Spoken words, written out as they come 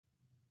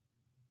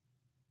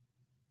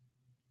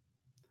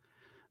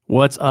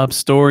What's up,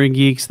 Story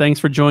Geeks? Thanks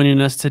for joining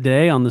us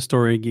today on the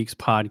Story Geeks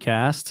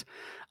podcast.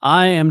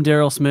 I am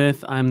Daryl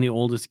Smith. I'm the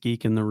oldest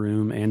geek in the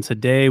room, and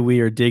today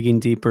we are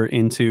digging deeper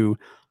into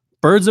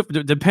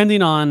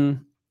depending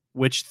on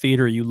which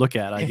theater you look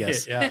at, I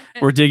guess. Yeah.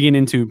 We're digging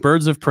into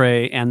Birds of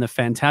Prey and the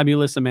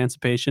fantabulous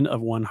emancipation of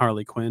one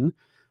Harley Quinn,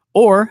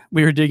 or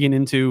we are digging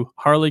into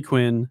Harley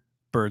Quinn,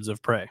 Birds of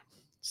Prey.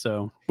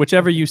 So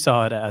whichever you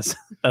saw it as,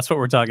 that's what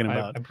we're talking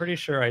about. I'm pretty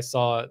sure I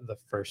saw it the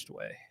first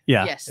way.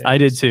 Yeah, Yes, I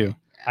did too.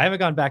 I haven't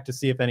gone back to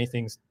see if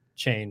anything's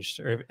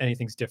changed or if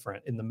anything's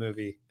different in the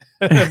movie.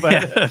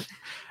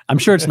 I'm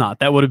sure it's not.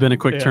 That would have been a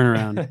quick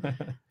turnaround.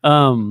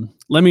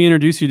 Let me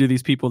introduce you to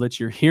these people that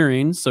you're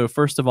hearing. So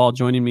first of all,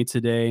 joining me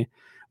today,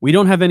 we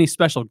don't have any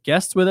special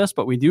guests with us,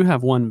 but we do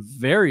have one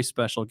very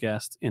special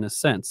guest in a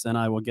sense, and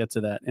I will get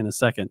to that in a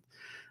second.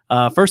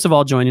 First of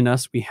all, joining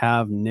us, we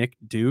have Nick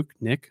Duke.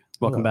 Nick,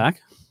 welcome back.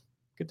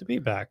 Good to be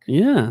back.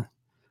 Yeah.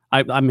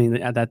 I mean,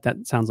 that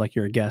sounds like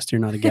you're a guest. You're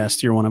not a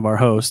guest. You're one of our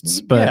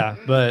hosts. But yeah,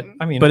 but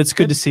I mean, but it's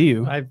good to see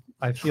you.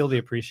 I feel the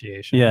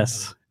appreciation.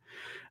 Yes.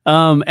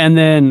 And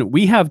then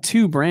we have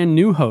two brand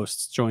new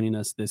hosts joining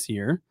us this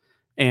year.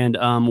 And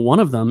one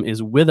of them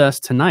is with us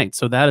tonight.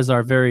 So that is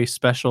our very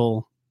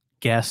special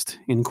guest,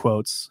 in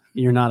quotes.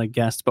 You're not a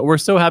guest, but we're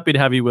so happy to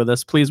have you with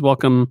us. Please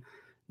welcome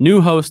new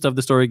host of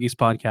the Story Geeks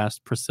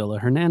podcast, Priscilla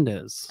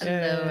Hernandez.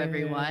 Hello,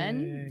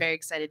 everyone. Very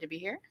excited to be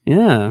here.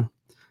 Yeah.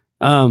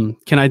 Can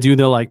I do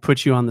the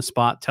put you on the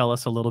spot, tell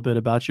us a little bit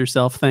about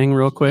yourself thing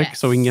real quick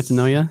so we can get to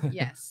know you?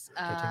 Yes.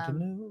 Getting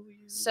to know you.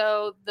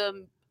 So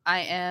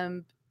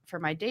for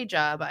my day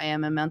job, I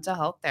am a mental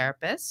health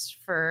therapist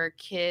for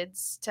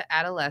kids to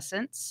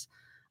adolescents.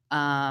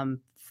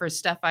 For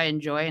stuff I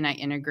enjoy and I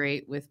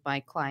integrate with my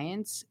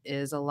clients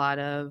is a lot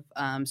of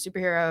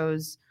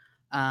superheroes,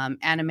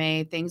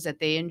 anime, things that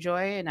they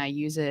enjoy, and I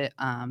use it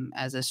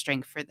as a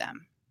strength for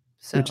them.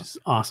 So, Which is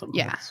awesome.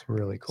 Yeah. That's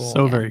really cool.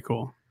 So very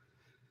cool.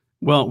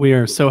 Well, we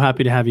are so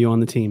happy to have you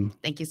on the team.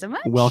 Thank you so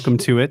much. Welcome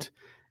to it.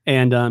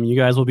 And you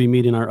guys will be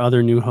meeting our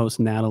other new host,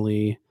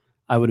 Natalie,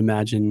 I would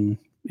imagine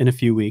in a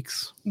few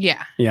weeks.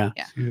 Yeah. Yeah.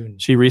 Soon.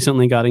 She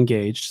recently got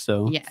engaged,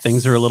 so Yes.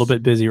 things are a little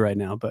bit busy right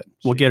now, but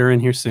we'll get her in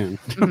here soon.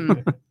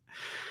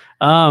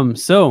 Mhm.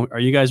 So are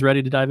you guys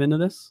ready to dive into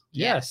this?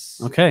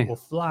 Yes. Okay. We'll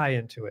fly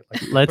into it.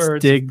 Like Let's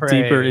birds of dig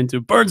prey. deeper into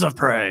Birds of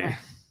Prey.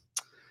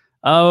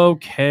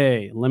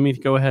 Okay, let me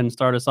go ahead and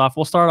start us off.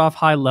 We'll start off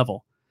high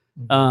level.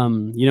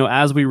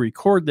 As we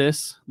record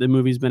this, the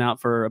movie's been out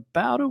for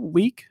about a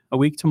week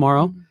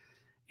tomorrow, Mhm.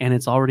 and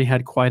it's already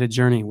had quite a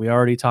journey. We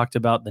already talked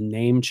about the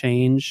name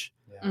change.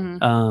 Yeah.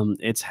 Mhm.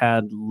 It's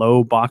had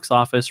low box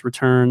office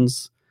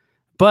returns,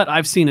 but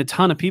I've seen a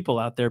ton of people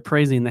out there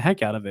praising the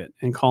heck out of it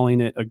and calling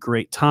it a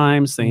great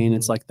time, saying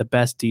it's like the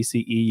best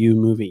DCEU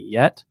movie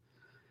yet.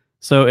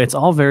 So it's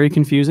all very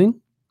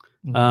confusing.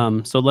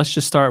 So let's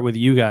just start with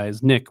you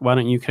guys. Nick, why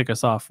don't you kick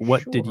us off?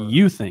 What did Sure.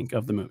 you think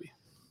of the movie?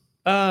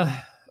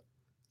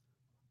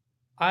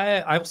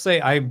 I will say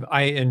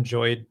I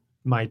enjoyed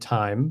my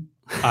time.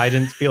 I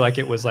didn't feel like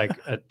it was like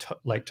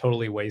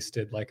totally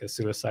wasted like a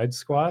Suicide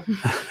Squad.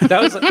 That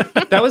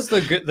was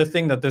the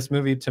thing that this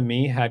movie to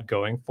me had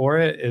going for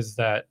it is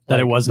that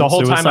It wasn't the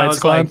whole time Suicide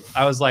Squad?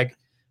 I was like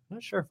I'm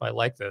not sure if I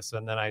like this,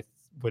 and then I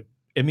would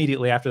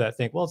immediately after that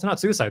think, well, it's not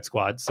Suicide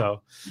Squad,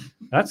 so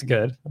that's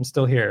good. I'm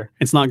still here.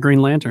 It's not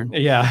Green Lantern.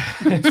 Yeah,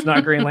 it's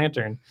not Green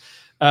Lantern.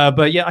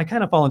 But yeah, I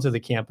kind of fall into the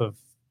camp of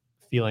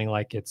feeling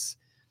like it's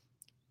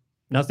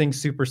nothing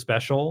super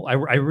special. I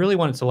really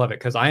wanted to love it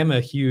because I am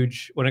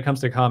when it comes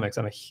to comics,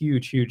 I'm a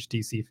huge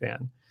DC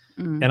fan.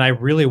 Mhm. And I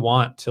really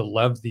want to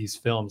love these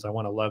films. I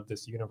want to love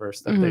this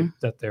universe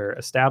that they're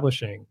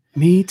establishing.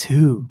 Me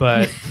too.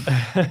 But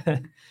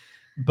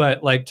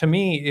but like to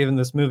me, even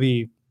this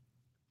movie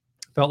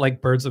felt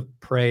like Birds of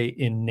Prey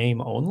in name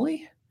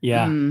only.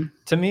 Yeah. Mhm.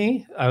 To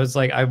me, I was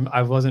like,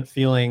 I wasn't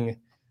feeling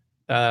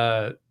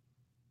the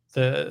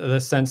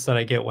sense that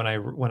I get when I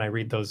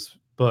read those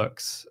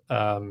books.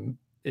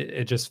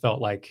 It just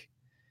felt like,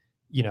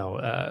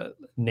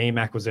 name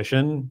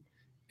acquisition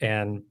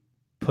and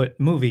put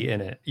movie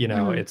in it.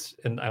 Mhm.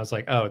 And I was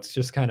like, oh, it's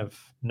just kind of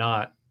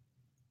not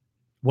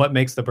what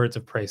makes the Birds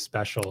of Prey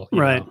special, you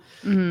Right. know?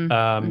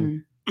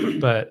 Mhm. Mhm.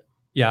 But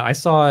yeah, I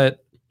saw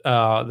it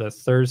the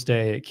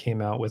Thursday it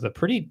came out with a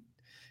pretty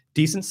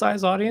decent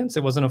sized audience.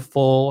 It wasn't a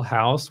full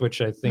house, which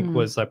I think Mhm.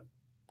 was a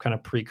kind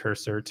of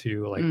precursor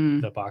to like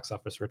Mm. the box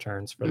office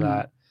returns for Mhm.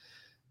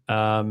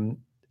 that.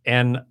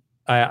 And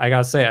I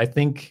gotta say, I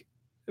think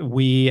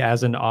we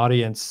as an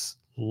audience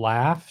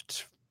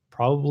laughed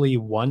probably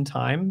one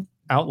time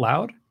out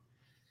loud.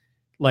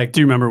 Like, Do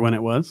you remember when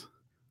it was?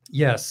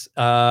 yes,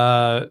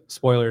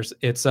 spoilers.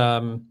 It's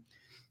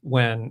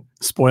when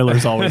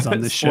Spoilers always on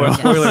this show.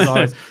 Spoilers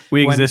always.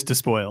 We When- exist to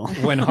spoil.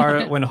 when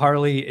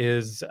Harley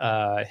is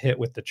hit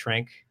with the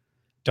trank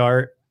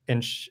dart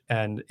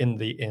and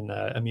in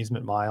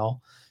amusement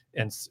mile,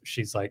 and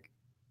she's like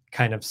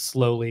kind of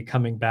slowly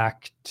coming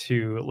back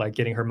to like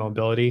getting her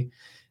mobility,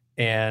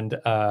 and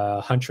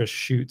Huntress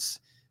shoots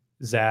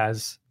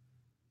Zaz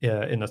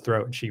in the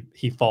throat, and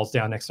he falls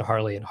down next to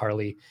Harley, and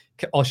Harley,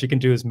 all she can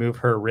do is move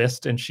her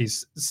wrist, and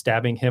she's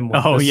stabbing him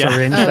with the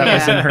syringe that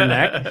was in her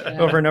neck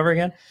over and over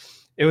again.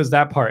 It was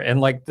that part.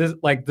 And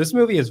this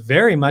movie is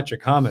very much a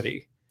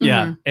comedy.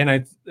 Yeah.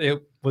 And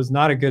it was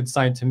not a good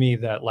sign to me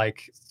that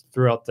like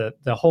throughout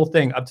the whole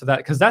thing up to that,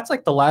 because that's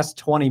like the last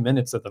 20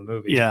 minutes of the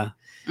movie. Yeah.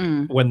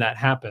 When that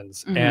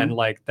happens. And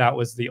like that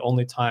was the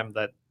only time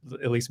that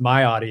at least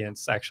my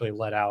audience actually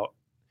let out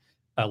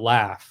a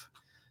laugh.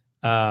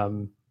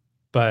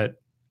 But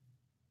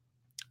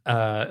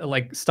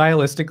like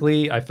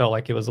stylistically, I felt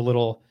like it was a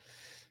little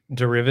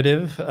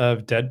derivative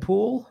of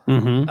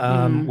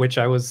Deadpool, which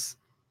I was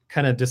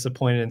kind of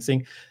disappointed in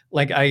seeing.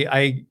 Like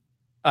I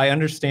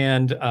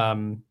understand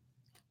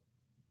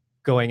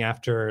going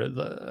after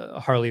the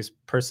Harley's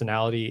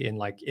personality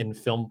in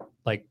film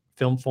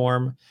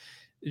form.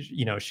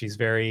 You know, she's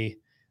very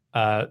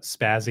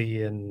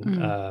spazzy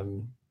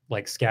and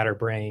like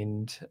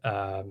scatterbrained,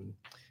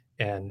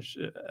 and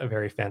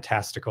very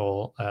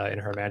fantastical in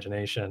her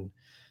imagination.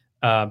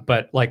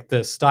 But like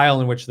the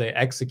style in which they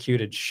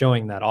executed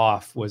showing that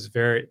off was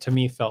to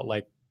me felt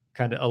like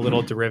kind of a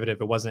little derivative.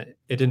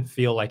 It didn't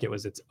feel like it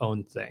was its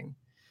own thing.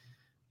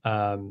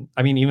 I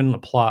mean, even the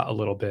plot a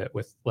little bit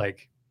with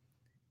like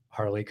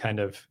Harley kind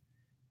of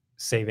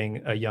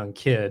saving a young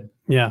kid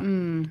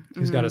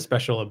who's got a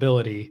special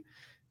ability,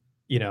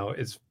 you know,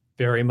 is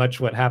very much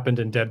what happened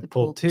in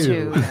Deadpool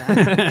 2.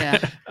 Yeah.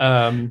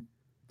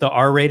 The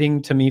R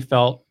rating to me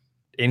felt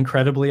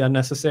incredibly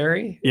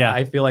unnecessary. Yeah.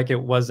 I feel like it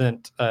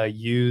wasn't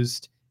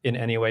used in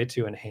any way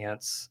to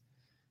enhance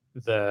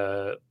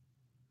the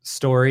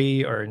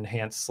story or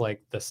enhance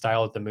like the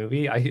style of the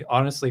movie. I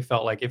honestly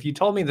felt like if you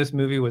told me this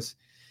movie was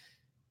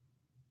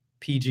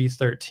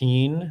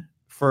PG-13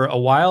 for a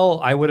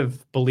while, I would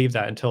have believed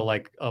that until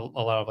like a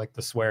lot of like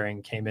the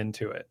swearing came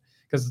into it.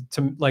 Because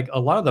to like a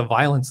lot of the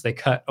violence they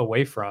cut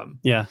away from.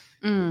 Yeah.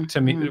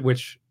 To me,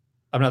 which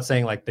I'm not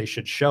saying like they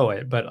should show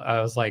it, but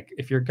I was like,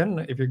 if you're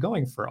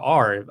going for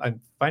R,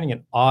 I'm finding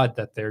it odd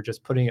that they're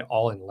just putting it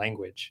all in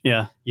language.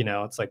 Yeah. You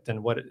know, it's like,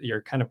 then what,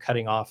 you're kind of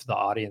cutting off the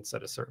audience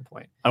at a certain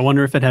point. I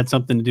wonder if it had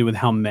something to do with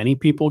how many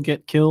people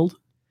get killed.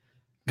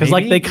 Because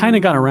like they kind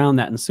of got around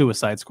that in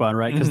Suicide Squad,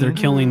 right? Because they're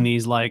killing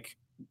these like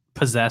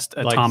possessed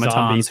Like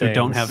automatons zombie who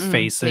don't things. have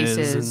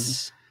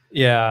faces.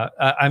 Yeah.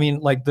 I mean,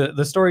 like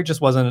the story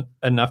just wasn't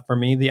enough for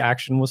me. The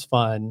action was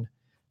fun.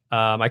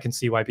 I can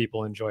see why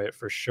people enjoy it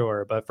for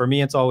sure. But for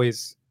me, it's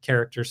always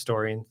character,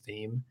 story, and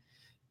theme.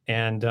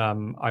 And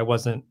I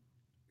wasn't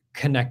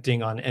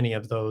connecting on any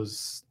of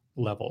those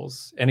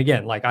levels. And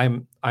again, like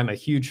I'm a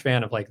huge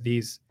fan of like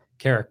these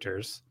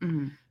characters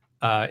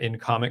in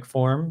comic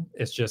form.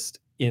 It's just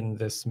in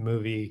this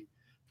movie,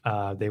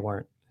 they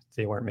weren't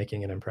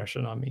making an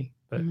impression on me.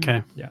 But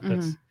Okay. yeah,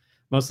 that's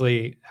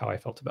mostly how I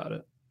felt about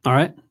it. All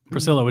right.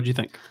 Priscilla, what'd you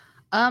think?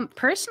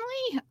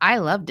 Personally, I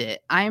loved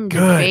it. I'm Good.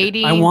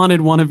 debating. I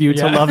wanted one of you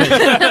to love it.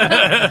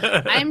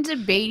 I'm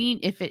debating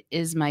if it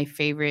is my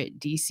favorite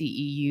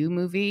DCEU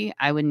movie.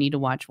 I would need to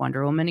watch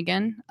Wonder Woman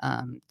again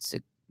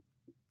to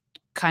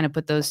kind of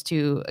put those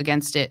two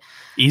against it.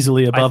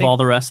 Easily above all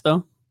the rest,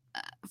 though?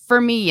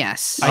 For me,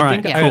 yes. I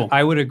think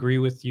I would agree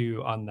with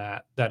you on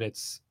that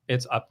it's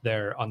up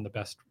there on the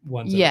best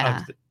ones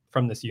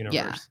from this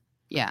universe.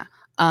 Yeah.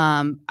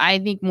 I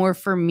think more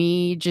for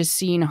me, just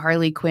seeing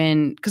Harley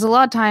Quinn, because a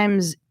lot of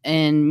times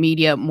in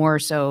media, more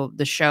so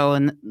the show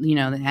and, you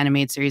know, the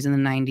animated series in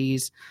the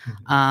 90s,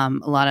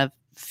 a lot of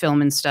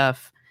film and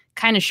stuff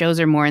kind of shows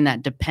her more in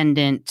that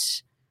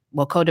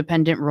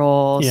codependent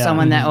role,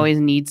 someone that always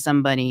needs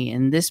somebody.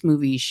 In this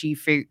movie, she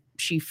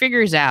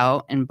figures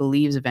out and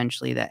believes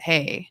eventually that,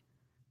 hey,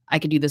 I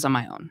could do this on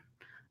my own.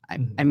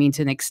 I mean,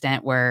 to an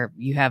extent where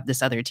you have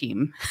this other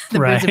team, the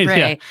Birds of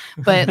Prey,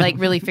 but like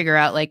really figure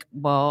out like,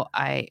 well,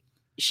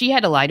 she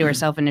had to lie to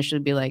herself initially,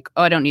 be like,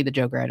 oh, I don't need the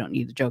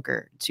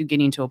Joker, to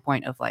getting to a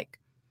point of like,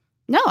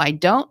 no, I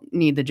don't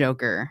need the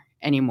Joker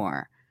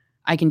anymore.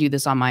 I can do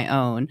this on my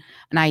own.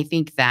 And I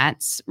think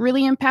that's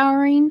really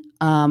empowering.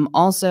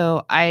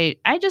 Also, I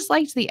just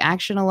liked the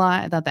action a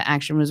lot. I thought the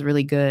action was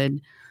really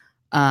good.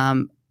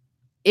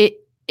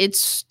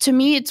 It's to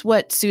me, it's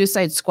what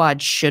Suicide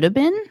Squad should have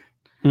been.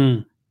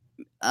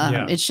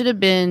 It should have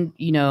been,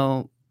 you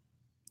know,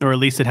 or at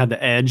least it had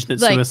the edge that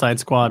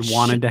Suicide Squad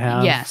wanted to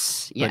have.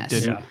 Yes. Yeah.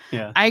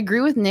 I agree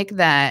with Nick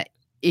that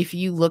if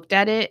you looked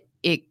at it,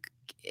 it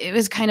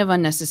was kind of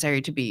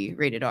unnecessary to be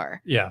rated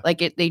R. Yeah.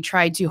 Like they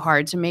tried too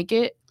hard to make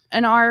it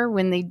an R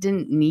when they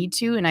didn't need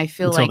to, and I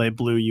feel until they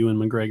blew Ewan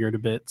McGregor to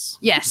bits.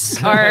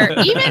 Yes, or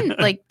even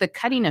like the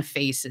cutting of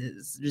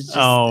faces. Was just,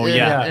 no,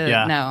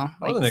 I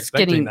wasn't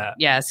expecting that.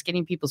 Yeah,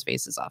 skinning people's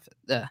faces off.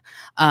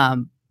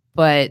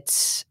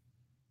 But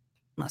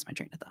lost my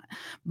train of thought.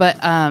 But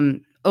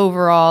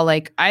overall,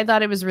 like I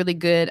thought it was really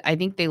good. I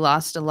think they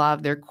lost a lot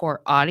of their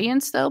core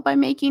audience though by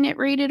making it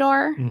rated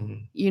R.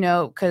 You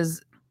know,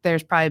 because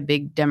there's probably a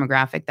big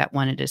demographic that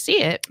wanted to see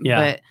it,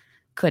 but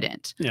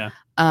couldn't. Yeah.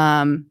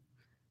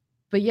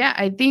 But yeah,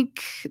 I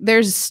think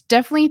there's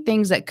definitely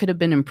things that could have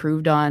been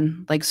improved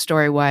on, like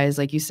story wise.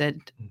 Like you said,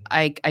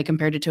 I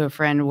compared it to a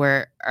friend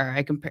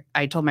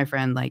I told my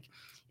friend, like,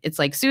 it's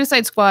like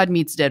Suicide Squad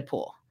meets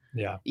Deadpool.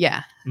 Yeah.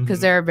 Yeah, because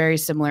there are very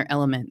similar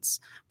elements.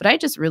 But I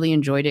just really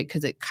enjoyed it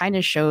because it kind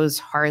of shows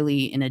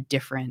Harley in a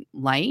different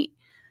light.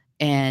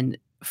 And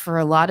for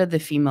a lot of the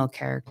female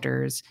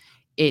characters,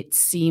 it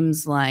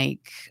seems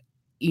like,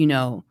 you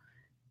know,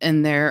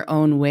 in their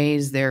own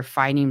ways, they're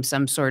finding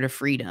some sort of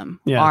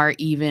freedom or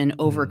even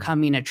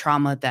overcoming a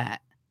trauma that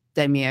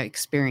they may have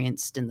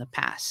experienced in the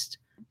past.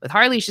 With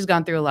Harley, she's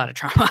gone through a lot of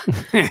trauma,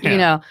 you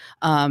know,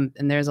 and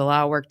there's a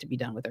lot of work to be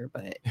done with her.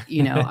 But,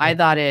 you know, I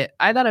thought it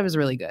was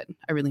really good.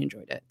 I really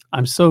enjoyed it.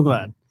 I'm so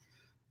glad.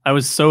 I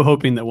was so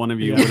hoping that one of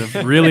you would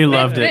have really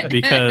loved it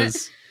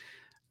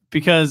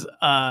because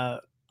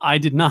I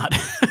did not.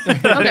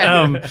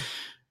 Okay.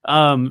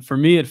 For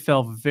me, it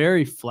fell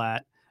very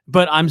flat.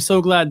 But I'm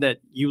so glad that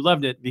you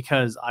loved it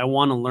because I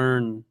want to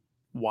learn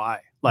why.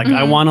 Like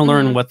I want to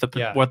learn what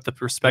the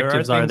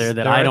perspectives are there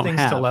that I don't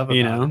have. To love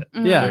you know,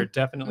 there are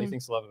definitely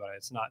things to love about it.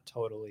 It's not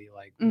totally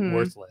like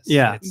worthless.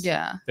 Yeah,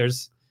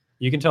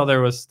 you can tell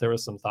there was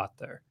some thought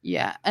there.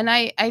 Yeah, and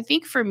I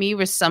think for me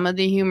with some of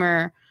the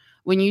humor,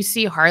 when you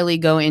see Harley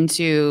go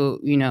into,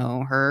 you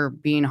know, her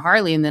being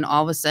Harley, and then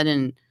all of a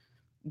sudden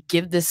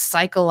give this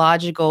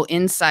psychological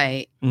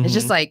insight, it's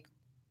just like,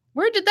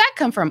 where did that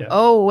come from? Yeah.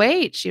 Oh,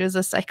 wait, she was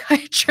a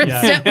psychiatrist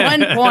at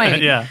one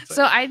point.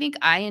 So I think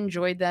I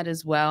enjoyed that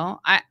as well.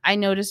 I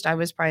noticed I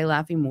was probably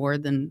laughing more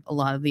than a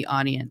lot of the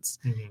audience.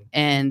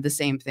 And the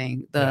same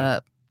thing,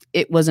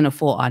 it wasn't a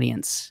full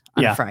audience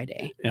on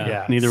Friday.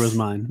 Yeah, neither was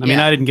mine. I mean,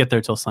 I didn't get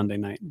there till Sunday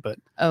night, but.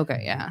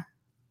 Okay, yeah.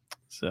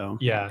 So.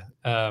 Yeah.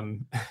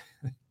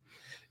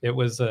 It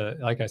was,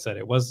 like I said,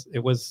 it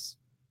was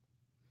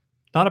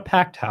not a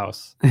packed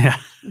house. Yeah.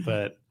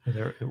 But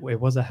it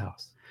was a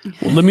house.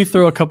 Well, let me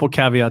throw a couple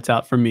caveats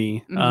out for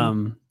me.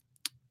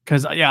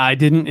 Because, I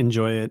didn't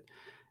enjoy it.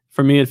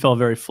 For me, it fell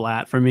very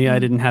flat. For me, I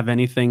didn't have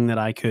anything that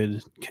I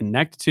could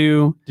connect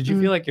to. Did you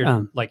feel like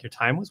your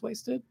time was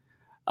wasted?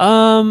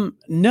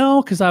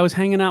 No, because I was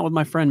hanging out with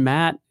my friend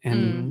Matt,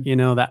 and you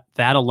know that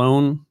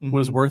alone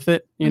was worth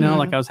it. You know,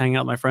 like I was hanging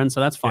out with my friends, so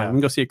that's fine. We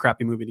can go see a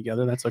crappy movie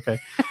together. That's okay.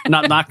 I'm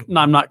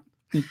not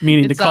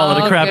meaning to call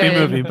it a crappy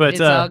movie, but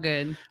it's all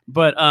good.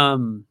 But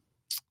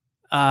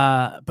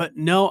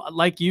no,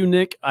 like you,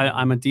 Nick,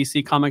 I'm a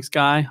DC Comics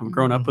guy. I've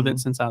grown up with it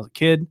since I was a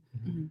kid.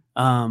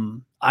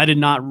 I did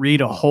not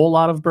read a whole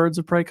lot of Birds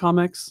of Prey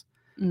comics,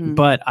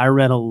 but I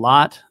read a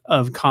lot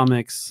of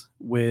comics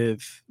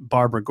with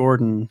Barbara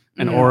Gordon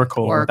and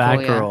Oracle or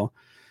Batgirl,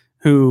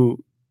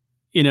 who,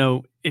 you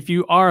know, if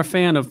you are a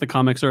fan of the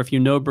comics or if you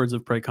know Birds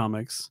of Prey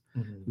comics,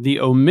 the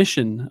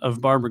omission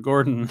of Barbara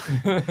Gordon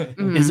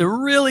is a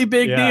really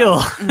big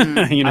deal.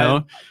 You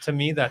know, to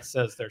me, that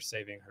says they're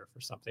saving her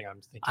for something.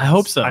 I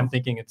hope so. I'm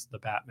thinking it's the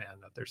Batman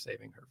that they're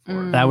saving her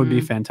for. That would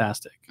be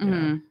fantastic.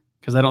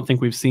 Because I don't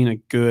think we've seen a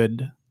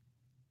good.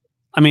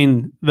 I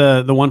mean,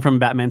 the one from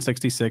Batman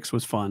 66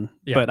 was fun,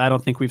 but I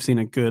don't think we've seen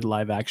a good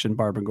live action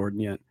Barbara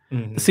Gordon yet. The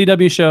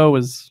CW show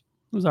was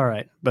all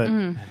right, but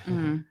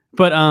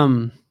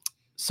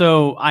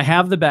so I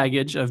have the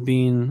baggage of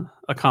being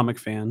a comic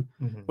fan,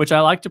 which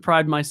I like to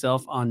pride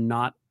myself on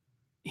not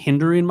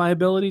hindering my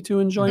ability to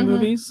enjoy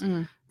movies,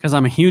 because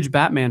I'm a huge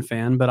Batman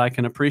fan, but I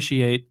can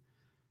appreciate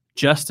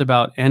just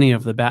about any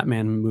of the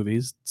Batman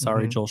movies.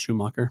 Sorry, Joel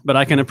Schumacher, but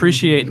I can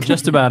appreciate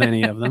just about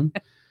any of them.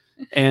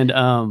 And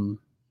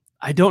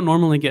I don't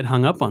normally get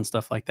hung up on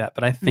stuff like that,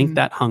 but I think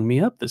that hung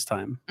me up this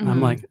time. I'm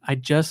like,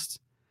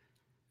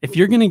 if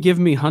you're going to give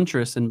me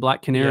Huntress and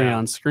Black Canary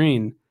on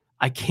screen,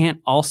 I can't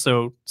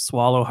also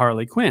swallow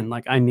Harley Quinn.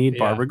 Like I need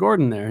Barbara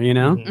Gordon there, you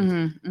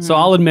know? So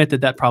I'll admit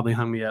that probably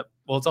hung me up.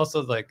 Well, it's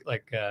also like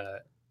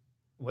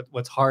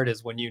what's hard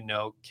is when you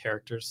know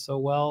characters so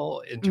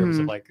well in terms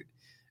of like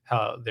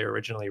how they're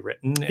originally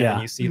written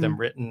and you see them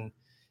written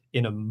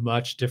in a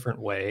much different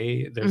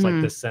way. There's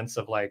like this sense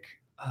of like,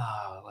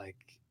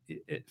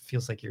 it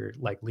feels like you're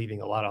like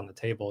leaving a lot on the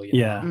table, you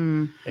know?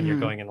 And you're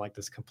going in like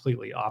this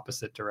completely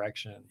opposite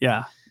direction.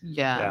 Yeah.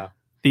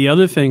 The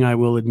other thing I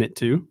will admit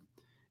to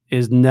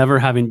is never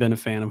having been a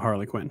fan of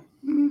Harley Quinn.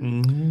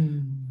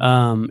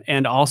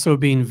 And also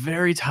being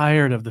very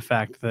tired of the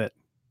fact that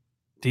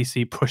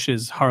DC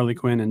pushes Harley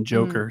Quinn and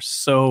Joker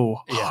so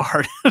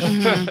hard.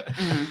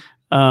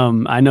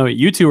 I know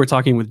you two were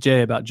talking with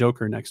Jay about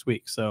Joker next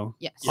week, so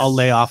I'll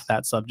lay off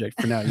that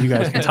subject for now. You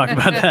guys can talk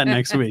about that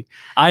next week.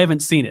 I haven't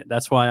seen it.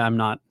 That's why I'm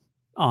not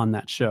on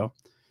that show.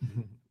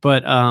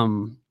 But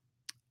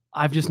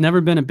I've just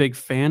never been a big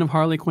fan of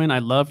Harley Quinn. I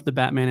loved the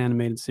Batman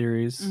animated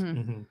series.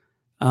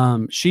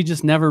 She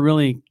just never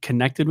really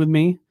connected with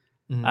me.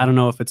 I don't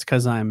know if it's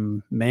because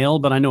I'm male,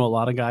 but I know a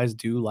lot of guys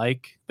do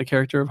like the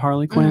character of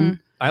Harley Quinn.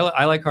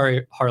 I like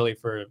Harley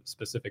for a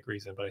specific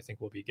reason, but I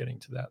think we'll be getting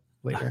to that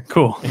later.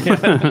 Cool.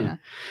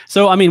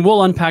 So, I mean,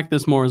 we'll unpack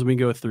this more as we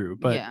go through,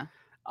 but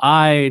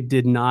I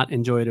did not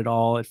enjoy it at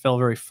all. It fell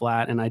very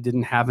flat, and I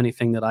didn't have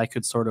anything that I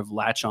could sort of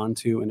latch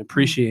onto and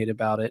appreciate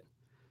about it.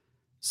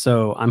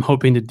 So I'm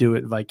hoping to do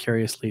it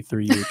vicariously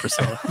through you,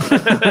 Priscilla.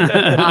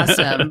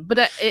 Awesome.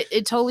 But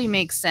it totally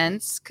makes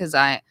sense because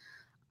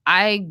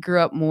I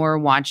grew up more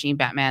watching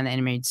Batman the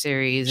animated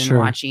series and Sure.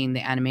 watching the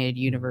animated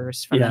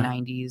universe from Yeah. the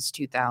 90s,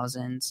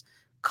 2000s.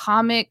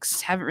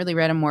 Comics, haven't really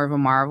read. I'm more of a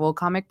Marvel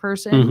comic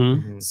person.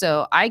 Mhm. Mhm.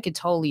 So I could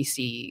totally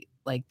see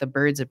like the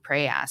Birds of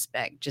Prey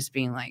aspect, just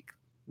being like,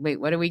 wait,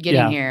 what are we getting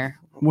Yeah. here?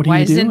 What are Why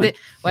you isn't doing?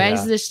 why Yeah.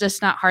 is this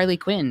just not Harley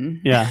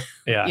Quinn? Yeah.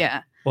 Yeah.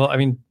 Yeah. Well, I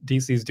mean,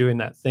 DC's doing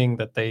that thing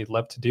that they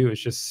love to do is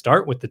just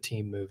start with the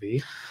team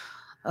movie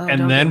Oh, and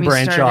don't then get me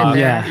branch started off.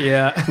 there.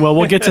 Yeah. Well,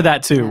 we'll get to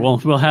that too. Yeah.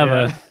 We'll have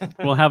Yeah.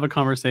 we'll have a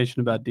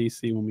conversation about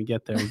DC when we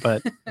get there.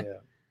 But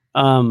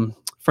Yeah.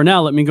 for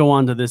now, let me go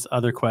on to this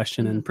other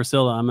question. Mm-hmm. And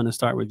Priscilla, I'm going to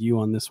start with you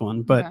on this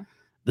one. But Okay.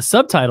 the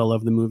subtitle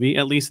of the movie,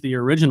 at least the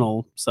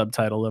original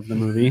subtitle of the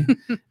movie,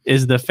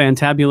 is The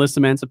Fantabulous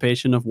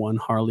Emancipation of One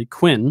Harley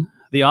Quinn.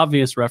 The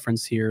obvious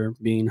reference here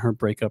being her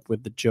breakup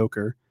with the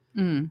Joker.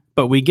 Mm,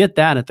 But we get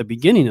that at the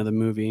beginning of the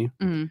movie.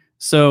 mm.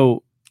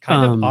 So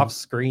Kind Um, of off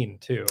screen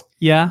too.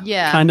 yeah,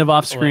 Yeah. kind of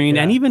off screen.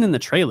 yeah. And even in the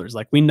trailers,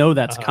 like we know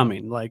that's Uh-huh.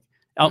 coming. Like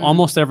Mm.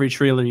 almost every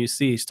trailer you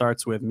see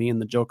starts with me and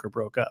the Joker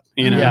broke up.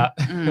 You know? Yeah.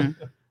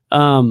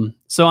 Mm.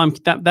 So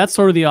that's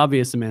sort of the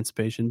obvious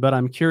emancipation, but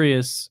I'm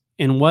curious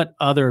in what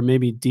other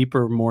maybe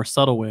deeper, more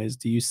subtle ways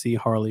do you see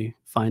Harley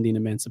finding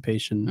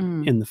emancipation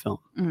Mm. in the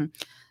film?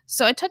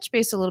 So I touched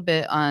base a little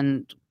bit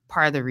on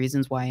part of the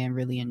reasons why I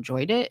really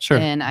enjoyed it. Sure.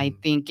 And I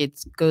think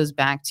it goes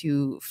back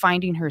to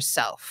finding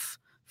herself,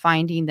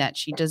 finding that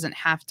she doesn't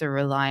have to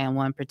rely on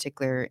one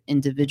particular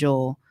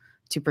individual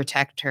to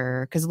protect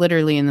her. Because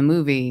literally in the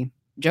movie,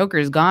 Joker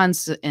is gone.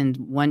 And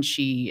once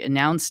she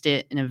announced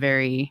it in a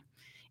very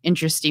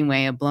interesting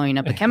way of blowing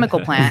up a chemical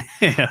plant,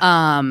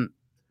 Yeah.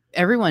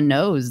 everyone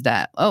knows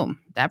that, oh,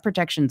 that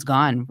protection's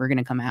gone. We're going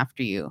to come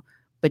after you.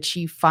 But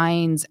she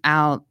finds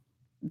out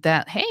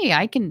that, hey,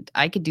 I can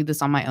do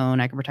this on my own.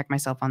 I can protect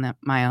myself on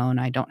my own.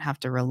 I don't have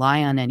to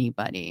rely on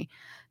anybody.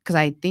 Because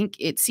I think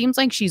it seems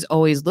like she's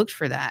always looked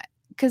for that.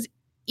 Because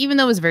even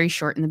though it was very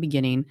short in the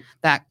beginning,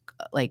 that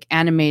like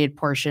animated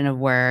portion of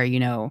where,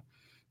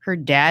 her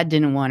dad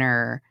didn't want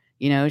her,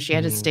 she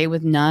had to Mhm. stay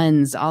with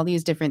nuns, all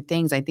these different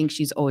things. I think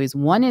she's always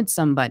wanted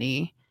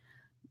somebody.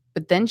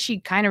 But then she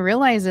kind of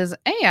realizes,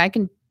 hey, I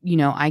can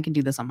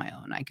do this on my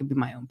own. I can be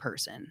my own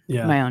person,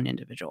 Yeah. my own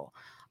individual.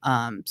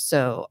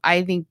 So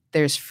I think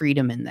there's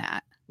freedom in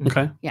that.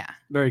 Okay. Yeah.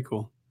 Very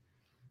cool.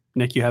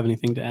 Nick, you have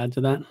anything to add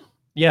to that?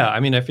 Yeah. I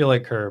mean, I feel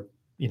like her,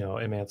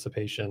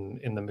 emancipation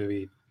in the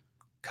movie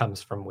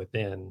comes from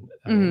within.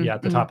 Mhm, Yeah.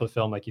 At the mhm. top of the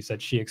film, like you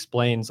said, she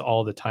explains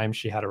all the time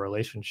she had a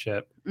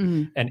relationship,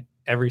 Mhm. and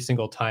every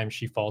single time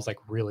she falls like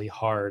really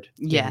hard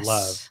Yes. in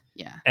love.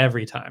 Yeah.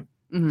 Every time.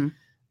 hmm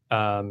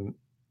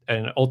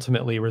And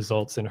ultimately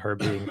results in her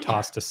being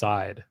tossed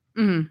aside.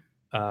 hmm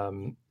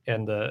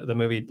And the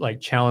movie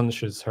like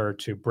challenges her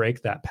to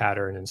break that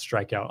pattern and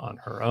strike out on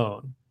her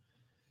own,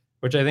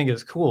 which I think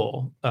is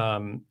cool.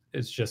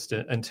 It's just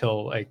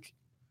until like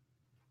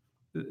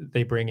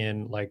they bring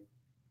in like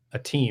a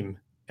team,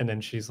 and then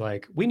she's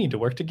like, "We need to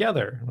work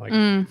together." I'm like,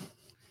 Mm,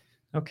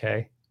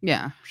 okay,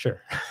 yeah.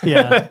 sure,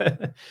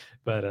 Yeah.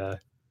 but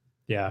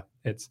yeah,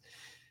 it's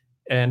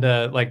and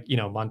like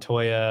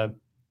Montoya,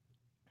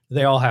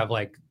 they all have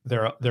like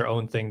their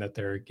own thing that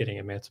they're getting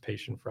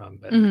emancipation from,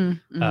 but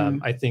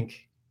I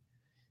think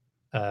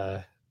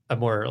a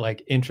more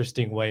like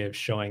interesting way of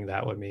showing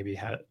that would maybe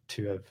have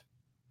to have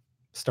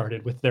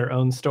started with their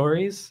own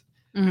stories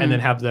and then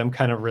have them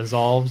kind of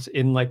resolved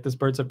in like this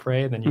Birds of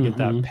Prey, and then you get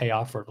that Mhm.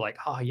 payoff of like,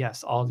 oh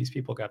yes, all these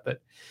people got,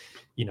 but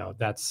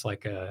that's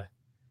like a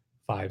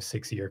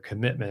 5-6 year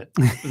commitment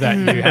that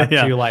you have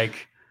Yeah. to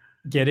like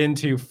get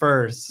into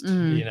first,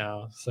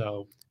 Mhm.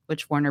 so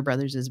Which Warner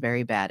Brothers is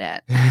very bad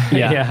at.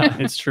 Yeah,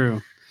 it's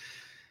true.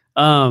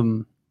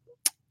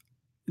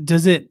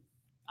 Does it,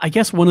 I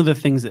guess one of the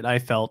things that I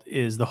felt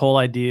is the whole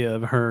idea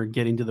of her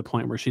getting to the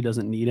point where she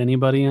doesn't need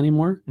anybody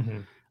anymore.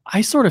 Mhm.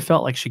 I sort of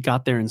felt like she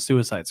got there in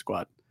Suicide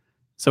Squad.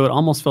 So it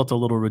almost felt a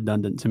little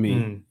redundant to me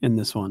Mm. in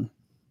this one.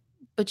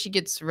 But she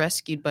gets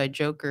rescued by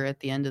Joker at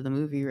the end of the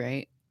movie,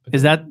 right?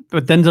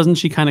 But then doesn't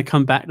she kind of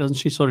come back? Doesn't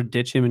she sort of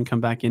ditch him and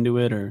come back into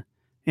it? Or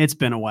it's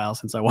been a while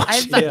since I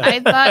watched it. Yeah. I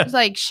thought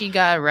like she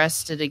got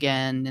arrested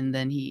again and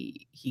then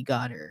he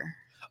got her.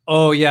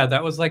 Oh yeah,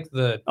 that was like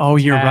the Oh,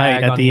 you're right.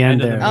 tag At on the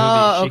end of there. the movie.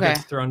 Oh, She okay.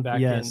 gets thrown back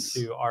Yes.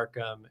 into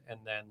Arkham, and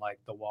then like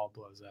the wall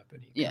blows up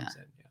and he Yeah. comes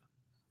in.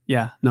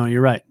 Yeah, no,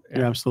 you're right. You're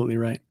Yeah. absolutely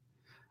right.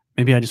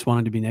 Maybe I just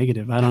wanted to be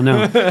negative. I don't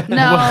know.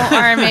 No,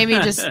 or maybe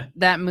just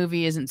that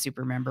movie isn't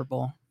super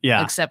memorable.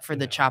 Yeah. Except for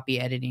the Yeah. choppy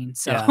editing.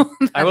 So Yeah.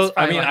 I will. that's I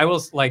probably mean, why. I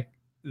will like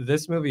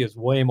this movie is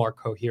way more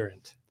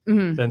coherent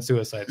Mhm. than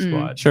Suicide Mhm.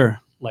 Squad. Sure.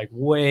 Like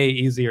way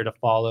easier to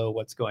follow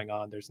what's going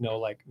on. There's no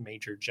like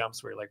major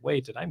jumps where you're like,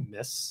 wait, did I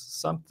miss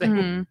something?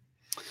 Mhm.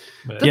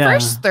 But, The Yeah.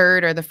 first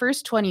third or the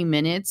first 20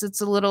 minutes, it's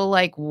a little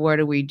like, what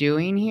are we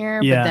doing here?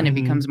 Yeah. But then it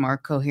Mhm. becomes more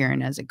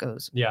coherent as it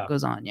goes Yeah.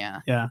 on.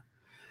 Yeah. Yeah.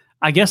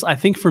 I guess I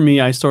think for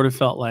me, I sort of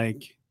felt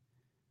like,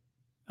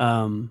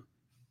 no,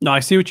 I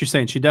see what you're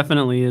saying. She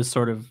definitely is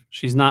sort of,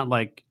 she's not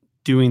like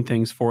doing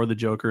things for the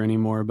Joker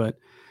anymore. But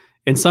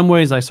in some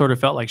ways, I sort of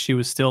felt like she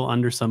was still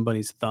under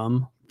somebody's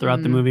thumb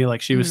throughout the movie.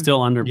 Like she was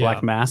still under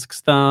Black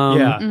Mask's thumb.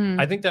 Yeah,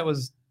 I think that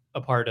was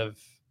a part of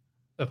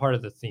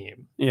the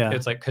theme. Yeah.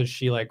 It's like because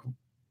she like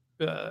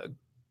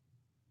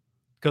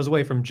goes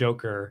away from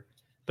Joker,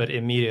 but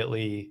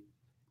immediately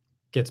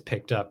gets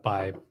picked up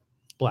by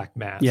Black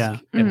Mask. Yeah.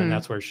 And then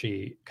that's where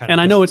she kind of.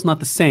 And I know it's not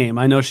the same.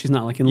 I know she's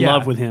not like in Yeah.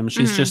 love with him.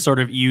 She's just sort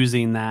of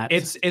using that.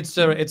 It's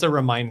a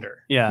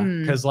reminder. Yeah.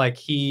 Because like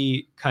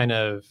he kind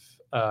of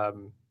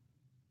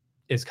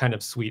is kind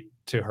of sweet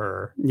to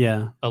her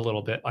Yeah. a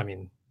little bit. I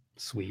mean,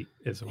 sweet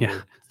is a Yeah.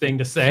 weird thing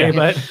to say,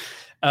 but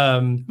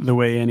The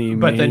way any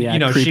but then, you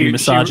know, creepy she-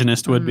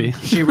 misogynist would be.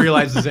 she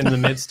realizes in the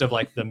midst of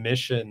like the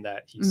mission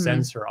that he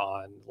sends her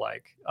on,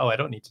 like, oh, I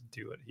don't need to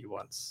do what he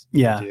wants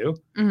me Yeah. to do.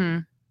 Mm-hmm.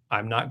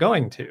 I'm not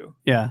going to.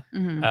 Yeah.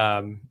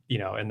 Mm-hmm. You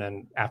know, and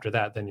then after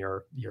that, then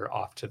you're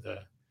off to the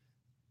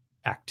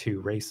Act 2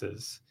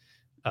 races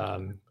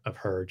of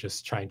her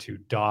just trying to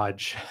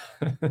dodge,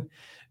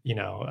 you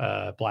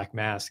know, Black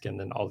Mask and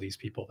then all these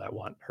people that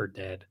want her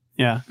dead.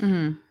 Yeah.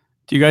 Mm-hmm.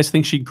 Do you guys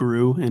think she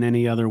grew in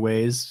any other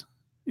ways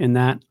in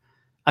that?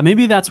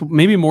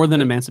 Maybe more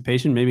than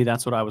emancipation. Maybe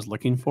that's what I was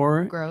looking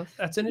for. Growth.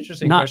 That's an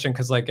interesting Not- question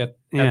because like at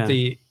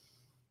the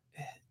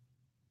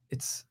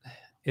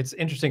it's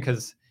interesting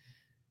because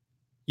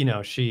you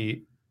know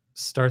she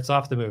starts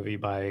off the movie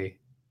by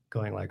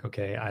going like,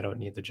 okay, I don't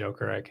need the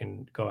Joker, I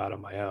can go out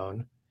on my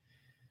own,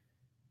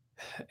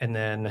 and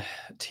then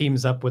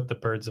teams up with the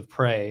Birds of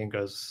Prey and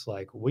goes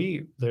like,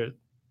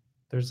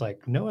 there's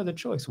like no other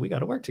choice, we got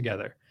to work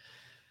together.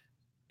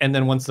 And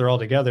then once they're all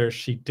together,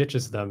 she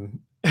ditches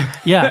them.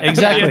 Yeah, At the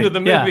exactly. end of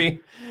the Yeah. movie.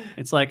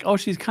 It's like, oh,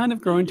 she's kind of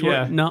growing to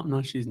Yeah. it.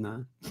 No, she's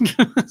not.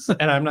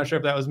 And I'm not sure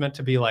if that was meant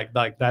to be like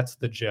that's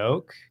the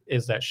joke,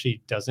 is that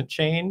she doesn't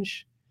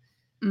change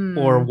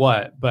or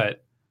what,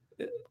 but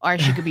Or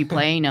she could be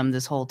playing them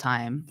this whole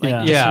time. Like Yeah.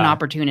 just Yeah. an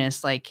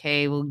opportunist, like,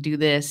 hey, we'll do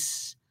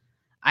this.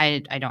 I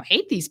don't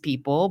hate these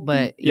people,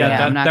 but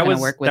I'm not going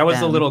to work with that was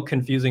them. a little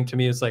confusing to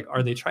me. It's like,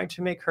 are they trying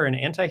to make her an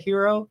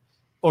anti-hero,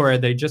 or are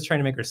they just trying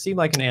to make her seem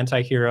like an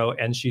anti-hero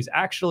and she's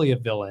actually a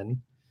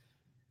villain?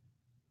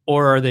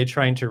 Or are they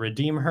trying to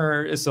redeem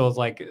her? So it's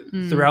like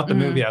throughout the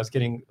movie, I was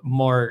getting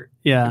more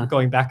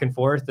going back and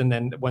forth. And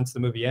then once the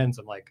movie ends,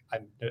 I'm like,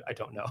 I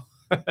don't know.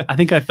 I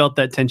think I felt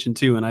that tension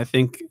too. And I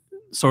think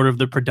sort of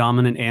the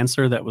predominant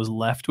answer that was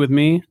left with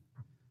me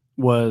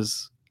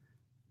was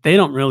they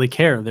don't really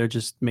care. They're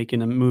just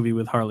making a movie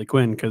with Harley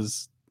Quinn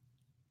because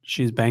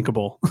she's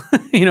bankable.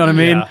 You know what I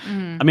mean? Yeah.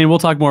 Mhm. I mean, we'll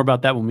talk more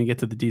about that when we get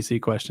to the DC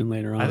question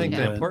later on. I think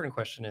the but- important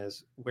question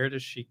is, where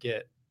does she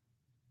get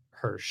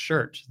her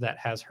shirt that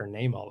has her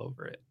name all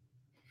over it?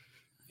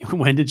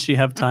 when did she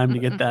have time to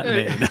get that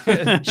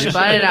made? She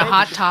bought it at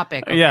Hot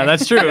Topic. Yeah, okay?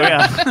 that's true.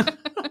 Yeah.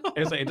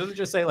 It's like, it doesn't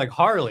just say like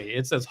Harley,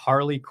 it says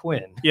Harley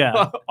Quinn.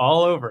 Yeah.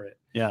 all over it.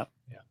 Yeah.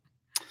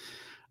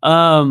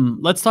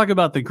 Let's talk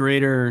about the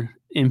greater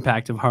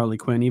impact of Harley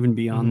Quinn, even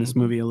beyond this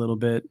movie a little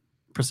bit.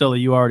 Priscilla,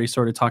 you already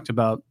sort of talked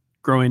about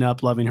growing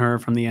up loving her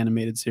from the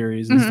animated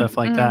series and stuff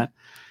like that.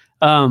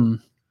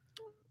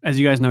 As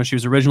you guys know, she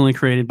was originally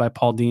created by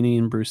Paul Dini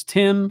and Bruce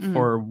Timm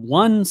for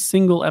one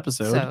single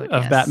episode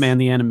of Batman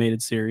the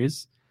Animated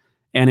Series.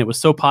 And it was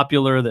so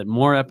popular that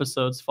more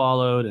episodes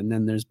followed. And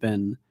then there's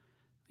been,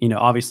 you know,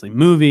 obviously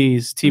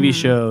movies, TV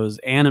shows,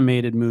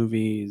 animated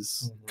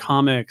movies,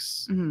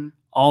 comics,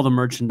 all the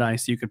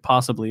merchandise you could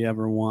possibly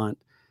ever want.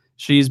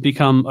 She's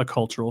become a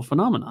cultural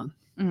phenomenon.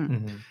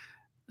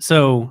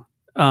 So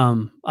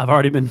I've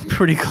already been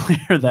pretty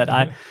clear that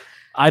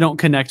I don't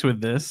connect with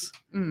this.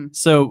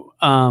 So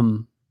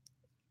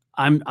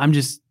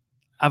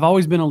I've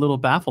always been a little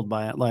baffled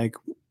by it. Like,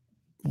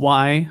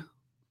 why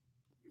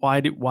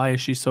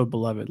is she so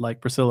beloved?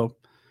 Like, Priscilla,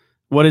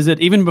 what is it,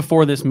 even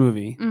before this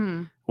movie,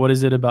 what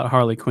is it about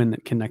Harley Quinn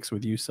that connects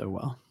with you so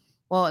well?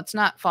 Well, it's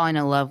not falling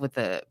in love with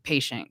the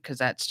patient because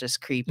that's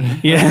just creepy.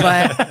 Yeah.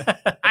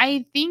 But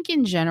I think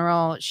in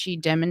general, she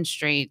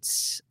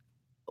demonstrates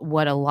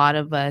what a lot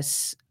of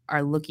us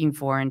are looking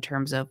for in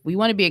terms of we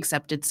want to be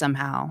accepted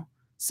somehow,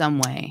 some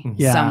way,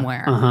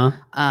 somewhere.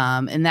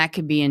 And that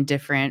could be in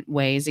different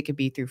ways. It could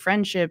be through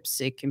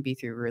friendships. It can be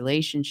through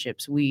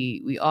relationships.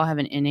 We all have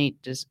an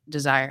innate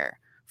desire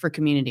for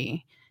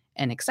community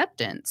and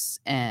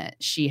acceptance. And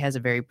she has a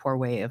very poor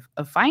way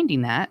of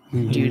finding that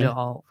due to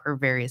all her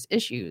various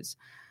issues.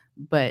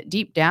 But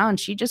deep down,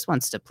 she just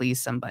wants to please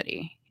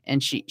somebody.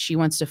 And she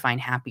wants to find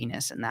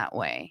happiness in that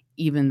way,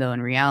 even though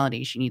in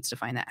reality, she needs to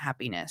find that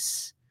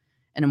happiness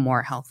in a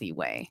more healthy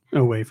way.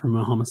 Away from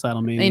a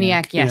homicidal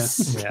maniac.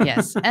 Yes. Yeah.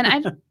 Yes.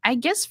 And I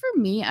guess for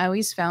me, I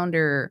always found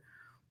her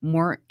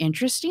more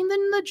interesting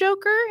than the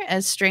Joker,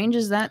 as strange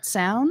as that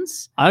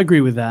sounds. I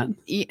agree with that.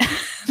 Yeah.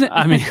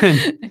 I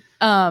mean,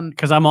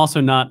 because I'm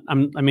also not,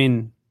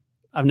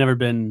 I've never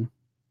been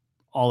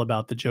all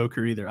about the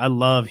Joker either. I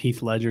love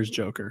Heath Ledger's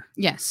Joker.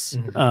 Yes.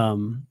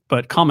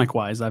 But comic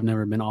wise, I've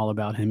never been all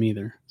about him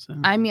either. So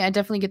I mean, I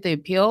definitely get the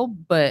appeal,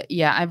 but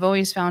yeah, I've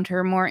always found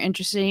her more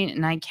interesting.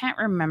 And I can't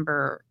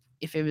remember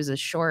if it was a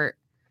short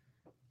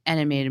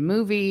animated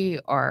movie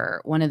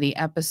or one of the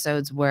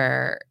episodes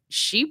where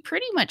she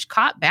pretty much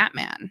caught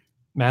Batman.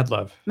 Mad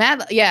Love.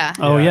 Yeah.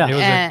 Oh,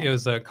 yeah. It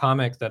was a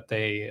comic that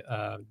they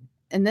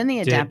and then they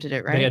adapted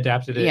it, right? They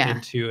adapted it Yeah.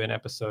 into an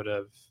episode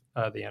of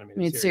the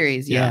animated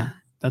series. Yeah.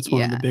 That's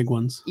one of the big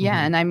ones.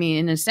 Yeah, Mhm. and I mean,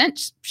 in a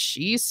sense,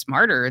 she's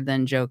smarter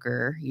than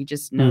Joker. He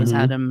just knows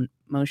how to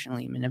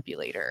emotionally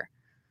manipulate her.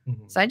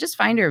 Mhm. So I just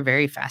find her a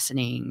very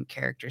fascinating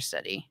character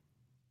study.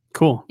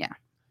 Cool.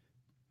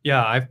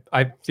 Yeah,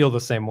 I feel the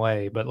same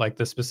way, but like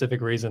the specific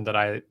reason that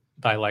I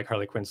like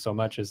Harley Quinn so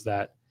much is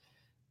that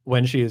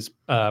when she is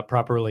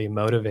properly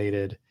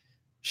motivated,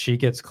 she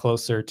gets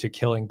closer to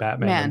killing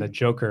Batman than the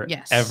Joker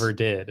ever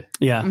did.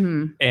 Yeah.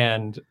 Mhm.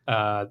 And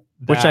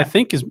which I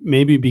think is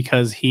maybe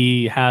because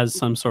he has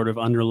some sort of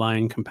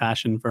underlying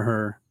compassion for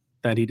her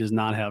that he does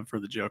not have for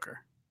the Joker.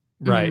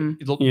 Right.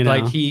 You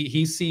Like know?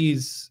 he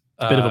sees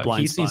a bit of a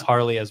blind he sees spot.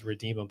 Harley as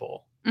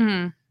redeemable,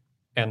 Mhm.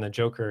 and the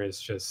Joker is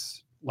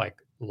just like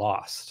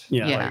lost.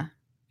 Yeah. Yeah.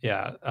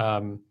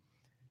 Yeah.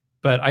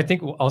 But I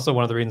think also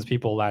one of the reasons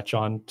people latch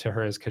on to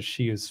her is because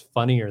she is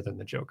funnier than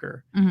the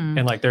Joker. Mhm.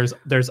 And like there's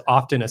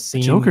often a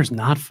scene. Joker's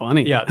not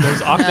funny. Yeah,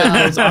 there's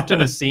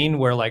often a scene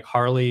where like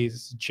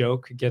Harley's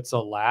joke gets a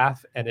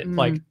laugh and it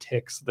like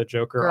ticks the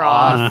Joker Girl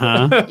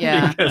off. off.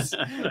 Yeah. Because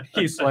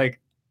he's like,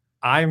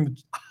 I'm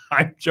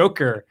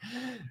Joker,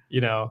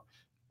 you know.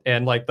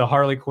 And like the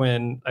Harley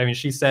Quinn, I mean,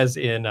 she says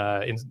in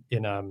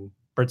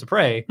Birds of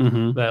Prey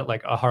Mhm. that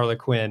like a Harley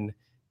Quinn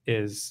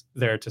is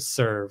there to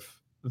serve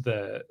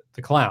the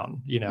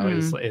clown, you know,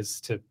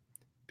 is to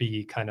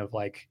be kind of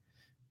like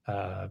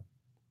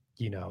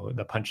you know,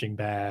 the punching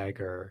bag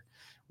or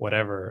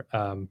whatever.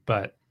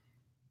 But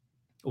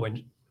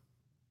when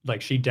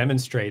like she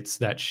demonstrates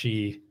that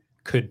she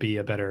could be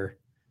a better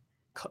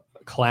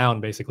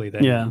clown basically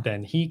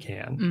than he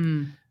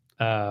can.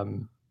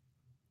 Mhm.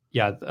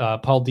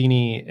 Paul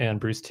Dini and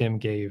Bruce Timm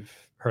gave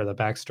her the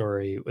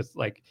backstory with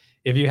like,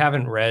 if you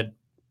haven't read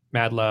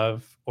Mad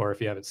Love or if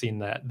you haven't seen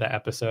the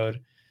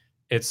episode,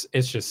 it's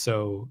just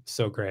so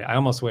great. I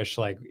almost wish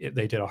like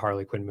they did a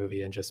Harley Quinn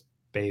movie and just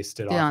based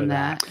it off of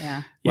that.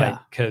 Yeah. Like,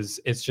 because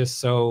it's just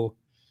so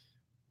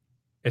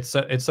it's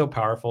so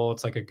powerful.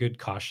 It's like a good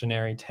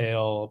cautionary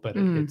tale, but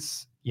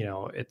it's, you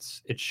know,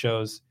 it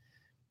shows,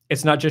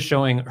 it's not just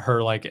showing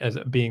her like as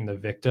being the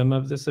victim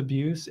of this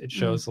abuse. It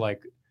shows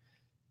like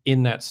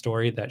in that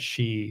story that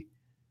she,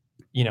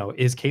 you know,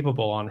 is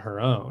capable on her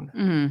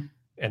own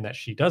and that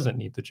she doesn't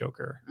need the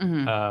Joker.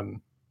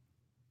 And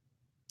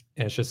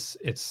it's just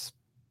it's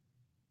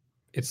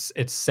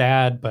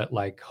sad but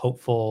like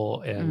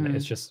hopeful, and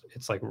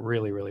it's like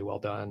really really well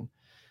done.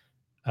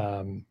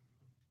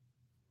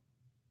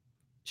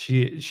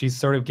 She's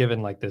sort of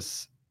given like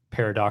this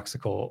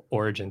paradoxical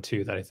origin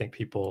too that I think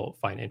people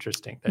find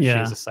interesting, that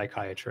she's a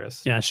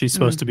psychiatrist. Yeah, she's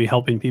supposed to be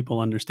helping people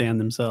understand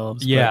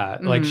themselves. Yeah,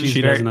 like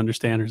she doesn't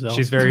understand herself.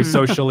 She's very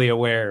socially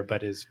aware,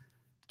 but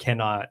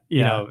cannot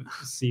you know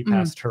see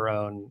past her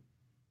own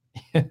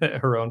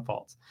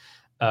faults.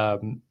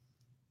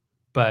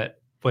 But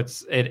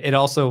it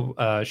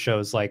also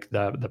shows like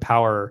the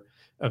power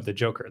of the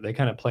Joker. They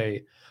kind of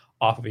play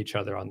off of each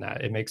other on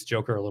that. It makes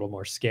Joker a little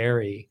more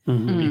scary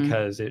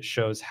because it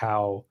shows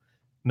how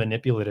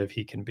manipulative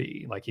he can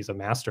be. Like he's a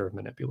master of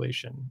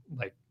manipulation.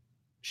 Like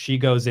she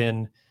goes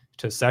in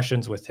to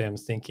sessions with him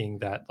thinking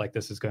that like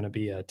this is going to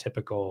be a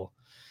typical,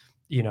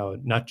 you know,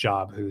 nut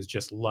job who's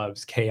just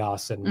loves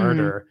chaos and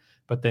murder.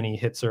 But then he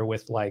hits her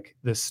with like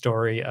this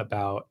story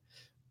about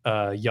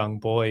a young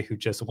boy who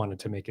just wanted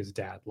to make his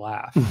dad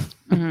laugh.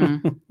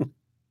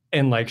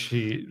 And like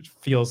she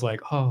feels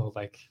like, oh,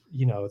 like,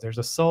 you know, there's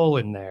a soul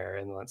in there.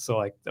 And so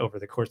like over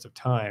the course of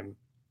time,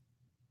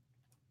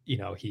 you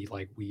know, he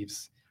like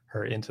weaves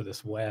her into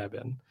this web.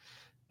 And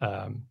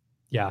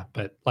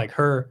but like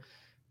her,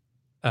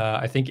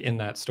 I think in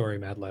that story,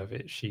 Mad Love,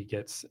 she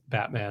gets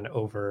Batman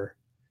over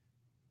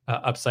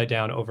upside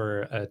down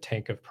over a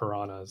tank of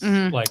piranhas,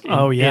 like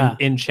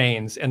in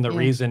chains. And the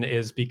reason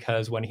is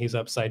because when he's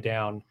upside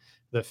down,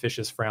 the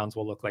fish's frowns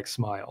will look like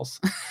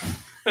smiles.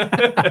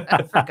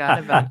 I forgot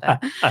about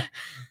that.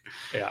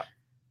 Yeah.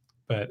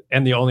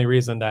 And the only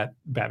reason that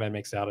Batman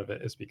makes out of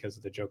it is because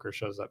the Joker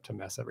shows up to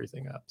mess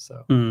everything up.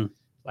 So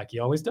like he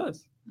always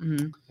does.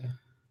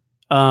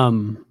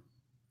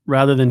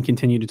 Rather than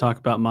continue to talk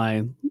about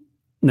my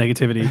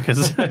negativity,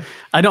 because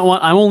I'm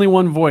only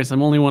one voice.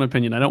 I'm only one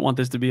opinion. I don't want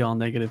this to be all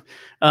negative.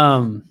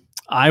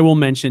 I will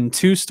mention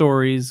two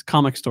stories,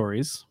 comic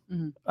stories.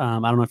 I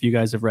don't know if you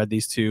guys have read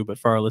these two, but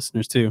for our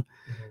listeners too,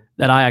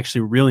 that I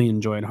actually really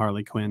enjoyed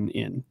Harley Quinn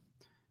in.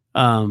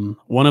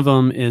 One of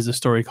them is a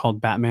story called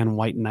Batman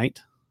White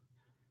Knight.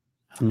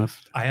 I don't know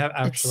if I have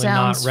actually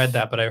not read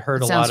that, but I've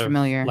heard a lot of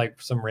like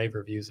some rave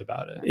reviews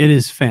about it. It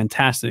is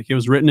fantastic. It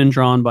was written and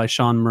drawn by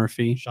Sean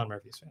Murphy. Sean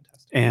Murphy's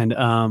fantastic.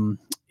 And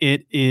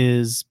it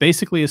is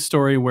basically a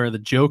story where the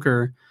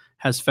Joker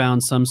has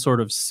found some sort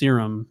of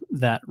serum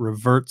that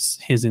reverts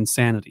his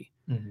insanity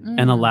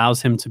and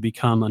allows him to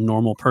become a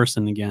normal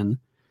person again.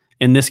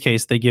 In this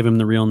case, they give him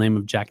the real name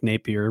of Jack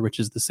Napier, which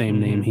is the same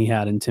name he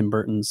had in Tim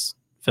Burton's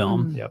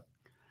film. Yep.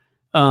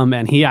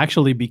 And he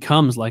actually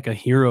becomes like a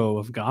hero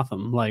of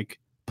Gotham, like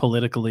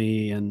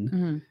politically and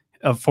Mhm.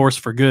 a force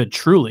for good,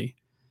 truly.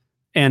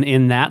 And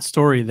in that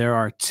story, there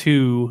are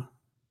 2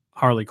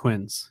 Harley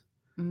Quinns.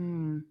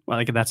 Mm. Well,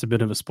 like that's a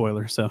bit of a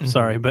spoiler, so Mhm.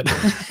 sorry, but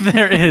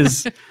there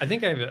is. I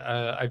think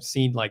I've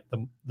seen like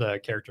the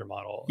character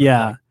model.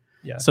 Yeah. Like,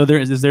 yeah. So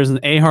there's an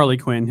A Harley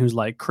Quinn who's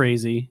like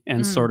crazy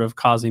and Mm. sort of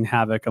causing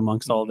havoc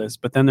amongst all Mhm. this.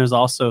 But then there's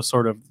also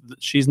sort of,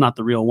 she's not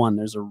the real one.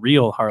 There's a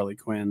real Harley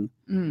Quinn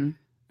Mm.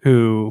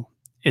 who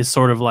is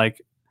sort of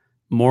like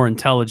more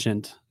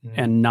intelligent Mm.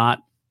 and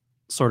not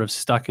sort of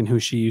stuck in who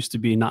she used to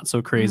be, not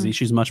so crazy.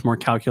 She's much more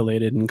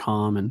calculated and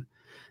calm, and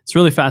it's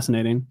really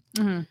fascinating.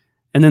 Mhm.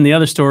 And then the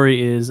other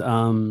story is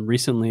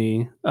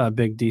recently a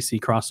big DC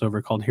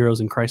crossover called Heroes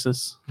in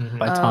Crisis Mhm.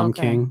 by Oh, Tom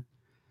okay. King.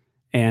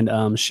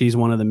 And she's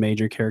one of the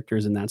major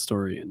characters in that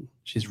story, and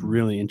she's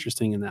really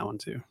interesting in that one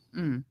too.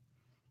 Mm.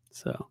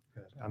 So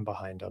Good. I'm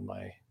behind on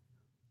my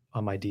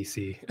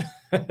DC.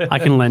 I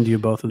can lend you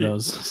both of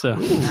those. So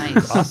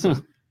Nice.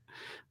 Awesome.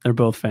 They're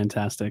both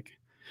fantastic.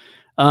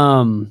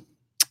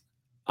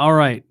 All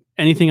right.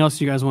 Anything else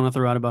you guys want to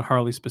throw out about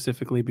Harley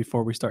specifically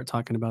before we start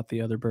talking about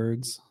the other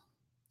birds?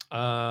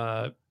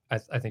 I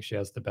think she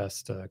has the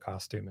best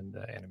costume in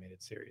the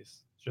animated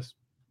series. Just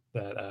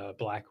that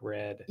black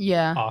red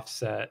Yeah.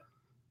 offset.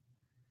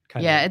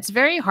 Yeah, it's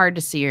very hard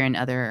to see her in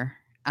other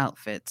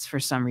outfits for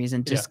some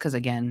reason, just because,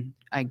 again,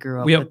 I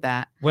grew up with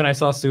that. When I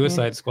saw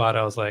Suicide Squad,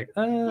 I was like,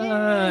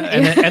 Yeah.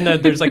 and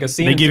then there's like a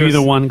scene. They give you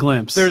the one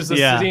glimpse. There's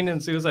a scene in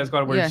Suicide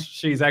Squad where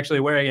she's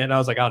actually wearing it, and I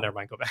was like, oh, never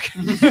mind, go back.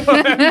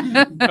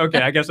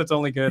 Okay, I guess it's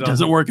only good. It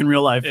doesn't work in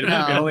real life. It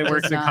No, only it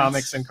works does in not.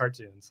 comics and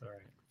cartoons. All right.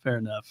 Fair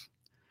enough.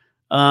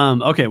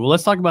 Okay, well,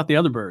 let's talk about the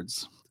other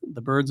birds.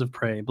 The birds of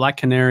prey: Black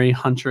Canary,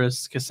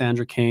 Huntress,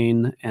 Cassandra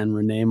Cain, and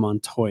Renee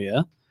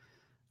Montoya.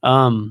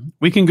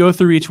 We can go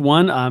through each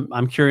one.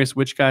 I'm curious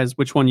which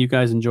one you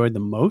guys enjoyed the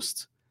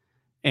most,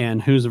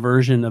 and whose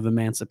version of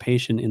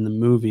emancipation in the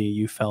movie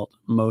you felt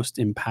most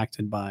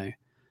impacted by.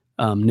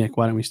 Nick,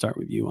 why don't we start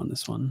with you on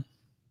this one?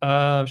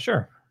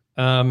 Sure.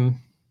 If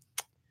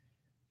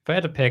I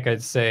had to pick,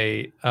 I'd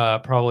say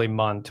probably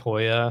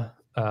Montoya.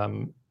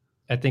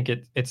 I think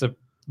it's a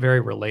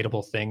very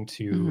relatable thing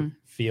to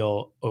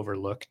feel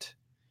overlooked,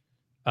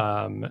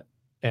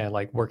 and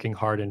like working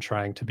hard and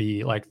trying to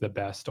be like the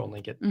best,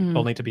 only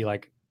to be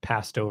like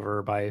passed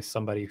over by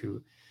somebody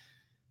who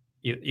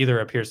either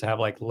appears to have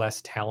like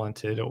less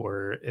talented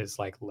or is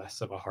like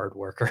less of a hard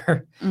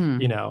worker,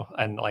 you know.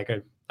 And like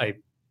I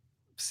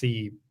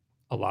see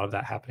a lot of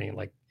that happening in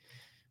like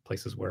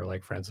places where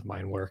like friends of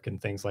mine work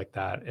and things like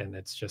that, and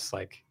it's just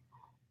like,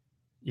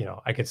 you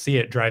know, I could see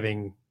it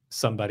driving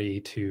somebody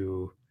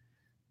to,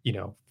 you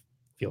know,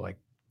 feel like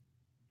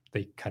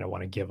they kind of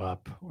want to give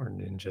up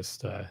and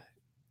just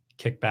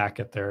kick back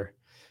at their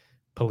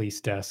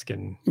police desk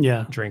and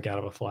drink out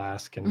of a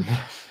flask and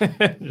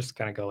just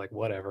kind of go like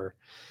whatever.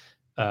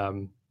 Yeah,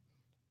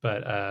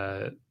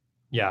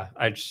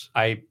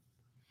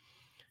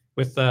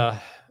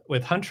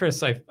 with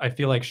Huntress, I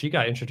feel like she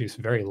got introduced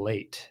very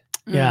late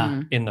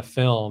in the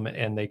film,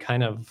 and they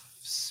kind of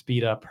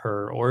speed up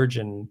her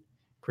origin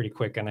pretty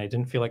quick, and I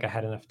didn't feel like I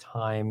had enough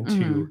time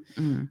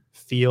to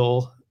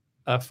feel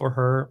for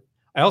her.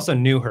 I also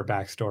knew her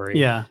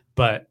backstory,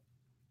 but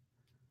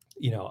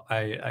you know,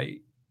 I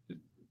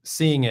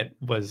seeing it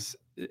was,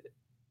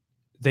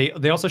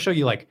 they also show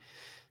you like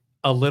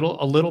a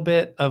little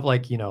bit of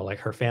like, you know, like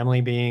her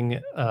family being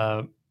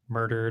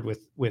murdered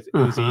with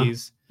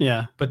Uzis,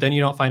 but then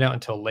you don't find out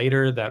until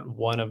later that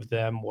one of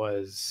them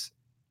was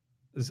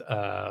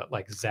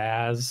like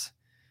Zaz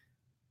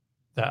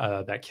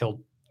that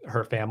killed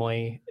her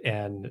family,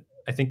 and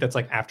I think that's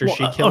like after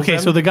she kills him.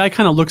 So the guy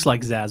kind of looks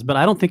like Zaz, but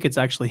I don't think it's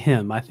actually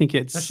him. I think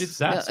it's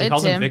Zaz. He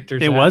calls him Victor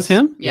Zaz. It was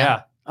him?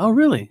 Yeah. Oh,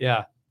 really?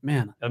 Yeah.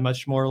 Man. A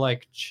much more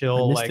like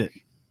chill, like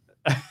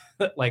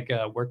like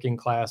a working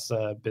class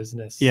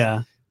business.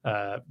 Yeah.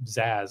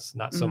 Zaz,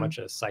 not so much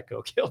a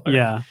psycho killer.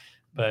 Yeah.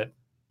 But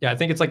yeah, I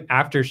think it's like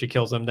after she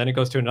kills him, then it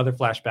goes to another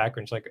flashback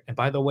and she's like, and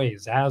by the way,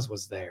 Zaz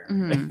was there.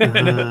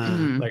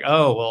 Like,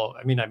 oh, well,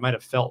 I mean, I might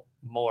have felt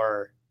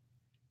more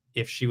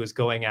if she was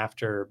going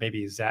after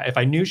maybe Zaz, if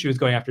I knew she was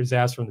going after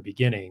Zaz from the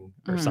beginning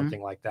or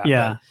something like that.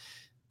 Yeah.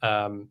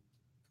 But,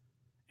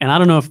 and I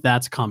don't know if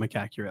that's comic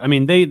accurate. I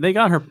mean, they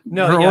got her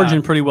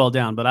origin pretty well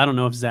down, but I don't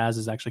know if Zaz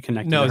is actually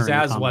connected. No, to her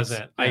Zaz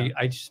wasn't. Yeah.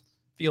 I just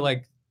feel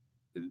like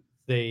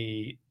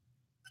they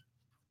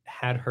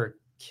had her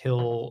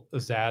kill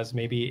Zaz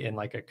maybe in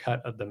like a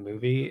cut of the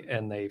movie,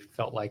 and they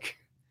felt like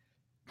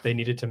they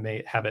needed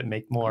to have it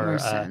make more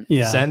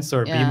sense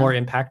or be more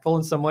impactful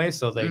in some way.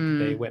 So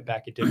they went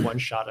back and did one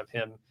shot of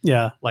him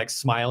like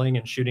smiling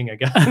and shooting a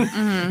gun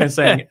and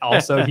saying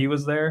also he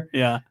was there.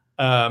 Yeah.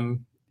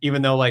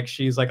 Even though like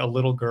she's like a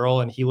little girl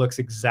and he looks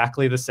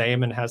exactly the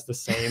same and has the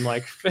same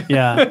like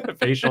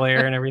facial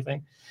hair and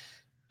everything.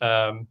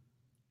 So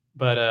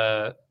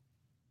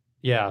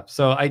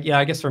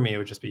I guess for me it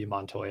would just be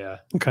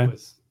Montoya. Okay.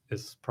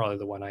 Is probably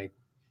the one I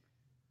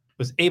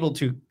was able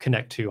to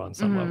connect to on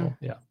some Mhm. level.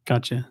 Yeah.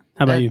 Gotcha.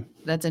 How about you?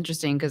 That's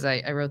interesting because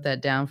I wrote that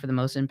down for the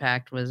most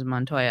impact was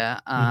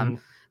Montoya. Mhm.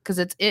 Because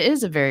it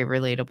is a very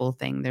relatable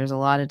thing. There's a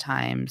lot of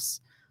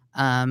times,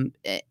 and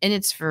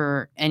it's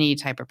for any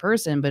type of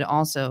person, but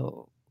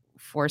also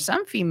for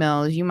some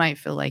females, you might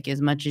feel like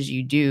as much as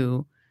you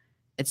do,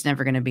 it's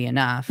never going to be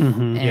enough. Mhm.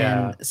 And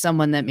Yeah.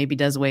 someone that maybe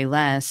does way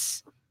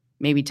less,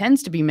 maybe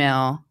tends to be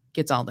male,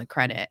 gets all the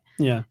credit.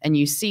 Yeah. And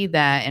you see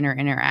that in her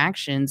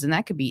interactions, and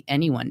that could be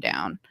anyone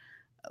down.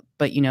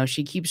 But,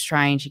 she keeps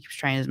trying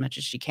as much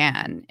as she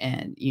can.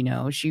 And,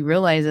 she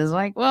realizes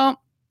like, well,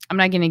 I'm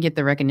not going to get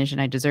the recognition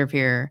I deserve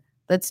here.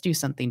 Let's do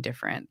something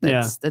different.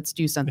 Let's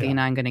do something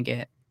I'm going to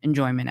get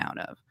enjoyment out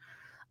of.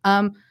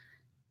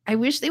 I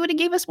wish they would have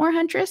gave us more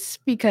Huntress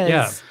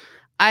because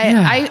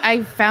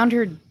I found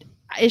her.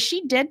 Is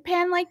she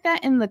deadpan like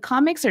that in the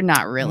comics or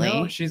not really?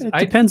 No, It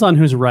depends on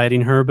who's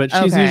writing her, but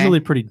she's Okay. usually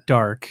pretty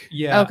dark.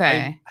 Yeah.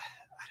 Okay.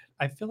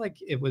 I feel like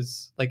it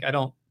was like, I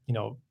don't,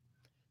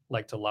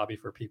 like to lobby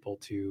for people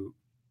to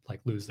like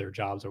lose their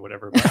jobs or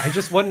whatever, but I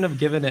just wouldn't have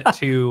given it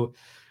to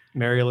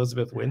Mary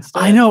Elizabeth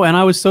Winstead. I know, and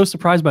I was so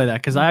surprised by that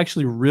because I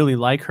actually really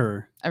like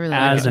her I really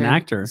as like an her.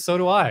 actor. So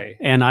do I.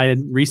 And I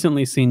had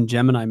recently seen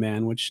Gemini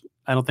Man, which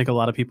I don't think a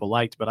lot of people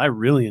liked, but I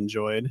really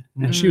enjoyed.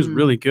 And she was Mm.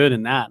 really good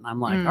in that. And I'm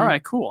like, Mm. all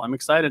right, cool. I'm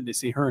excited to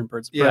see her in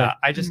Birds of Prey. Yeah.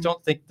 I just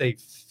don't think they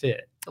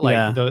fit. Like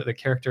Yeah. the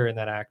character and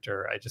that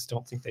actor, I just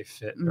don't think they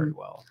fit very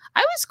well.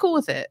 I was cool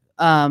with it.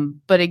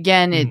 But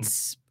again, Mhm.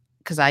 it's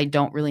because I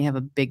don't really have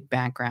a big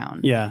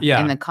background Yeah. Yeah.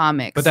 in the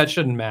comics. But that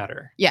shouldn't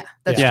matter. yeah,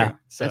 that's Yeah. true.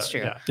 That's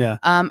true. Yeah.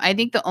 I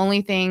think the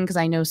only thing, because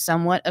I know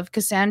somewhat of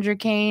Cassandra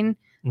Cain,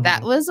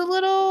 that Mhm. was a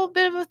little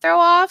bit of a throw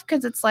off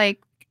because it's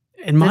like,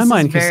 In my This is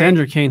mind, very-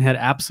 Cassandra Cain had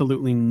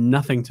absolutely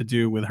nothing to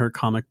do with her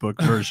comic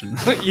book version.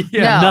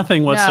 Yeah. No,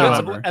 Nothing no.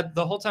 whatsoever.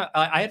 The whole time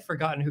I had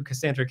forgotten who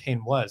Cassandra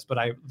Cain was, but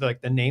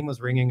the name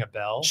was ringing a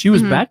bell. She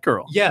was Mhm.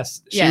 Batgirl.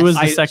 Yes, She Yes. was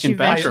the I- second she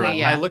eventually, Batgirl.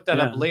 yeah. I looked that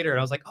up Yeah. later and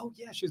I was like, oh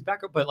yeah, she was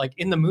Batgirl. But like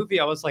in the movie,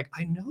 I was like,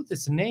 I know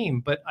this name,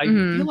 but I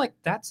Mhm. feel like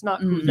that's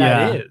not who Mhm.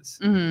 that Yeah. is.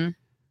 mhm.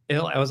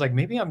 I was like,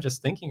 maybe I'm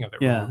just thinking of it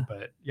Yeah. wrong.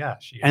 But yeah,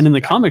 she is. And in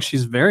the Batgirl. comics,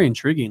 she's very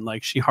intriguing.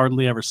 Like she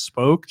hardly ever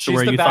spoke to She's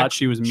where the you Bat- thought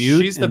she was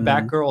mute. She's the and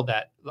Batgirl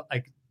that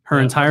like Her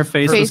the- entire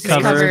face face was is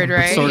covered, covered, with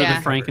right? sort of Yeah.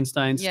 the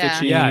Frankenstein Yeah.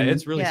 stitching. yeah,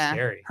 it's really Yeah.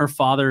 scary. Her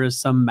father is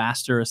some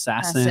master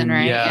assassin.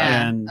 Right? Yeah.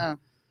 Yeah. And Oh.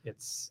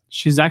 It's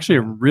she's actually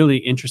a really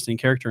interesting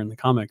character in the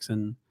comics.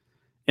 And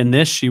in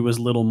this, she was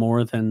little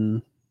more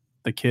than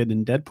the kid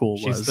in Deadpool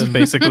She's was, the-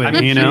 basically, I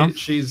mean, you know?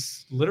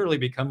 she's literally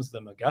becomes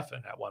the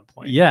MacGuffin at one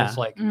point. Yeah. It's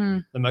like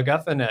Mhm. the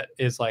MacGuffin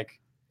is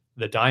like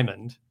the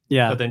diamond,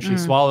 Yeah, but then she Mm.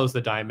 swallows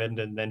the diamond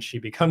and then she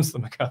becomes the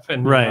MacGuffin.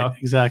 you right, know?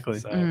 exactly.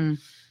 So, Mhm.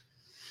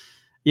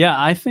 Yeah,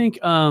 I think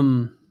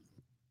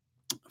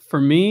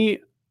for me,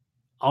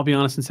 I'll be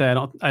honest and say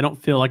I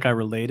don't feel like I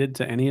related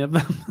to any of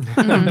them.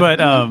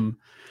 Mhm.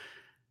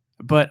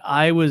 but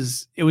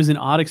it was an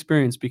odd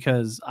experience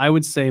because I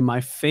would say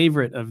my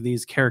favorite of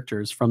these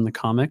characters from the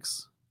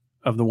comics,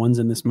 of the ones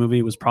in this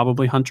movie, was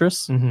probably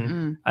Huntress. mhm.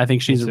 Mhm. I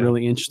think she's a too.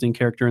 really interesting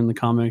character in the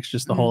comics,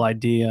 just the whole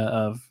idea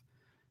of,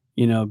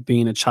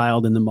 being a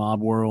child in the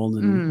mob world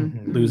and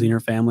Mhm. losing her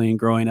family and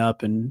growing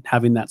up and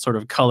having that sort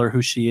of color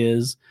who she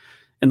is.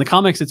 In the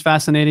comics, it's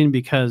fascinating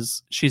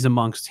because she's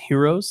amongst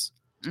heroes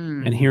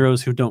Mhm. and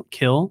heroes who don't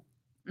kill,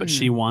 but Mhm.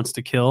 she wants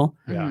to kill.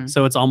 Yeah. Mhm.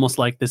 So it's almost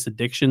like this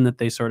addiction that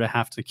they sort of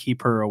have to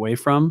keep her away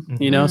from,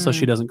 so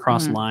she doesn't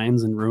cross Mhm.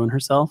 lines and ruin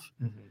herself.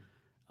 Mhm.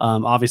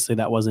 Obviously,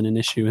 that wasn't an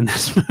issue in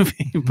this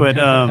movie, but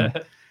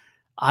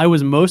I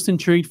was most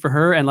intrigued for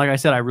her. And like I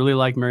said, I really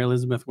like Mary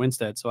Elizabeth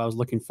Winstead, so I was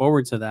looking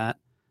forward to that.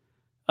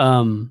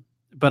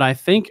 But I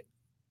think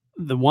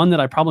the one that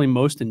I probably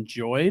most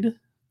enjoyed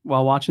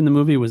while watching the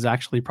movie was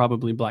actually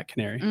probably Black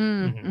Canary.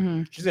 Mhm.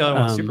 Mhm. she's the only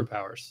one with Um,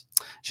 superpowers.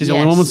 She's the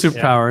only one with Yes.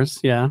 superpowers,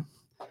 yeah.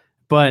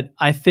 But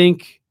I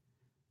think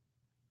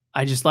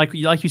I just like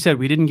you said,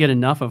 we didn't get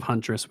enough of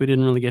Huntress. We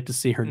didn't really get to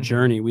see her Mhm.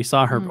 journey. We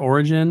saw her Mhm.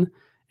 origin,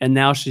 and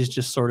now she's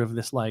just sort of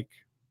this like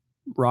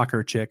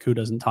rocker chick who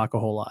doesn't talk a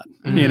whole lot,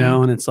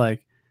 Mhm. and it's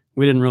like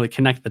we didn't really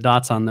connect the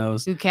dots on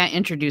those. Who can't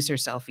introduce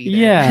herself either.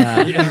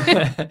 Yeah.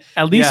 Yeah.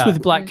 At least Yeah.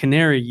 with Black Mhm.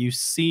 Canary, you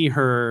see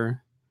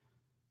her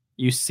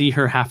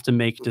have to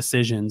make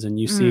decisions, and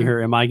you see Mhm.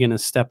 her, am I going to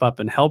step up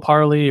and help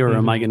Harley, or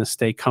am I Mhm. going to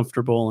stay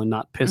comfortable and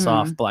not piss Mhm.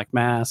 off Black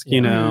Mask, Yeah.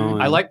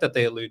 and- I like that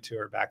they allude to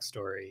her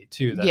backstory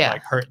too. That Yeah.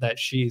 like that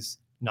she's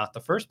not the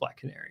first Black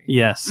Canary.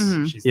 Yes.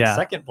 Mhm. She's Yeah. the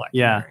second Black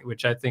Yeah. Canary,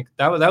 which I think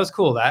that was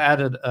cool. That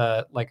added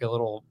like a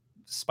little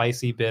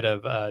spicy bit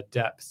of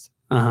depth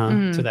Uh-huh.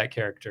 Mhm. to that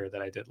character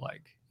that I did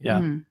like. Yeah.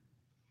 Mhm.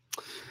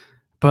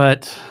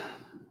 But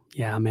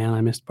yeah, man,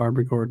 I missed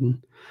Barbara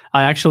Gordon.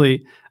 I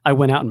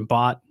went out and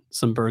bought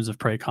some Birds of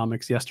Prey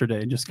comics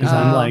yesterday just because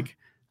I'm Oh. like,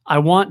 I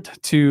want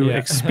to Yeah.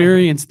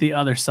 experience the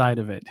other side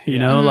of it. You Yeah.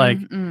 know, like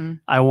Mhm.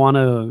 I want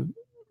to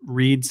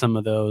read some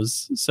of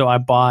those. So I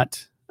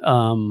bought,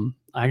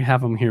 I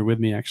have them here with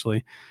me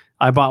actually.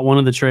 I bought one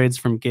of the trades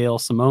from Gail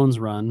Simone's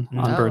run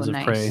on Oh, Birds of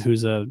nice. Prey,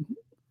 who's a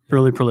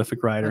really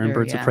prolific writer, and Writer,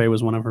 Birds of yeah. Prey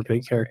was one of her big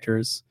Gail's great.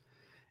 characters.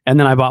 And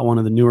then I bought one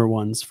of the newer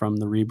ones from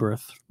the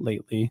Rebirth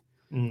lately,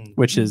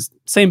 which is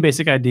same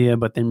basic idea,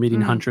 but then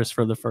reading Huntress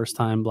for the first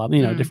time, blah,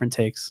 different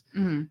takes.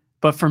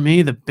 But for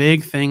me, the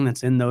big thing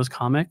that's in those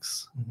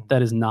comics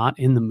that is not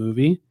in the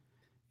movie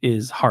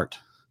is heart.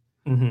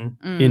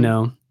 You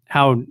know,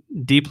 how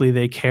deeply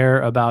they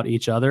care about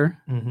each other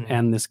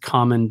and this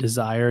common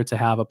desire to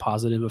have a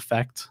positive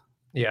effect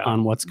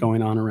on what's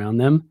going on around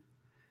them.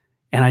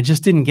 And I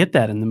just didn't get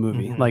that in the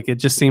movie. Like, it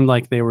just seemed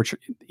like they were,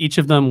 each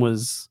of them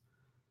was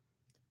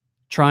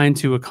trying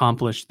to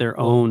accomplish their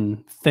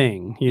own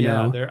thing, you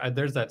know?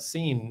 There's that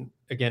scene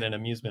again in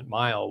Amusement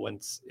Mile when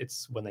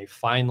it's when they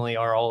finally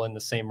are all in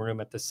the same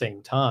room at the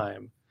same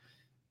time,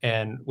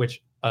 and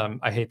which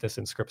I hate this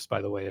in scripts,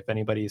 by the way. If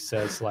anybody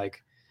says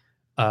like,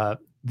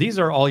 these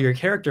are all your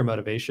character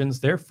motivations,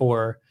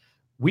 therefore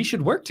we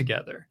should work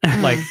together,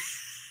 like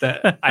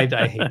that, I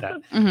hate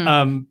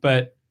that.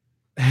 But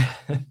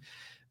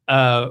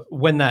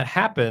when that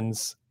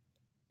happens,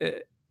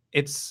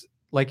 it's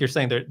like you're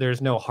saying,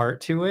 there's no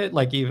heart to it.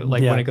 Like, even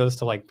like when it goes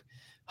to like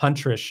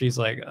Huntress, she's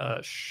like,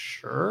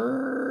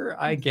 sure,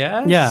 I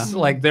guess. Yeah.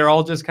 Like, they're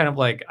all just kind of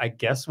like, I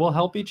guess we'll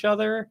help each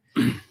other.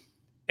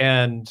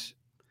 And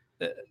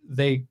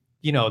they,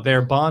 you know,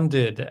 they're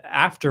bonded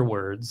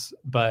afterwards,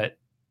 but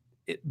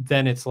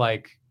then it's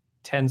like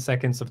 10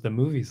 seconds of the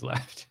movie's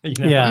left. You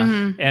know?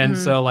 Yeah. And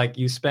so like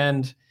you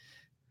spend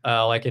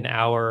like an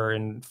hour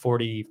and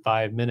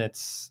 45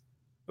 minutes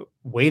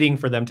waiting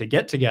for them to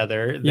get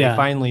together. They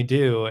finally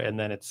do, and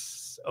then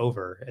it's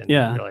over. And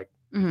you're like,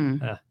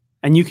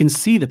 and you can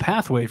see the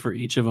pathway for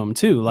each of them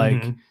too.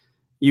 Like,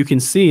 you can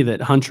see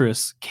that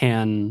Huntress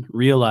can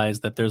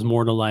realize that there's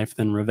more to life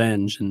than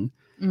revenge, and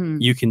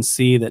you can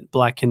see that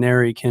Black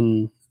Canary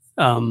can,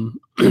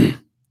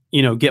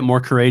 you know, get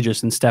more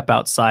courageous and step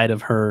outside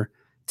of her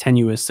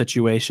tenuous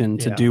situation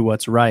to do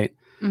what's right.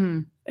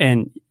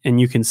 And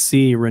you can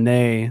see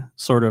Renee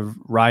sort of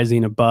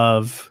rising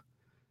above,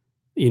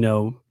 you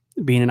know,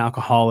 being an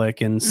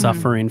alcoholic and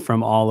suffering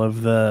from all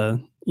of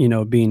the, you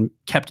know, being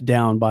kept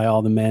down by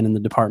all the men in the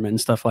department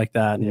and stuff like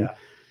that.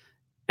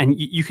 And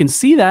you can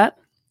see that.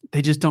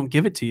 They just don't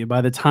give it to you.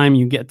 By the time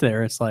you get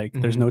there, it's like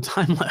there's no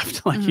time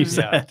left, like you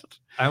said.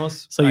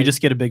 You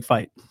just get a big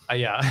fight.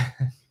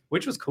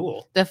 Which was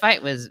cool. The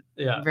fight was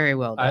very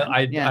well done.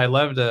 I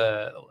loved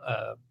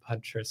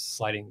Huntress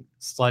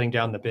sliding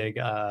down the big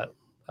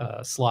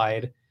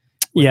slide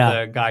with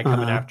the guy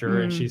coming after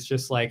her, and she's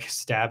just like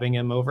stabbing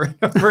him over and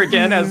over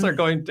again as they're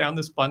going down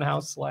this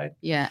funhouse slide.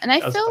 Yeah, and I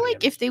feel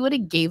like if they would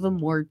have gave him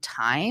more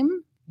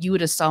time, you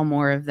would have saw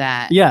more of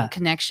that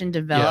connection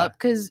develop,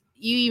 because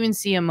you even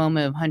see a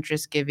moment of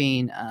Huntress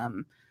giving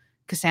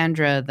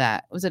Cassandra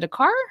that, was it a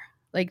car,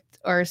 like,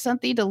 or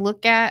something to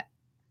look at,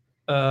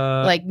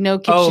 like, no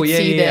kid should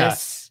see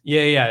this.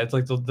 It's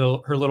like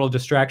her little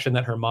distraction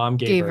that her mom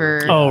gave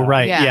her. Oh,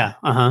 right.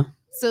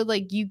 So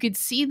like you could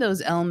see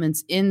those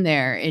elements in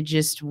there. It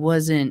just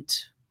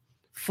wasn't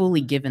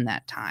fully given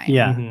that time.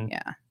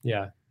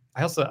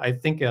 I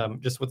think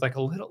just with like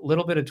a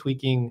little bit of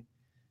tweaking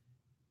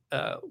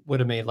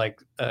would have made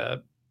like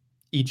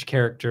each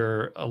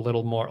character a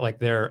little more, like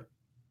their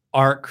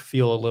arc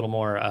feel a little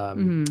more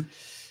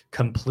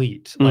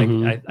complete. Like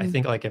I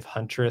think like if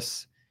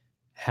Huntress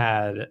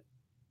had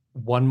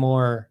one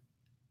more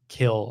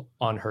kill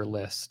on her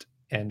list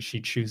and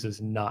she chooses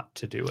not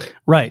to do it.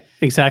 Right.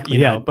 Exactly.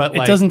 You know, but it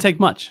like, doesn't take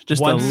much.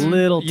 Just a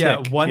little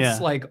tick.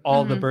 Once like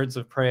all the birds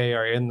of prey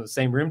are in the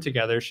same room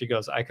together, she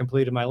goes, I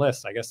completed my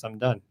list. I guess I'm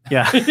done.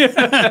 Yeah.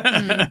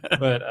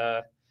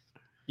 But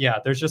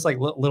there's just like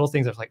little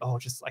things of like, oh,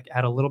 just like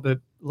add a little bit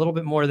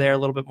more there, a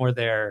little bit more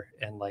there.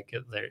 And like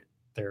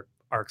their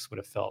arcs would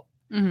have felt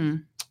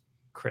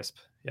crisp.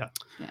 Yeah.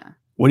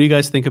 What do you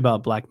guys think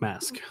about Black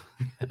Mask?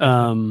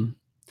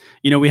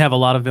 You know, we have a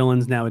lot of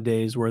villains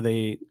nowadays where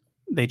they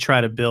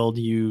try to build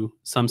you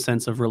some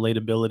sense of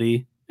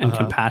relatability and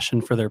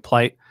compassion for their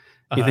plight.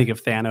 You think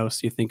of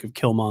Thanos, you think of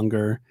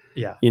Killmonger,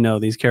 you know,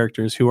 these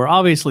characters who are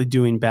obviously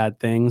doing bad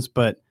things,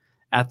 but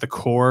at the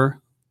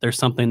core, there's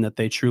something that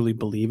they truly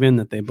believe in,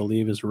 that they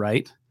believe is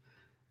right.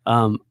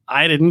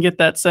 I didn't get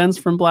that sense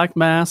from Black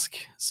Mask.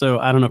 So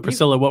I don't know,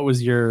 Priscilla, what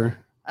was your...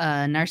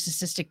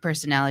 narcissistic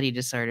personality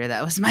disorder.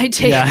 That was my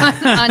take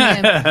on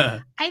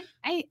him.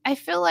 I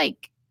feel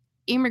like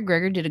Ian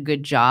McGregor did a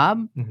good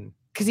job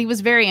because he was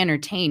very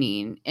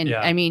entertaining. And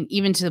I mean,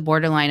 even to the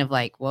borderline of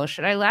like, well,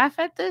 should I laugh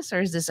at this or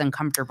is this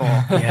uncomfortable?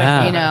 You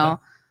know,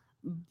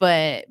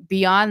 but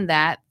beyond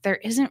that, there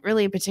isn't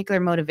really a particular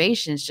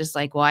motivation. It's just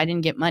like, well, I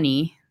didn't get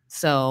money,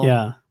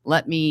 so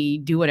let me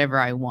do whatever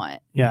I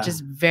want.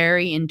 Just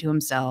very into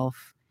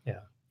himself.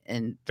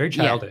 And very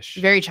childish.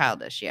 Very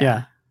childish.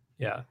 Yeah.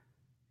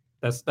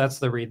 That's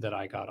the read that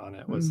I got on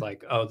it, was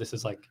like, oh, this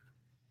is like,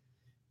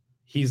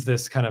 he's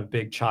this kind of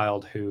big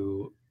child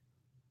who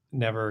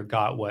never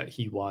got what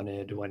he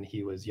wanted when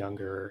he was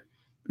younger.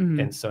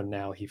 And so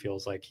now he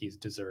feels like he's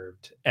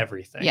deserved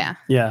everything.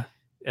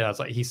 It's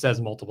like he says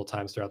multiple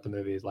times throughout the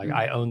movie, like,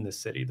 I own this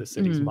city. The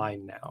city's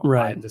mine now.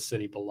 The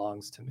city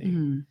belongs to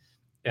me.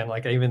 And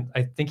like,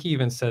 I think he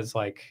even says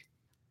like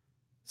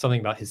something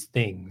about his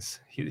things.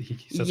 He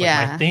says like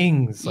Yeah. my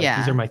things, like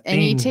these are my things.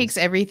 And he takes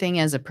everything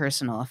as a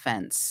personal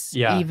offense,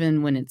 Yeah.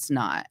 even when it's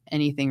not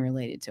anything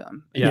related to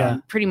him. Yeah.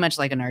 And pretty much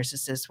like a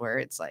narcissist, where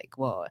it's like,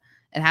 well,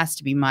 it has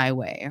to be my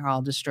way, or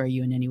I'll destroy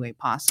you in any way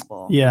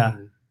possible. Yeah.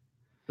 Mhm.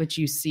 Which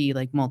you see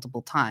like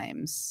multiple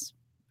times.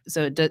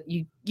 So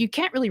you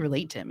can't really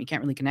relate to him. You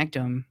can't really connect to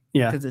him.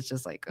 Yeah. Because it's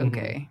just like, Mhm.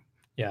 okay.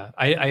 Yeah,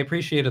 I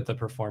appreciated the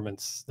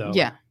performance though.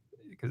 Yeah.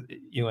 Because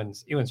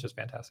Ewan's just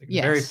fantastic.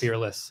 Yes. Very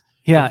fearless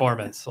Yeah.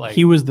 performance. Like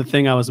He was the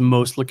thing I was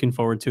most looking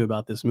forward to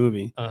about this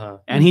movie. uh-huh.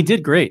 And he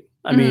did great.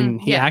 I Mhm. mean,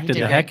 he Yeah, he acted did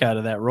the great. heck out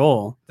of that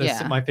role.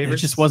 Yeah. My There favorite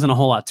just wasn't a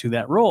whole lot to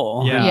that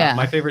role. Yeah, Yeah.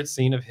 my favorite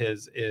scene of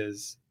his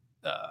is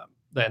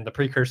then the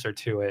precursor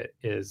to it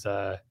is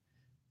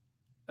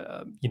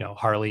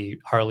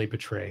Harley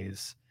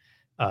betrays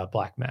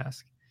Black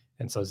Mask,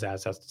 and so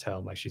Zaz has to tell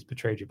him like she's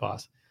betrayed you,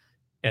 boss.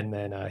 And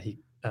then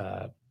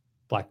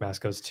Black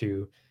Mask goes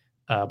to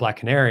Black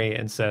Canary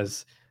and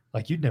says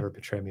like, you'd never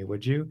betray me,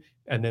 would you?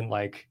 And then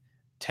like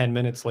 10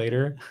 minutes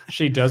later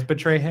she does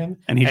betray him,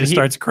 And he just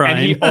starts crying.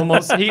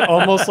 and he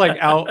almost like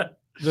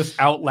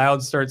out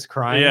loud starts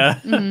crying Yeah.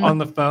 Mhm. on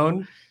the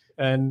phone,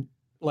 and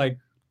like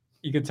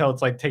you could tell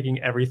it's like taking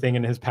everything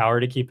in his power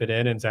to keep it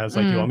in. And Zaz's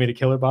like, you want me to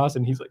kill her, boss?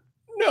 And he's like,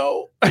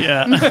 no.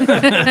 Yeah.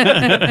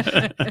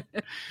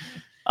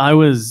 I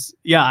was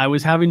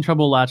having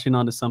trouble latching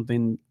onto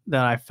something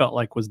that I felt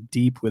like was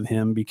deep with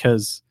him,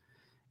 because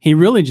he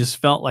really just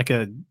felt like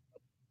a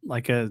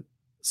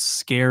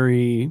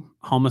scary,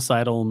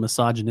 homicidal,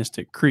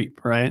 misogynistic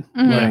creep, right?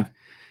 Mhm.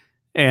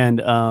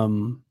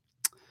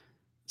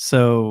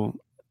 So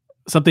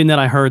something that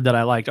I heard that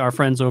I liked, our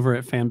friends over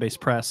at Fanbase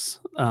Press,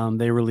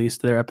 they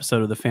released their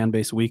episode of the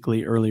Fanbase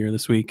Weekly earlier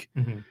this week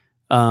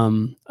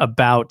Mhm.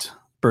 About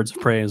Birds of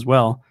Prey as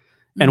well.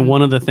 And Mhm.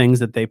 one of the things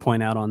that they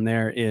point out on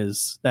there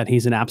is that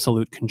he's an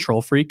absolute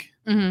control freak,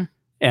 Mhm.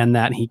 and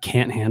that he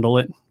can't handle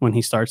it when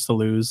he starts to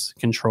lose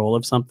control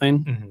of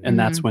something. Mhm. And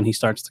that's when he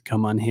starts to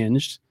come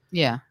unhinged.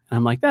 Yeah. And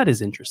I'm like, that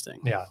is interesting.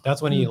 Yeah,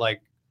 that's when he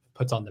like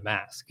puts on the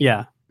mask.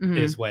 Yeah. Mhm.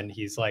 Is when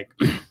he's like,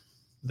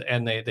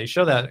 and they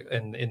show that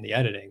in the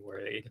editing where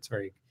it's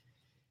very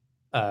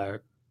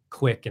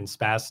quick and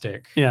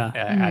spastic. Yeah.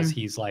 As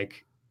he's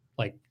like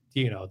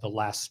the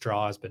last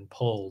straw has been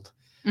pulled,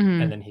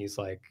 Mhm. and then he's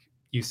like,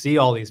 you see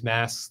all these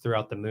masks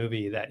throughout the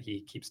movie that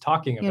he keeps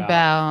talking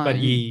about, but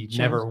he shows.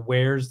 never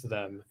wears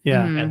them.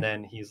 Yeah. Mhm. And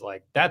then he's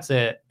like, that's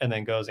it, and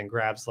then goes and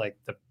grabs like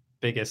the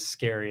biggest,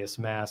 scariest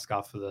mask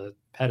off of the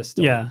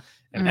pedestal. Yeah.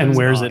 Mhm. And puts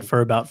wears on. it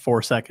for about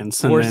 4 seconds.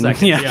 4 then,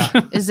 seconds. Yeah.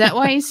 Is that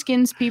why he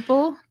skins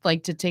people,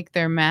 like to take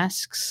their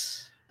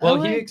masks Well,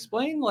 away? he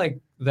explained like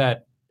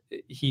that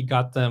he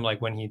got them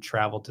like when he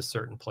traveled to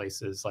certain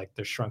places, like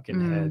the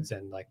shrunken heads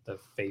and like the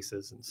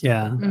faces and stuff.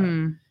 Yeah. Like that.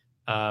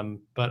 Mhm.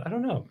 But I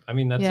don't know. I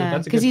mean, that's Yeah, a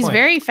good because he's point.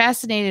 very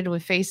fascinated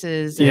with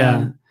faces. Yeah.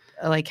 And,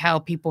 like how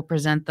people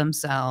present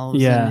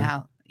themselves. Yeah. And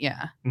how.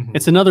 Yeah. Mhm.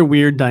 It's another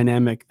weird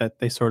dynamic that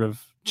they sort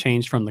of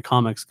changed from the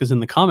comics, because in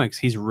the comics,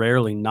 he's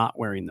rarely not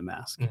wearing the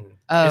mask. Mhm.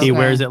 Oh, He okay.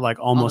 wears it like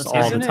almost all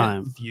Isn't the it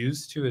time.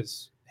 fused to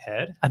his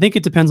head. I think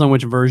it depends on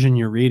which version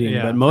you're reading,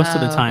 Yeah. but most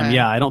of the Oh, time, okay.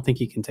 yeah, I don't think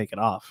he can take it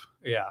off.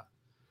 Yeah.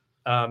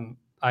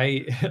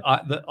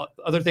 The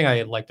other thing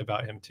I liked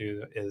about him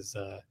too is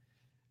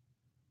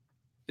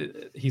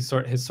he's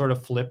sort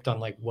of flipped on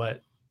like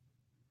what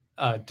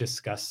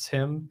disgusts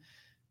him.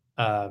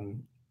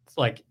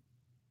 Like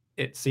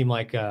it seemed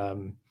like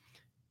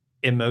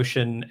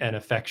emotion and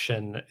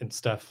affection and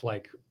stuff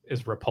like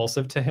is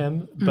repulsive to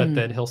him, but Mhm.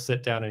 then he'll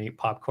sit down and eat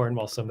popcorn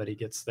while somebody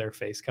gets their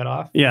face cut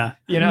off. Yeah.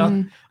 You know,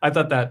 Mhm. I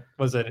thought that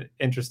was an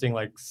interesting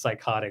like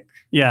psychotic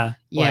Yeah.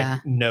 Yeah.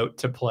 like note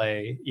to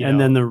play. You And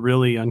know? then the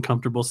really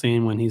uncomfortable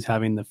scene when he's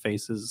having the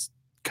faces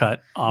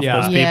cut off Yeah.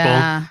 those people.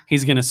 Yeah.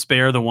 He's going to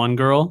spare the one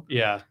girl.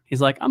 yeah, He's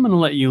like, I'm going to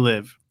let you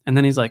live. And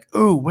then he's like,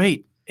 oh,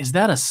 wait, is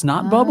that a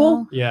snot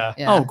bubble? yeah.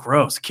 Yeah. Oh,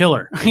 gross. Kill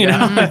her. You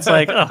Yeah. know, it's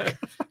like, oh, what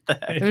the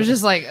heck? It was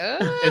just like,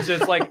 It's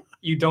just like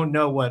you don't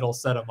know what'll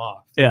set him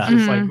off. Yeah. It's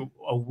just like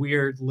a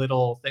weird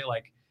little thing,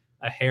 like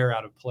a hair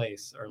out of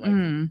place, or like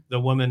the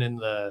woman in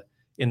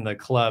the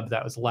club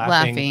that was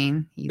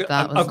laughing, He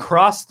thought was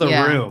across the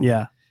Yeah. room.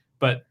 Yeah.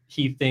 But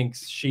he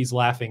thinks she's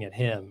laughing at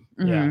him.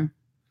 Mhm.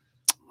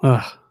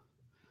 Ugh.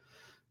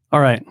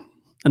 All right.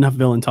 Enough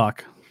villain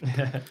talk.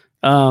 Yeah.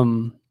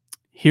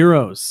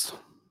 Heroes.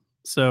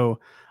 So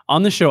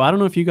on the show, I don't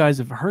know if you guys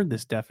have heard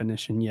this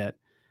definition yet.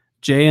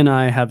 Jay and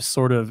I have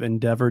sort of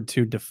endeavored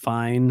to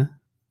define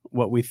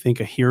what we think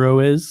a hero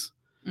is.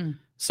 Mm.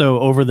 So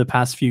over the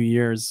past few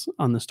years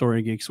on the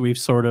Story Geeks, we've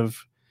sort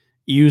of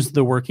used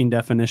the working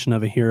definition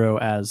of a hero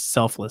as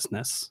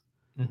selflessness.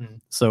 Mhm.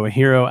 So a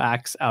hero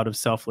acts out of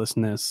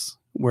selflessness,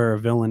 where a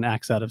villain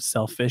acts out of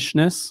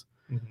selfishness.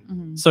 Mhm.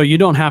 Mhm. So you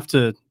don't have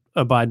to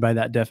abide by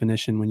that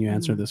definition when you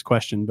answer Mhm. this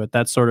question, but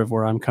that's sort of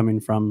where I'm coming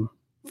from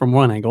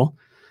one angle.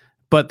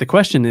 But the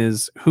question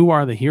is, who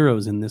are the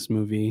heroes in this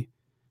movie?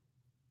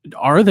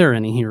 Are there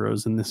any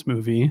heroes in this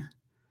movie?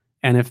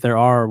 And if there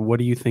are, what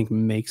do you think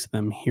makes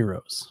them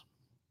heroes?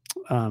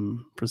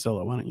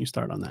 Priscilla, why don't you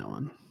start on that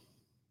one?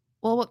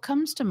 Well, what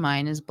comes to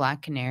mind is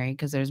Black Canary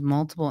because there's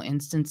multiple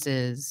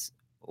instances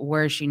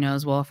where she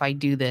knows, well, if I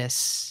do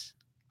this,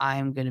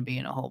 I'm going to be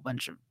in a whole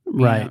bunch of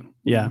Right.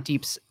 Yeah.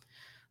 deeps,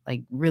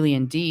 like really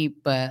in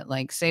deep. But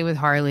like, say with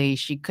Harley,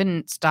 she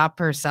couldn't stop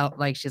herself.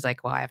 Like, she's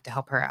like, well, I have to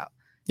help her out.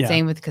 Yeah.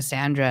 Same with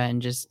Cassandra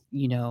and just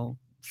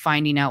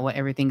finding out what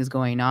everything is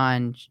going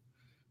on.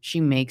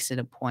 She makes it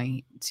a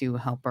point to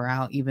help her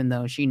out, even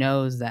though she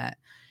knows that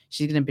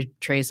she's going to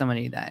betray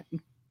somebody that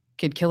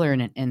could kill her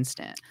in an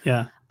instant.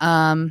 Yeah.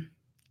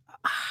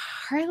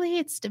 Harley,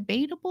 it's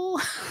debatable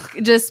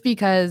just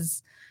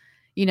because,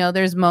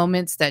 there's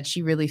moments that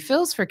she really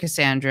feels for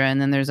Cassandra.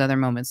 And then there's other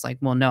moments like,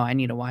 well, no, I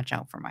need to watch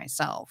out for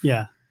myself.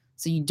 Yeah.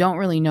 So you don't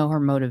really know her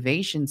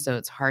motivation. So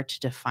it's hard to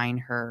define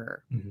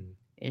her. Mm-hmm.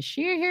 Is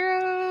she a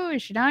hero?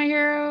 Is she not a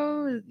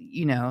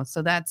hero?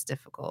 So that's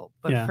difficult.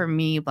 But Yeah. for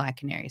me, Black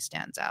Canary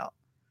stands out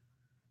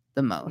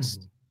the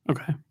most.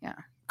 Okay. Yeah.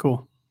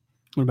 Cool.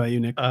 What about you,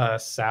 Nick?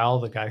 Sal,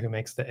 the guy who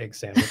makes the egg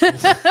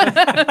sandwiches.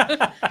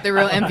 The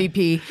real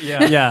MVP.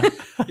 Yeah. Yeah.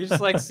 You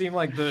just like seem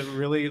like the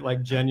really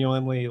like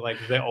genuinely like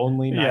the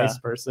only nice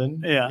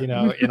person, Yeah.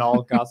 In all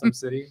of Gotham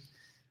City.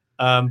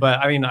 But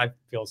I mean, I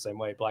feel the same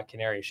way. Black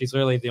Canary, she's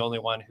really the only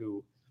one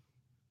who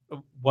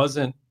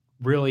wasn't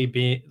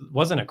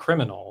a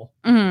criminal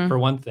Mhm. for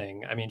one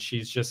thing. I mean,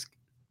 she's just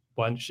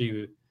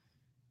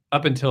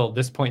up until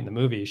this point in the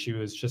movie, she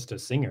was just a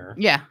singer.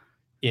 Yeah.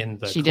 In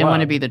the She didn't want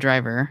to club. be the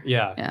driver.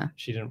 Yeah. Yeah.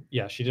 She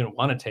didn't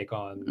want to take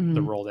on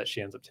the Mhm. role that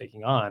she ends up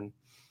taking on.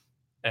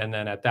 And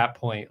then at that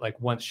point, like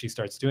once she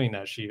starts doing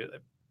that, she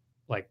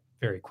like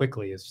very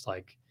quickly is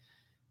like,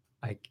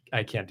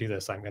 I can't do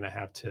this. I'm gonna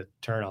have to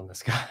turn on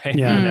this guy.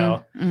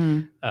 Yeah.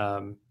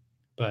 Mhm.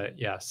 But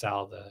yeah,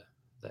 Sal, the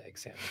egg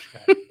sandwich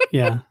guy.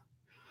 Yeah.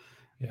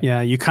 Yeah.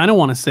 Yeah. You kind of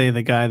want to say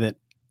the guy that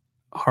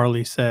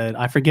Harley said,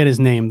 I forget his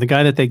name, the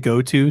guy that they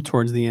go to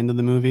towards the end of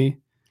the movie.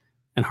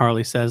 And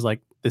Harley says, like,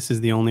 this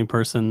is the only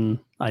person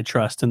I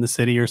trust in the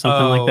city or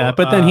something like that.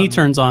 But then he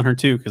turns on her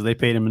too because they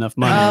paid him enough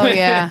money. Oh,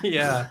 yeah.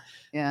 Yeah.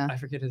 Yeah. I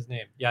forget his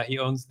name. Yeah, he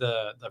owns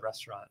the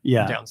restaurant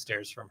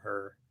downstairs from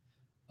her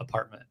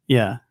apartment.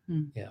 Yeah.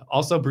 Yeah.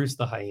 Also Bruce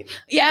the hyena.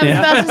 Yeah, I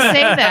was about to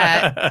say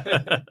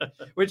that.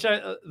 Which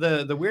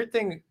the weird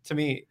thing to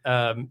me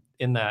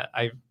in that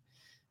I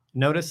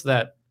noticed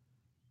that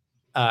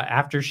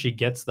after she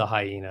gets the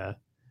hyena,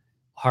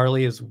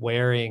 Harley is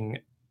wearing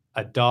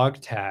a dog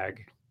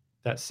tag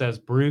that says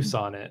Bruce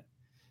on it,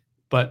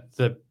 but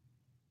the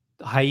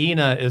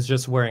hyena is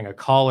just wearing a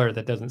collar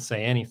that doesn't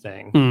say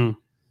anything. Hmm.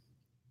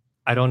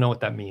 I don't know what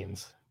that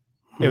means.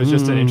 It was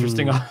just an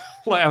interesting.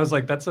 I was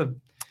like, that's a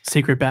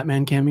secret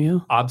Batman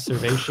cameo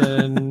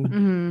observation,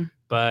 Mhm.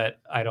 but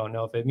I don't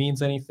know if it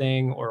means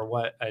anything or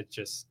what.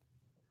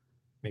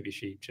 Maybe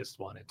she just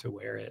wanted to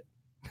wear it.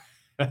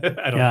 I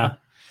don't know.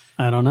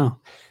 I don't know.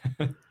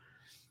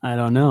 I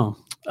don't know.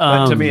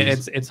 But to me,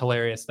 it's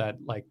hilarious that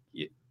like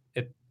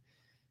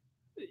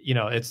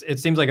it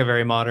seems like a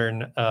very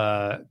modern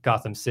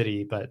Gotham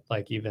City, but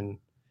like even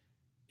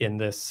in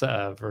this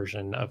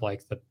version of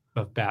like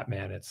of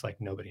Batman, it's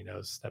like nobody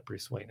knows that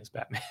Bruce Wayne is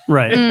Batman.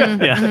 Right.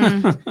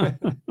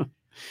 Mhm.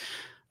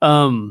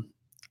 Yeah.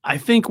 I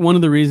think one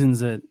of the reasons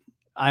that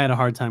I had a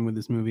hard time with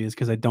this movie is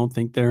because I don't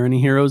think there are any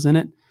heroes in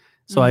it.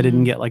 So I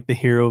didn't Mhm. get like the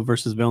hero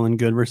versus villain,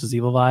 good versus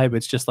evil vibe.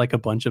 It's just like a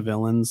bunch of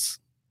villains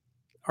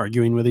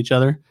arguing with each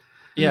other.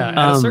 Yeah,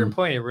 at a certain Um,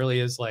 point, it really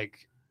is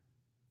like,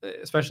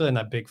 especially in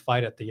that big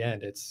fight at the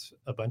end, it's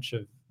a bunch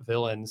of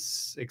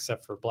villains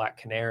except for Black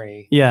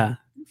Canary Yeah.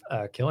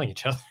 killing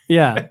each other.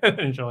 Yeah.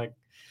 And you're like,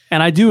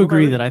 And I do Who am I agree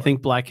rooting that I for?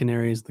 think Black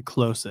Canary is the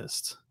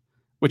closest,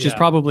 which is Yeah.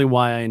 probably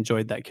why I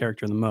enjoyed that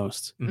character the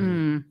most. mhm.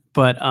 Mm.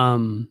 But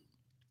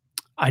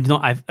I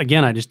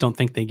just don't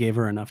think they gave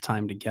her enough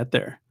time to get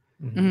there.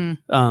 Mhm.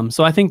 Mhm.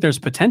 So I think there's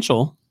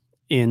potential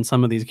in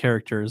some of these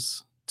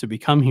characters to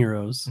become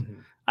heroes.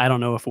 Mhm. I don't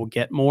know if we'll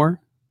get more.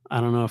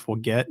 I don't know if we'll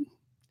get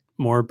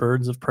more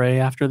Birds of Prey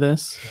after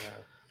this. Yeah.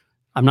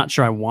 I'm not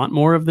sure I want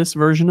more of this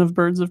version of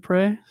Birds of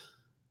Prey.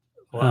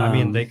 Well, I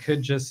mean, Um, they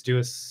could just do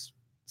a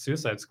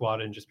Suicide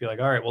Squad and just be like,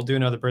 all right, we'll do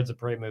another Birds of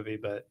Prey movie,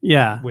 but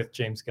Yeah. with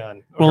James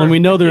Gunn. Well, Or- and we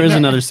know there is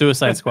another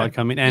Suicide Squad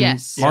coming, and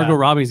Yes. Margot Yeah.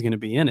 Robbie's going to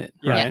be in it,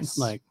 right? Yes.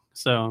 Like,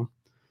 so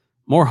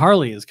more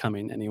Harley is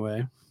coming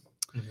anyway.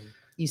 Mhm.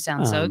 You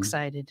sound so Um,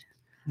 excited.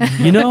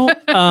 You know,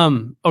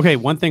 okay,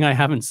 one thing I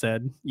haven't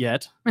said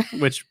yet,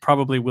 which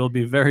probably will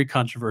be very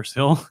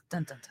controversial.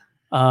 Dun, dun,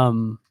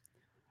 dun.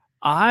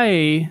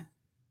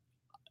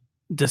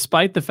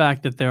 Despite the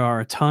fact that there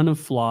are a ton of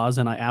flaws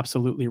and I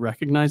absolutely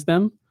recognize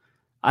them,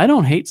 I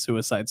don't hate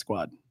Suicide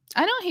Squad.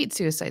 I don't hate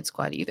Suicide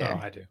Squad Oh, either.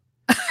 I do.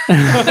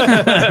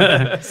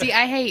 See,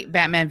 I hate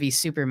Batman v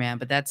Superman,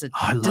 but that's a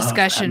I love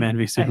discussion. Batman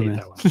v I hate Superman.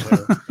 that one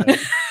too, but-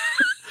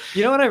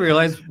 You know what I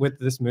realized with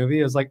this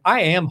movie is like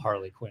I am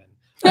Harley Quinn.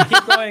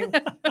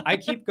 I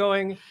keep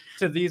going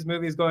to these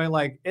movies going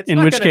like it's In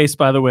not which gonna- case,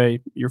 by the way,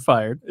 you're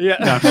fired. Yeah.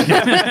 No, I'm just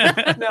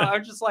kidding. No,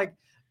 I'm just like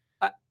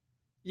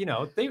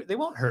they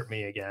won't hurt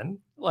me again.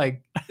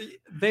 Like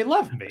they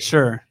love me.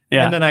 Sure.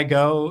 Yeah. And then I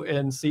go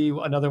and see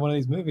another one of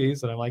these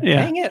movies and I'm like, Yeah.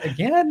 dang it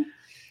again.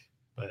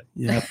 but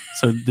Yeah.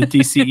 So the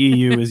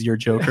DCEU is your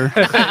Joker.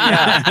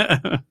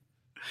 Yeah.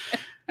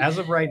 As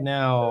of right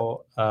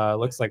now,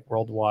 looks like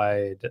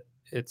worldwide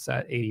it's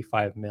at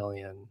 85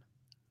 million.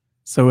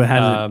 So it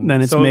has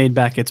then it's so made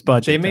back its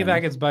budget. They made then.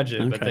 back its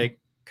budget, but Okay. they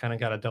kind of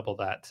got to double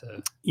that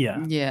to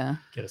Yeah. Yeah.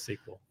 get a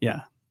sequel.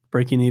 Yeah.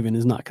 Breaking even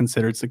is not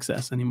considered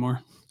success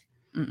anymore.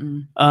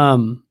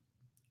 Mm-mm.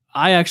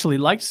 I actually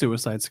liked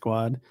Suicide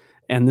Squad,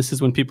 and this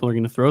is when people are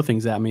going to throw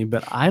things at me,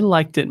 but I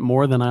liked it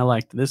more than I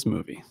liked this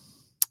movie.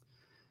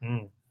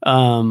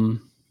 Mm.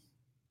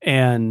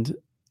 And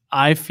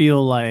I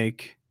feel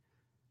like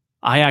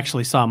I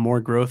actually saw more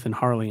growth in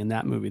Harley in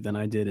that movie than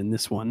I did in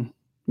this one,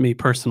 me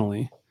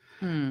personally.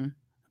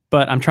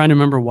 But I'm trying to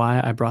remember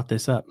why I brought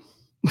this up.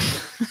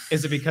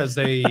 Is it because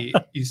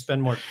you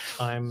spend more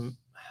time?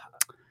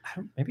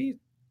 Maybe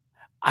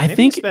I you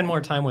think spend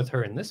more time with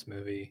her in this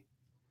movie.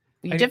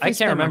 You I definitely can't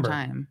spend remember. more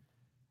time.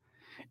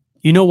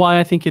 you know why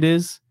I think it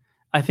is.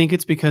 I think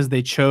it's because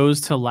they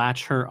chose to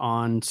latch her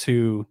on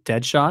to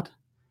Deadshot,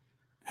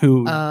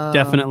 who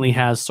definitely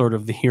has sort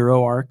of the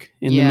hero arc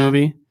in the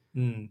movie.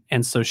 Mm.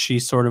 And so she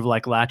sort of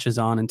like latches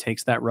on and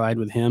takes that ride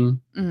with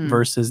him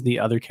versus the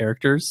other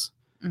characters.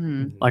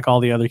 Like all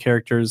the other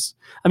characters.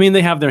 I mean,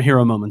 they have their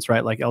hero moments,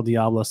 right? Like El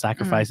Diablo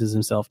sacrifices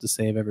himself to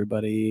save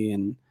everybody,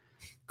 and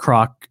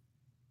Croc,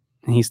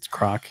 he's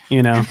Croc,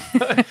 you know?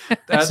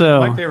 That's So-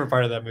 my favorite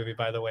part of that movie,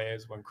 by the way,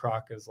 is when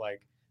Croc is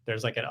like,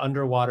 there's like an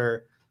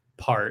underwater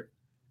part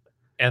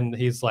and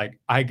he's like,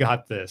 I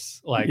got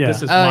this. Like, Yeah. this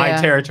is Oh, my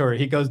yeah. territory.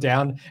 He goes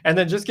down and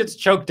then just gets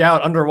choked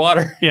out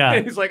underwater. Yeah.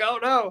 And he's like, oh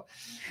no.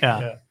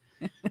 Yeah.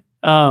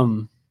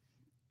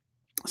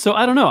 So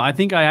I don't know. I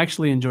think I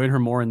actually enjoyed her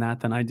more in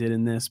that than I did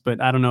in this, but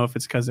I don't know if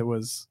it's because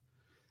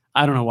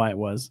I don't know why it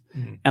was.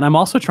 Mhm. And I'm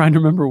also trying to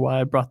remember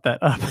why I brought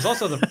that up. It was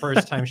also the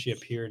first time she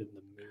appeared in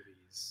the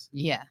movies.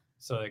 Yeah.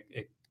 So I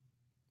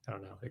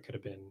don't know. It could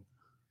have been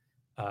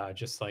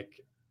just like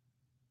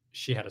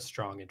she had a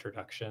strong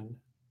introduction.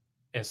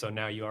 And so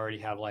now you already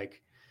have a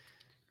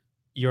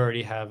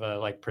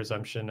like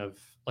presumption of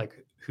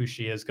like who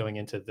she is going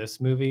into this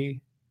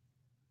movie.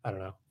 I don't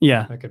know.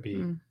 Yeah. That could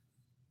be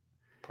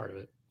part of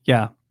it.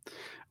 Yeah.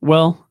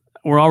 Well,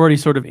 we're already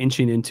sort of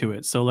inching into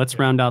it. So let's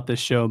Yeah. round out this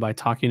show by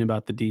talking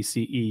about the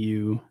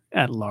DCEU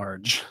at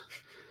large.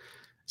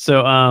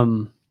 So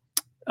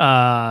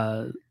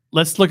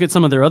let's look at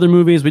some of their other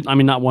movies. I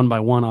mean, not one by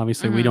one,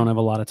 obviously. We Mhm. don't have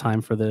a lot of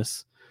time for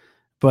this.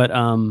 But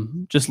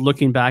just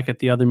looking back at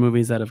the other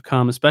movies that have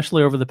come,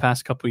 especially over the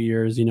past couple of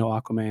years, you know,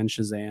 Aquaman,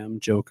 Shazam,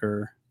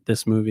 Joker,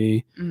 this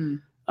movie.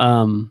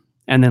 And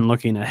then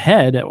looking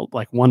ahead at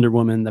like Wonder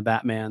Woman, the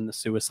Batman, the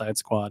Suicide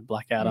Squad,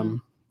 Black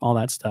Adam, all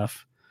that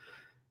stuff.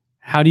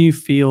 How do you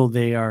feel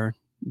they are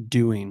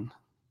doing?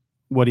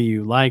 What do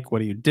you like? What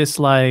do you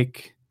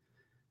dislike?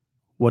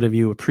 What have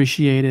you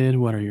appreciated?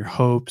 What are your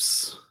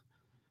hopes?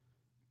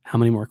 How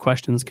many more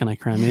questions can I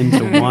cram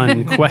into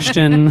one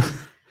question?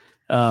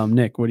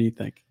 Nick, what do you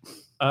think?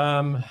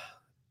 Well,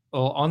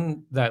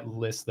 on that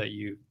list that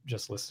you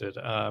just listed,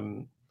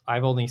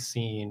 I've only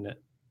seen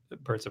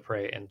Birds of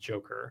Prey and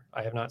Joker.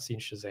 I have not seen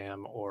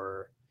Shazam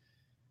or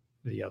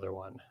the other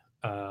one.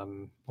 What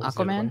was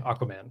the other one?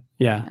 Aquaman.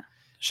 Yeah.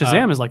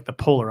 Shazam is like the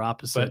polar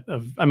opposite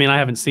of, I mean, I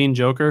haven't seen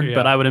Joker,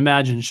 but I would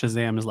imagine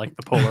Shazam is like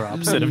the polar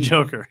opposite of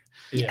Joker.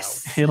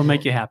 Yes. It'll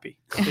make you happy.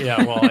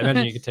 Yeah. Well, I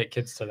imagine you could take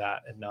kids to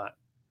that and not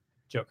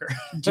Joker.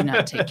 Do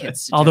not take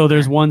kids to Although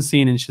there's Joker. one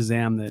scene in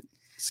Shazam that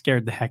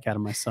scared the heck out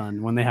of my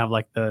son when they have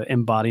like the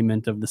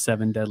embodiment of the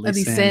 7 deadly Of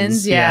the sins.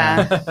 sins,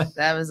 yeah.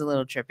 That was a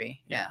little trippy.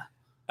 Yeah.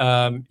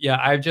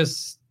 I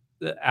just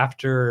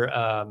after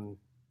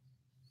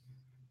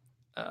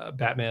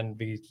Batman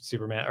v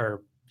Superman,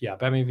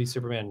 Batman v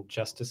Superman,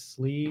 Justice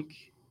League.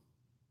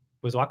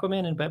 Was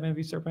Aquaman in Batman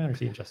v Superman, or is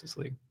he in Justice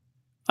League?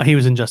 He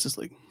was in Justice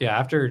League. Yeah,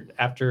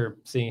 after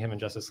seeing him in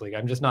Justice League,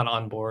 I'm just not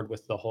on board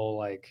with the whole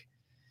like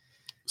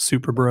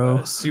Super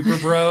bro. super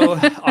bro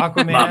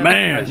Aquaman. My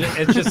man.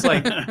 It's just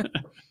like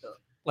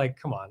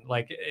come on,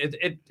 like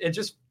it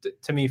just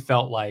to me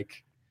felt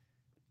like,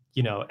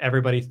 you know,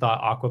 everybody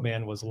thought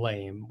Aquaman was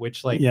lame,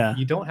 which like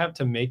you don't have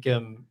to make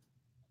him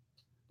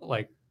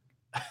like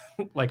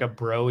like a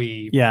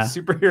broy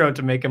superhero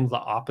to make him the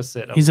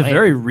opposite of he's lame. a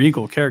very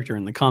regal character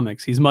in the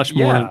comics. He's much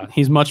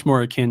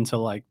more akin to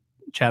like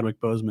Chadwick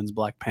Boseman's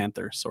Black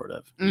Panther, sort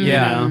of.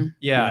 Yeah.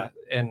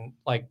 And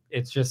like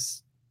it's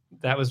just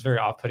that was very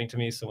off-putting to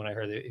me. So when I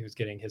heard that he was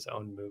getting his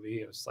own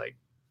movie, it was like,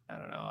 I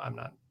don't know, I'm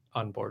not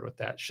on board with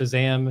that.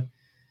 Shazam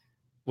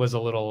was a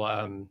little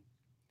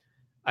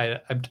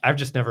I've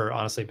just never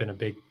honestly been a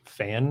big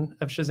fan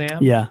of Shazam.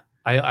 Yeah.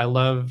 I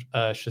loved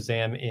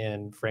Shazam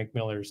in Frank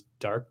Miller's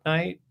Dark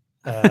Knight.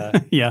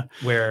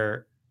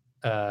 Where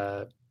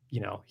you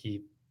know,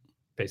 he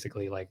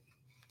basically like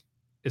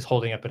is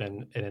holding up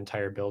an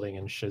entire building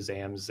and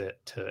Shazams it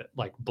to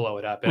like blow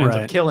it up. It ends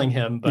up killing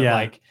him,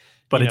 but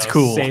but it's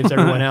cool. Saves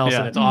everyone else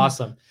and it's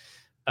awesome.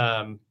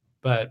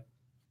 But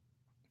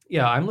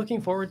yeah, I'm looking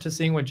forward to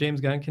seeing what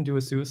James Gunn can do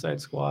with Suicide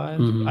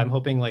Squad. I'm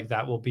hoping like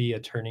that will be a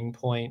turning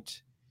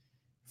point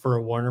for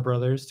a Warner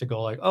Brothers to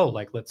go like, oh,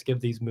 like let's give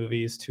these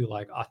movies to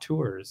like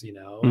auteurs, you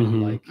know, Mhm.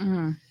 and like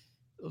Mhm.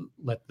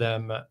 let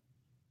them,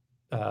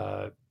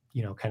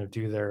 you know, kind of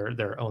do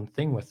their own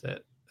thing with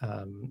it.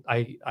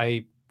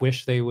 I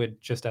wish they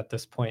would just at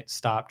this point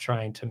stop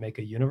trying to make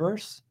a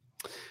universe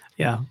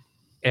Yeah.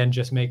 and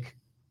just make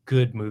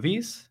good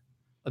movies.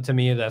 To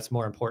me, that's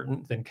more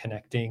important than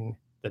connecting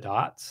the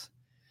dots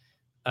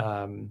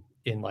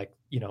in like,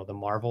 you know, the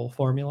Marvel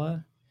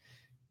formula.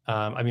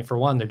 I mean, for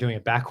one, they're doing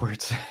it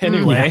backwards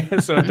anyway,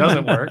 so it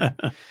doesn't work.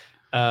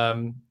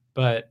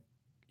 But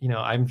you know,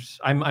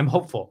 I'm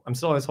hopeful. I'm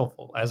still always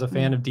hopeful. As a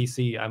fan of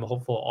DC, I'm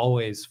hopeful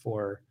always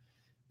for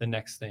the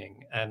next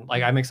thing. And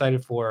like, I'm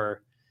excited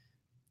for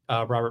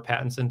Robert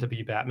Pattinson to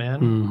be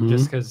Batman, Mhm.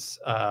 just because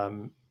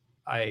I'm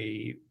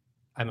a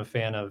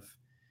fan of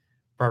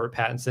Robert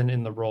Pattinson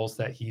in the roles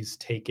that he's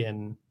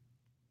taken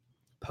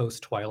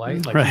post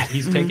Twilight. Like Right.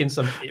 he's taken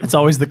some. It's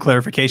always the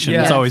clarification.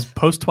 It's Yes. always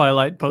post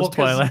Twilight, post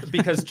Twilight.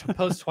 because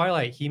post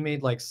Twilight he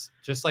made like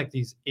just like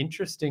these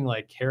interesting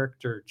like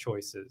character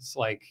choices.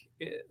 Like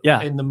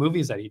Yeah. in the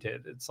movies that he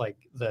did, it's like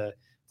the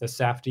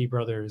Safdie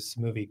brothers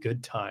movie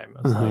Good Time.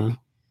 It was Uh-huh. like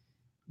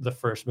the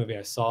first movie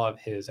I saw of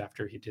his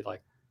after he did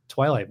like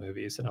Twilight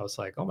movies, and I was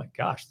like, oh my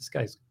gosh, this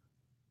guy's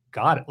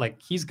got it.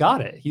 Like he's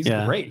got it. He's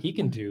Yeah. great. He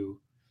can do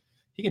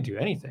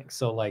anything.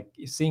 So like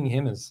seeing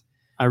him as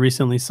I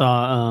recently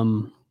saw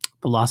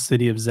The Lost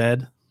City of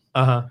Zed,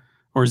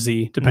 or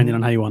Z, depending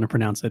on how you want to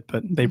pronounce it,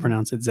 but they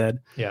pronounce it Zed.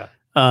 Yeah.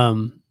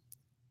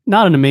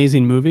 Not an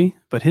amazing movie,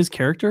 but his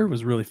character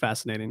was really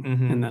fascinating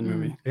in that Mhm.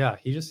 movie. Yeah,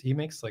 he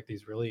makes like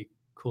these really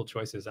cool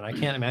choices, and I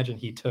can't imagine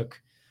he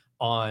took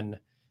on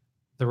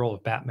the role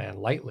of Batman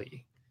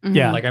lightly.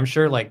 Yeah. Like I'm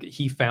sure like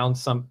he found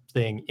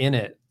something in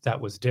it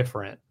that was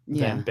different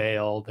Yeah. than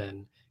Bale,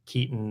 than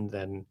Keaton,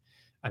 than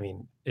I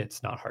mean,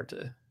 it's not hard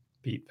to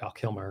beat Val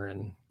Kilmer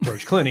and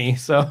George Clooney.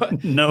 So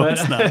No, but,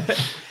 it's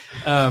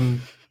not.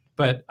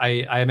 but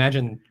I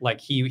imagine like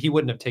he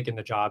wouldn't have taken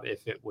the job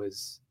if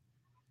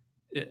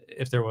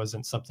there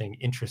wasn't something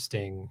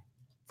interesting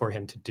for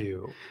him to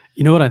do.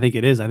 You know what I think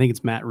it is? I think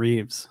it's Matt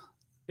Reeves.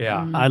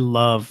 Yeah. Mhm. I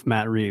love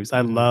Matt Reeves.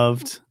 I Mhm.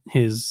 loved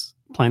his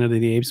Planet of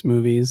the Apes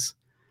movies,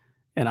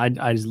 and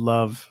I just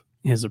love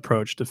his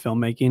approach to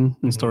filmmaking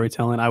and Mhm.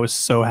 storytelling. I was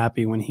so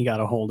happy when he got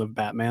a hold of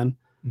Batman.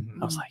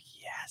 Mhm. I was like,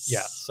 yes.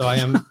 Yeah. So I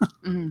am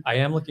Mhm. I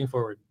am looking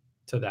forward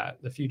to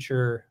that. The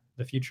future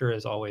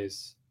is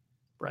always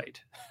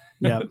bright.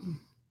 Yeah.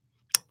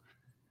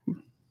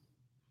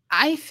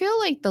 I feel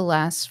like the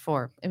last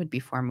it would be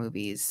 4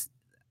 movies.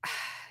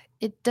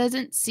 It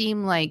doesn't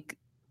seem like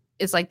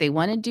it's like they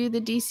want to do the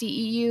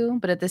DCEU,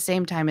 but at the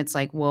same time, it's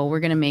like, well,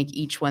 we're going to make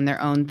each one their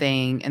own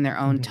thing and their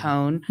own Mhm.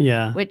 tone,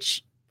 Yeah.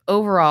 which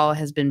overall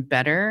has been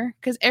better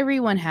because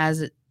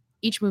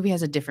each movie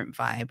has a different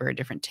vibe or a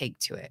different take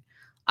to it.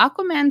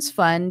 Aquaman's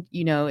fun,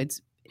 you know, it's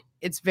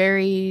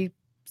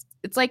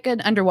like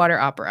an underwater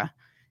opera,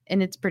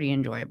 and it's pretty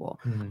enjoyable.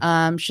 Mhm.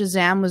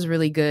 Shazam was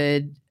really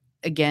good.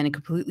 Again, a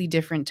completely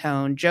different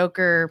tone.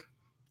 Joker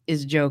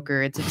is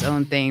Joker. It's its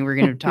own thing. We're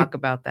going to talk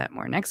about that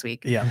more next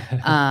week.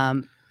 Yeah.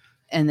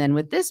 And then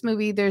with this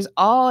movie, there's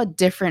all a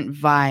different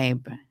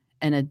vibe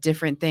and a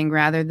different thing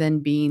rather than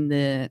being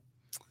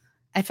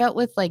I felt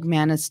with like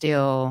Man of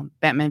Steel,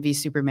 Batman v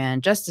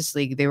Superman, Justice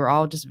League, they were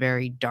all just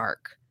very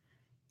dark.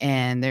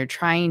 And they're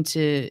trying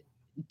to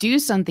do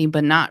something,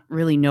 but not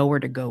really know where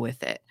to go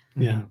with it.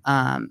 Yeah.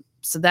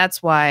 So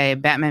that's why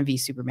Batman v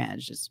Superman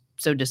is just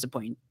so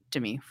disappointing to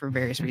me for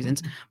various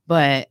reasons.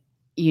 But,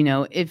 you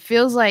know, it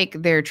feels like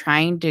they're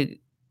trying to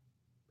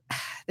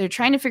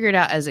figure it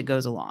out as it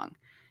goes along.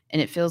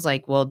 And it feels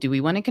like, well, do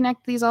we want to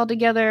connect these all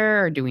together,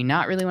 or do we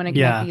not really want to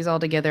connect these all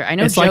together? I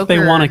know it's Joker, like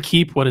they want to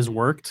keep what has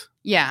worked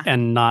yeah,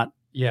 and not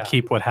Yeah.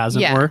 keep what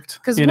hasn't Yeah. worked.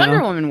 because you know?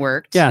 Wonder Woman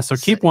worked. Yeah, so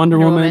keep Wonder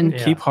Woman,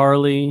 Yeah. keep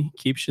Harley,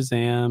 keep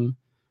Shazam.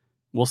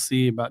 We'll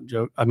see about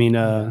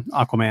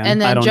Aquaman.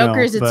 And I then don't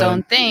Joker's know, its but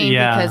own thing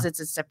yeah. because it's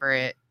a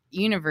separate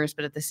universe,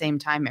 but at the same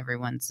time,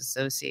 everyone's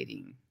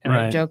associating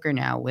Right. Joker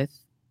now with,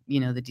 you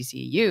know, the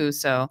DCEU.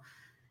 So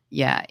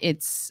yeah,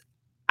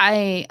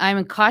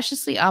 I'm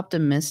cautiously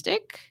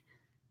optimistic,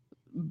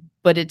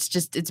 but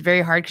it's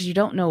very hard because you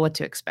don't know what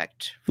to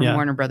expect from Yeah.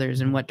 Warner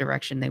Brothers and what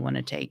direction they want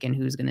to take and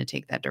who's going to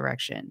take that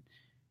direction.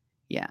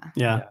 Yeah.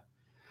 Yeah.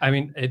 I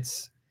mean,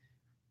 it's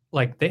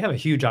like they have a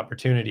huge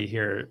opportunity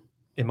here,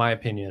 in my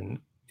opinion,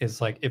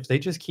 is like if they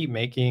just keep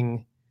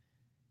making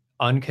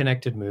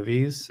unconnected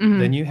movies, Mhm.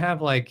 then you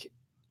have like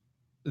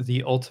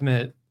the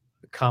ultimate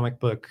comic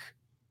book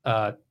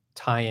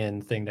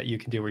tie-in thing that you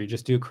can do where you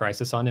just do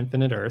Crisis on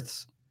Infinite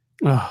Earths.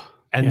 Oh,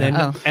 And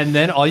yeah.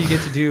 then all you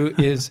get to do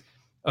is,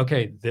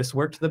 okay, this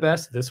worked the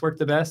best, this worked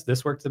the best,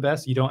 this worked the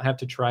best. You don't have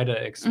to try to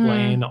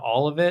explain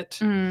all of it.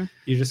 Mm.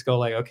 You just go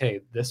like, okay,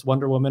 this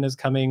Wonder Woman is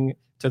coming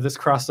to this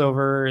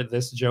crossover,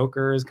 this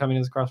Joker is coming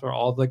to this crossover.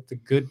 All like the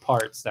good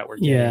parts that we're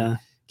getting Yeah.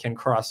 can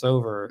cross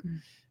over. Mm.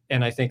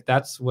 And I think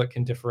that's what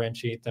can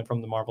differentiate them from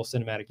the Marvel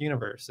Cinematic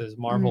Universe. Is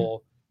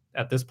Marvel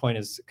at this point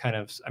is kind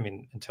of, I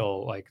mean,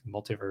 until like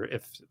multiverse,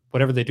 if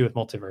whatever they do with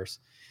multiverse,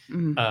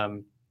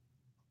 Mm.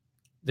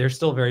 they're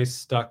still very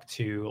stuck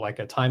to like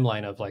a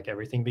timeline of like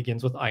everything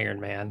begins with Iron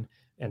Man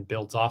and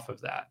builds off of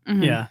that.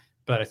 Mhm. Yeah.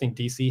 But I think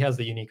DC has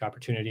the unique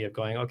opportunity of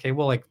going, okay,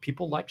 well, like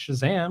people like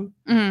Shazam.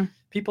 Mhm.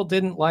 People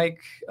didn't like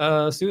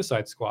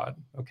Suicide Squad.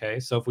 Okay,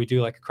 so if we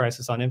do like a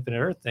Crisis on Infinite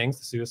Earth things,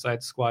 the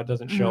Suicide Squad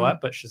doesn't show Mhm.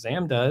 up, but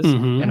Shazam does,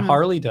 Mhm. and Mhm.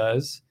 Harley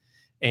does,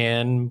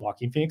 and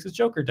Joaquin Phoenix's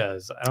Joker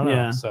does. I don't know.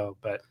 Yeah. So,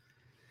 but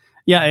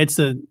Yeah, it's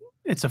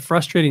a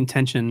frustrating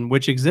tension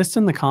which exists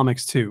in the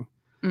comics too.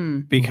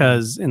 Mm.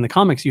 Because in the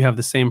comics you have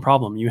the same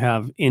problem. You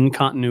have in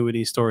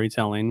continuity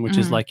storytelling, which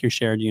is Mhm. like your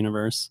shared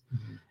universe.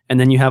 Mhm. And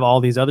then you have all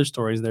these other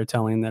stories they're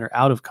telling that are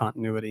out of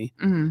continuity.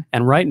 Mhm.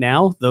 And right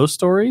now, those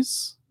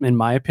stories, in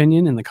my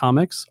opinion, in the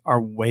comics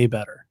are way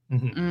better.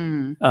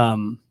 mhm.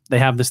 Mm. They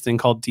have this thing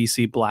called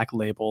DC Black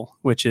Label,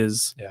 which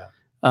is yeah,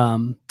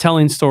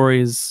 telling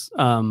stories,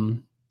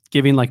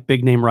 giving like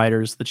big name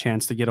writers the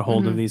chance to get a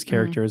hold of Mhm, these mhm.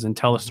 characters and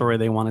tell a Mhm. story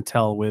they want to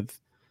tell with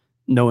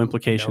no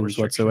implications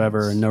whatsoever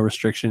restrictions. and no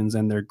restrictions,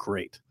 and they're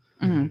great.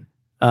 Mhm.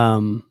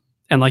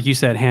 And like you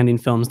said, handing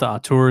films to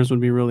auteurs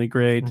would be really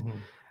great. Mhm.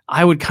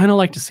 I would kind of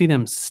like to see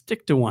them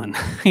stick to one,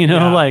 you know,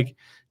 Yeah. like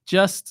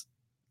just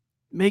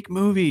make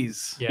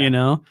movies, Yeah. you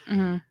know?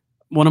 Mhm.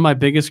 One of my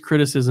biggest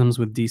criticisms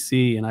with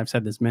DC, and I've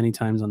said this many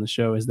times on the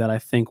show, is that I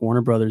think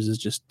Warner Brothers is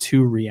just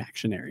too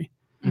reactionary.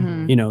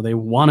 Mhm. You know, they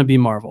want to be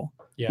Marvel.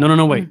 Yeah.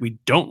 No, wait, we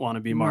don't want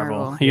to be Marvel,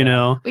 Marvel. you Yeah.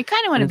 know? We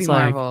kind of want to It's be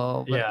like-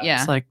 Marvel, but Yeah. yeah.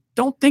 It's like,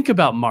 don't think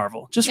about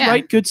Marvel. Just Yeah.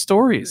 write good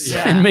stories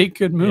Yeah. and make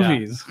good Yeah.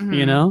 movies, you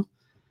Mhm. know?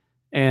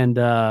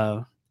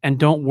 And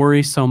don't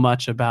worry so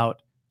much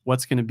about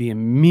what's going to be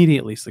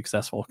immediately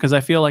successful, because I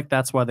feel like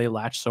that's why they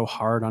latch so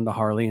hard onto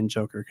Harley and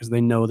Joker, because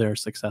they know they're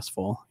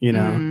successful, you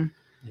know? Mhm.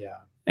 Yeah.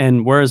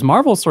 And whereas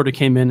Marvel sort of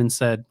came in and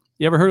said,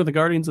 "You ever heard of the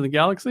Guardians of the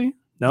Galaxy?"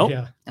 Nope.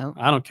 Yeah.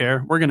 I don't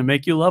care. We're going to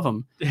make you love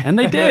them. And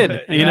they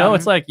did. You know, Yeah.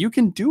 it's like, you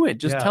can do it.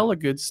 Just Yeah. tell a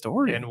good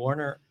story. And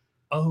Warner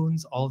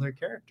owns all their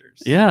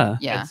characters. Yeah.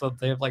 Yeah. And so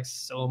they have like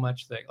so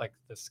much that like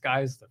the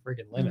sky's the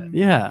friggin' limit.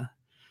 Yeah.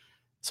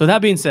 So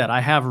that being said,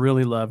 I have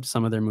really loved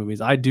some of their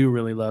movies. I do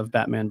really love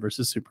Batman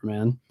versus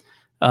Superman.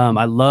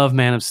 I love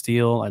Man of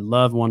Steel. I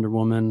love Wonder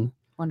Woman.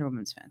 Wonder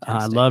Woman's fantastic.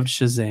 I loved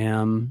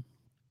Shazam.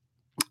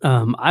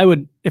 I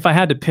would, if I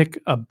had to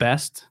pick a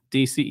best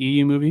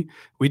DCEU movie,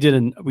 we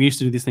used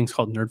to do these things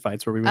called nerd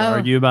fights where we would Oh,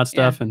 argue about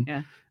stuff, Yeah, and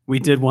yeah. we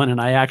did one, and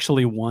I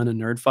actually won a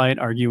nerd fight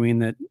arguing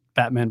that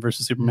Batman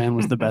versus Superman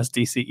was the best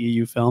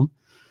DCEU film.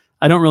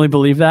 I don't really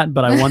believe that,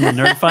 but I won the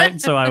nerd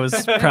fight, so I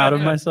was proud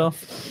of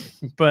myself.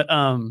 But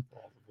Well,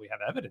 we have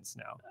evidence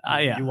now.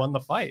 Yeah. You won the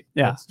fight.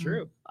 Yeah. That's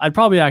true. I'd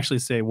probably actually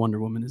say Wonder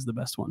Woman is the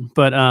best one.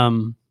 But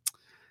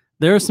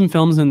there are some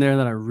films in there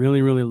that I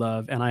really, really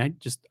love, and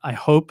I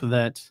hope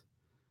that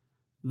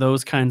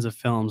those kinds of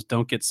films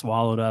don't get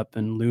swallowed up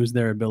and lose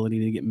their ability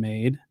to get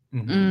made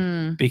Mhm.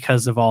 Mm.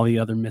 because of all the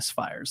other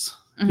misfires.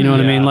 You know what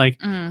I mean? Yeah. Like,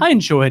 Mhm. I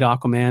enjoyed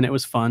Aquaman. It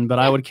was fun, but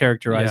I would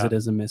characterize Yeah. it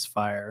as a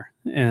misfire.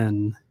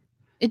 And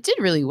It did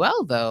really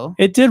well, though.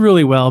 it did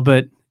really well,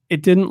 but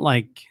it didn't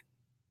like,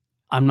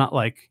 I'm not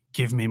like,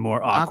 give me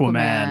more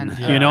Aquaman.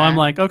 Aquaman, You know, I'm yeah.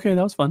 like, okay,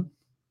 that was fun.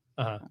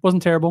 Uh-huh.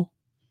 Wasn't terrible.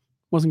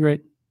 Wasn't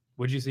great.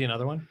 Would you see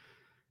another one?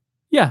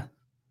 Yeah.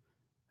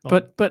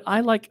 Well, But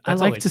I like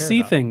that's all they to care see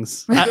about.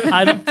 things.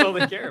 That's all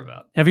they care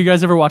about. Have you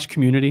guys ever watched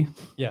Community?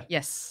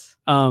 Yes.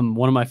 One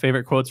of my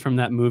favorite quotes from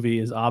that movie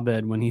is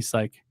Abed when he's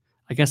like,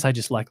 I guess I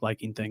just like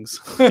liking things,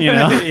 you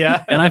know?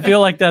 Yeah. And I feel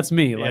like that's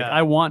me. Like, Yeah.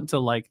 I want to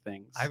like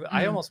things. I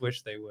Mhm. almost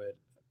wish they would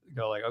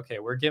go like, okay,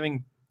 we're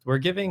giving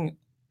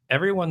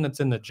everyone that's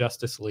in the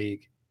Justice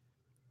League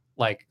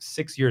like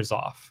 6 years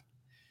off.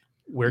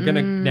 We're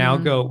gonna now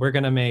Mm. we're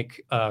gonna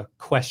make a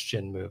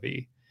Question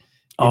movie.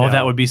 you Oh, that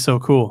know, would be so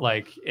cool.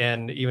 like,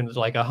 and even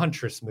like a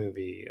Huntress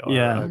movie or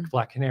Yeah. a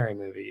Black Canary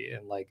movie,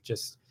 and like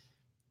just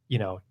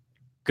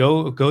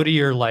go to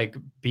your like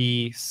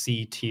B,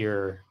 C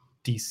tier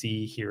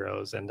DC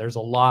heroes, and there's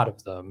a lot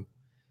of them,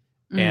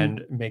 Mm.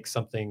 and make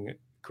something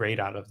great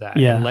out of that.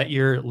 Yeah. And let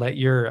your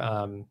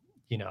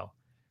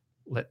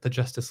let the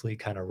Justice League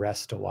kind of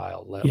rest a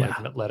while.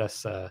 Let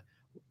us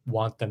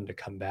want them to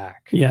come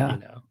back. Yeah.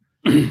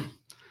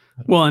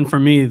 Well, and for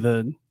me,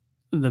 the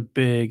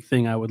big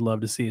thing I would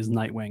love to see is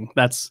Nightwing.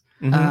 That's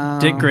Dick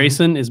Um,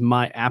 Grayson is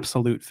my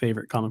absolute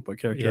favorite comic book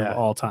character Yeah. of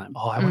all time.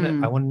 Oh, I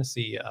wanted to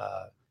see.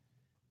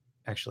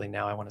 Actually,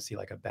 now I want to see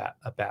like a Bat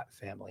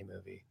family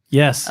movie.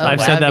 Yes, Oh, I've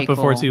said that'd that be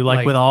before cool. too.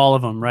 Like with all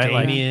of them, right?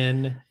 Like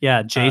Damien.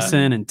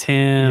 Jason and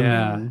Tim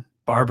yeah, and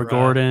Barbara Barbara.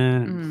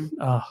 Gordon. Mm.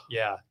 Oh,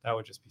 Yeah, that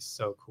would just be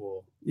so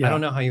cool. yeah. I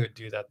don't know how you would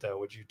do that though.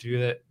 Would you do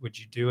that? Would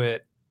you do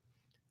it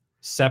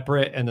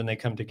separate and then they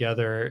come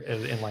together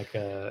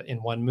in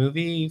one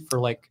movie for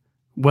like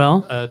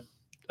Well,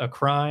 a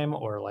crime,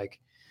 or like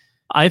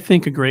I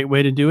think a great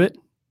way to do it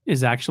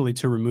is actually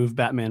to remove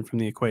Batman from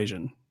the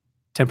equation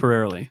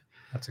temporarily.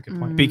 that's a good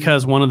point. Mm.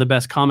 Because one of the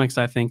best comics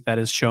I think that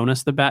has shown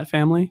us the Bat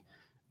family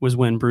was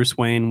when Bruce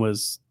Wayne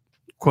was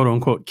quote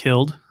unquote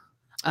killed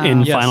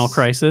in Yes. Final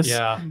Crisis.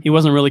 Yeah, He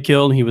wasn't really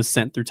killed. He was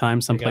sent through time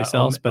someplace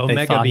else, but they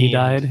Omega thought he beamed.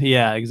 died.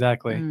 Yeah,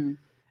 exactly. Mm.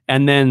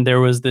 And then there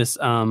was this,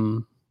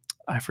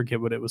 I forget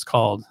what it was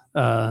called.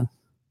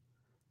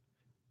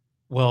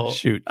 Well,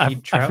 shoot,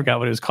 he I forgot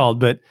what it was called,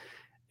 but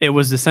it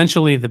was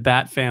essentially the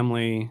Bat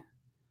family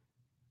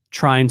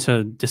trying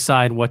to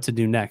decide what to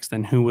do next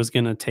and who was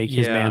going to take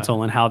his Yeah.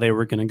 mantle and how they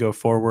were going to go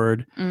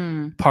forward.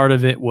 Mm. Part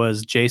of it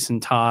was Jason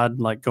Todd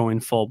like going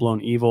full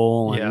blown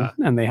evil, and, Yeah.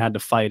 and they had to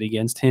fight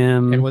against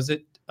him. And was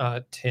it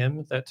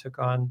Tim that took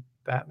on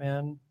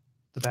Batman?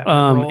 The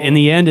Batman role? In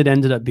the end, it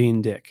ended up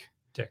being Dick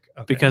Dick.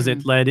 Okay. because Mhm.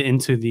 it led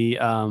into the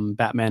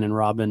Batman and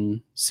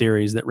Robin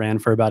series that ran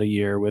for about a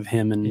year with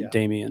him and Yeah.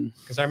 Damian.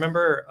 Because I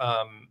remember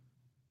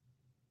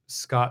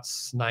Scott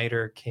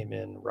Snyder came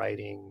in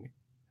writing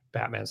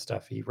Batman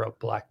stuff. He wrote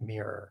Black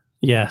Mirror.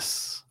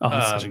 Yes. Oh,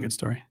 that's such a Um, good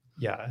story.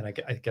 Yeah, and I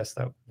guess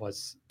that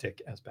was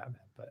Dick as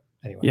Batman. But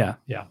anyway. Yeah.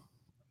 Yeah.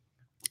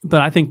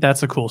 But I think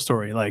that's a cool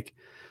story. Like,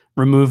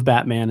 remove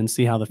Batman and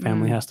see how the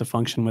family Mhm. has to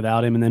function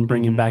without him, and then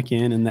bring him Mhm. back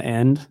in the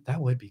end. That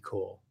would be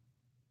cool.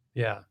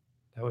 Yeah.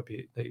 That would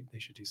be, they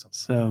should do something.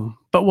 So,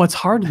 but what's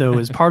hard though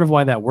is part of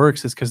why that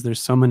works is because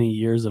there's so many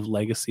years of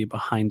legacy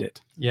behind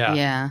it. Yeah.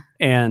 Yeah.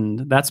 And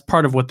that's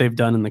part of what they've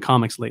done in the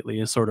comics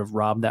lately is sort of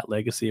rob that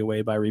legacy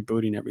away by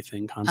rebooting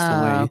everything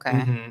constantly. Oh, okay.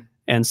 Mhm.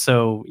 And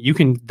so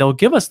they'll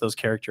give us those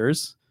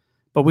characters,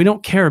 but we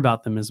don't care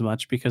about them as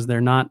much because they're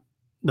not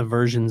the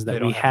versions They that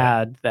don't we have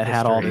had that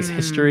had all this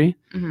history.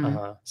 history. Mhm.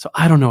 Uh-huh. So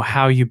I don't know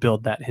how you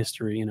build that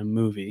history in a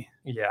movie.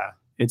 Yeah.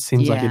 It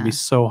seems like it'd be Yeah.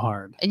 so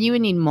hard. And you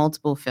would need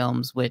multiple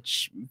films,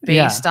 which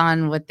Yeah. based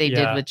on what they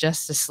Yeah. did with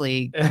Justice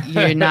League,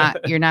 you're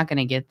not going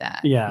to get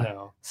that. Yeah.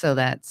 No. So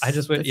that's I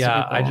just would, that's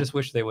yeah, super I cool. just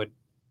wish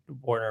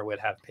Warner would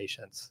have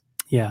patience.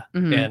 Yeah.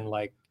 Mhm. And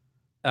like,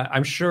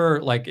 I'm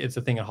sure like it's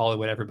a thing in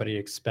Hollywood, everybody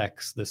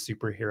expects the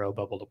superhero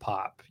bubble to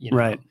pop, you know,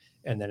 Right.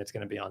 and then it's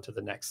going to be on to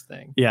the next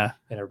thing. Yeah.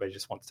 And everybody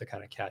just wants to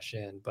kind of cash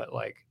in. But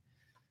like,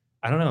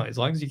 I don't know, as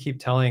long as you keep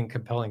telling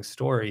compelling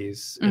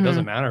stories, it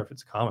doesn't matter if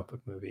it's a comic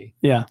book movie,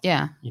 Yeah.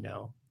 Yeah. you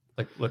know,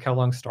 like look how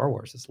long Star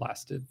Wars has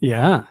lasted.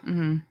 Yeah.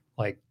 hmm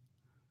Like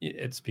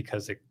it's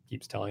because it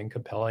keeps telling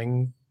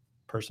compelling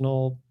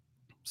personal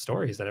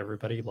stories that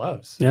everybody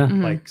loves. Yeah.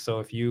 Mhm. Like, so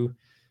if you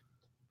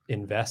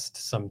invest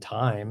some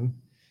time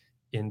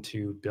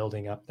into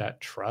building up that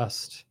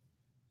trust,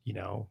 you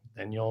know,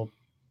 then you'll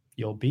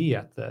be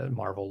at the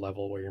Marvel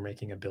level where you're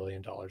making $1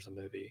 billion a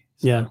movie.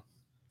 So, Yeah.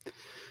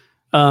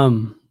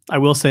 I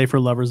will say for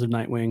lovers of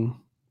Nightwing,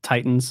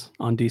 Titans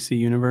on DC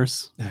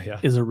Universe yeah.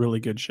 is a really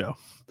good show.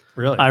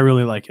 Really? I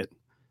really like it.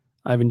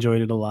 I've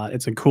enjoyed it a lot.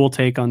 It's a cool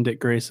take on Dick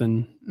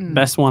Grayson. Mm.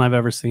 Best one I've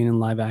ever seen in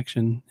live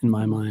action in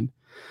my mind.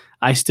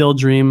 I still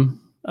dream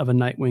of a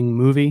Nightwing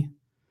movie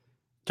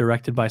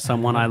directed by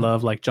someone I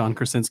love, like John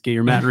Krasinski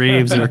or Matt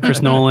Reeves or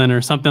Chris Nolan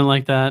or something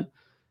like that.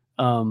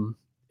 And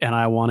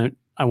I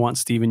want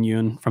Stephen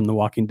Yeun from The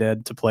Walking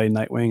Dead to play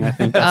Nightwing. I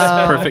think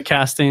that's Oh. perfect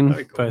casting.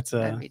 Very cool. But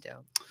That'd be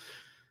dope.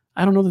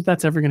 I don't know that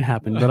that's ever going to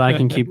happen, but I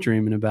can keep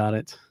dreaming about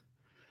it.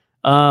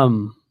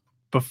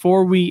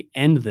 Before we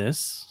end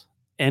this,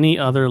 any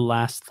other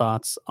last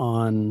thoughts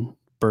on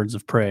Birds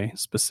of Prey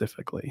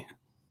specifically?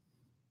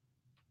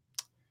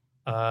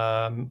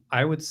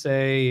 I would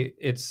say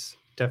it's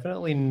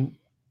definitely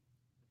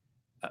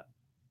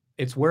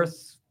it's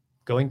worth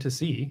going to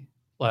see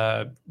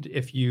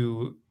if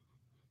you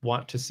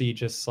want to see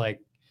just like,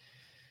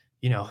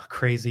 you know,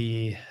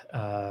 crazy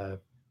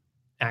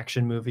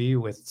action movie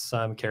with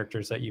some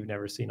characters that you've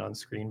never seen on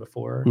screen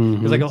before. Mhm.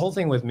 Because like the whole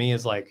thing with me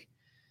is like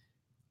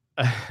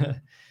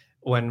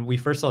when we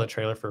first saw the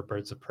trailer for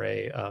Birds of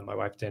Prey, my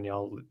wife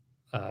Danielle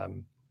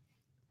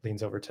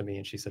leans over to me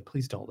and she said,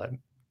 please don't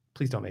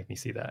make me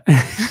see that.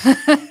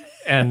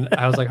 And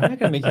I was like, I'm not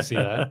gonna make you see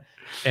that.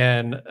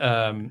 And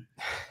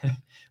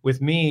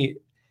with me,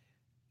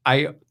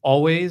 I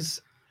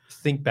always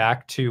think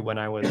back to when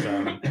I was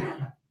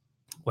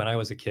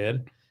a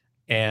kid,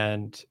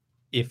 and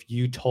if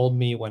you told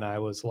me when I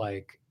was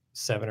like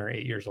 7 or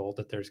 8 years old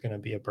that there's gonna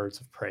be a Birds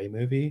of Prey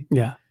movie,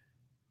 Yeah.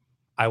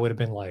 I would have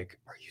been like,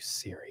 are you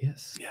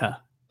serious? Yeah.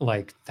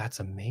 Like, that's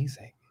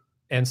amazing.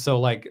 And so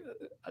like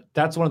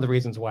that's one of the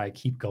reasons why I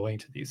keep going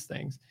to these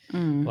things.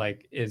 Mm.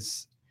 Like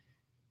it's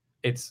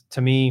to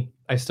me,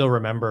 I still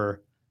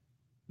remember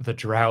the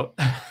drought.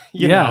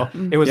 you Yeah.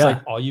 know, it was Yeah.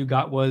 like all you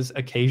got was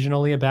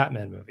occasionally a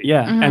Batman movie.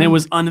 Yeah. And it Mhm.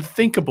 was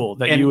unthinkable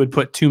that And- you would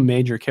put two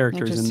major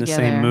characters Just in the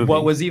together. same movie.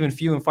 What was even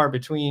few and far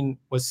between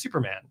was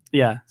Superman.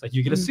 Yeah. It's like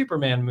you get a Mhm.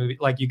 Superman movie,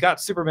 like you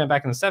got Superman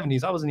back in the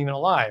 70s. I wasn't even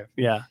alive,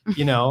 Yeah.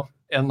 you know,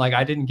 and like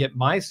I didn't get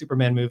my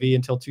Superman movie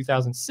until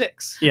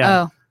 2006.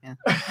 Yeah. Oh,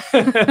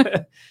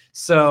 yeah.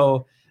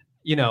 So,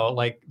 you know,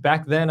 like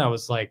back then I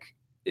was like,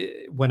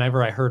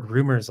 whenever I heard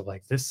rumors of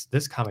like this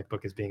comic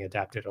book is being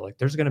adapted or like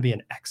there's going to be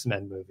an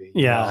X-Men movie,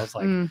 you know, Yeah. I was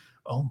like, Mm.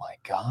 oh my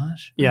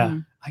gosh, Yeah.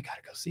 Mhm. I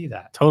gotta go see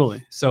that.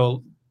 Totally.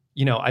 So,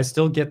 you know, I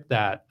still get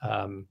that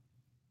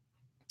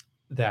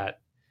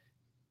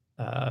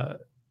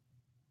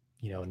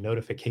you know,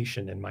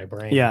 notification in my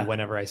brain Yeah.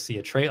 whenever I see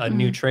a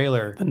new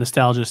trailer The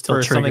nostalgia still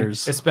for something,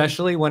 triggers.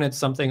 especially when it's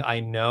something I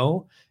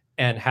know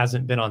and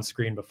hasn't been on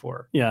screen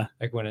before. Yeah.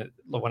 Like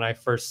when I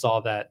first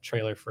saw that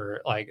trailer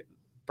for like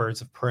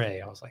Birds of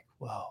Prey, I was like,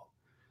 whoa,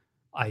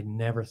 I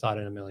never thought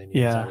in a million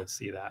years Yeah. I would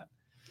see that.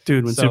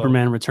 Dude, when So-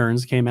 Superman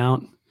Returns came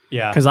out,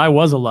 Yeah. because I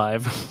was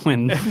alive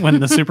when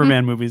the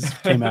Superman movies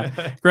came out.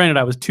 Granted,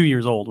 I was 2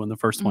 years old when the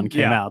first one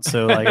came Yeah. out,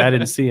 so like I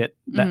didn't see it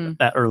Mhm.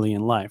 that early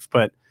in life.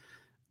 But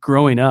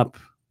growing up,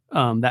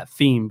 that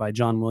theme by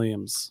John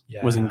Williams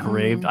was Yeah.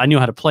 engraved. Mhm. I knew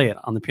how to play it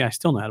on the piano. I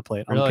still know how to play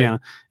it on the Really? piano,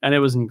 and it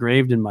was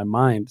engraved in my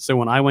mind. So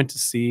when I went to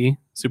see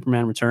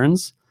Superman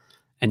Returns,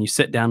 and you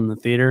sit down in the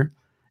theater,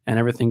 and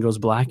everything goes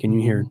black, and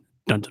you hear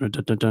dun dun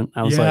dun dun dun,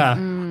 I was like, Yeah.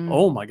 Mm.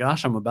 oh my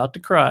gosh, I'm about to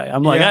cry.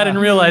 I'm like, I Yeah.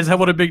 didn't realize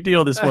what a big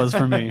deal this was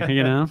for me,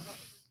 you know?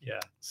 Yeah.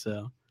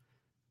 So,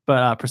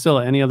 but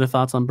Priscilla, any other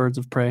thoughts on Birds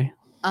of Prey?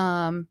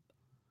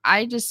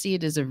 I just see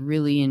it as a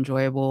really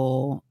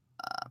enjoyable,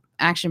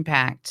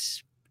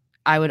 action-packed,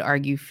 I would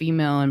argue,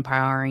 female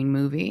empowering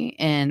movie.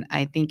 And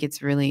I think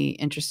it's really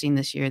interesting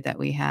this year that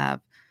we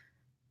have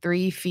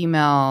 3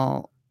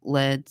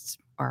 female-led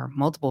or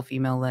multiple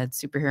female-led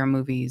superhero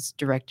movies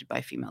directed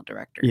by female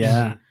directors.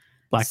 Yeah.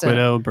 Black So-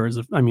 Widow,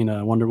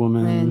 Wonder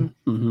Woman.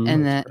 Mhm.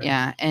 And That's that, great.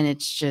 yeah. And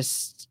it's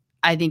just,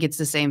 I think it's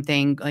the same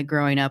thing. Like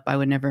growing up, I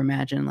would never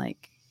imagine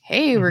like,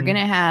 hey, we're Mhm. going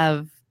to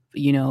have,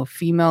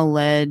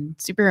 female-led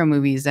superhero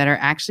movies that are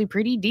actually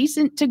pretty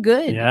decent to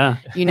good. Yeah.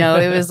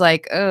 It was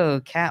like, oh,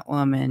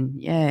 Catwoman,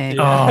 yay.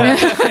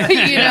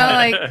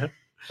 Oh.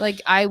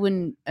 Like I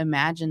wouldn't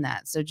imagine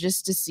that. So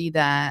just to see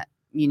that,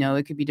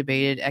 it could be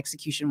debated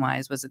execution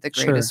wise, was it the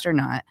Sure. greatest or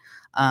not?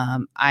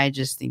 I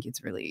just think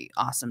it's really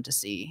awesome to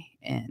see.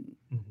 And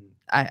Mhm.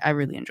 I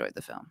really enjoyed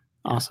the film.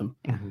 Awesome.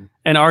 Mhm.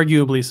 And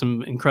arguably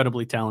some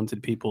incredibly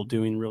talented people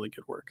doing really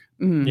good work.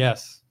 Mhm.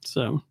 Yes.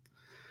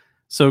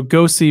 So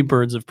go see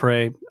Birds of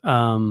Prey.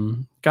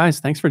 Guys,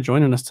 thanks for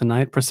joining us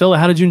tonight. Priscilla,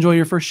 how did you enjoy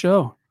your first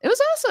show? It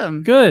was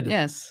awesome. Good.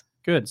 Yes.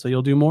 Good. So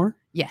you'll do more?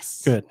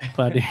 Yes. Good.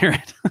 Glad to hear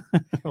it.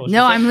 Well,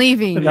 No, I'm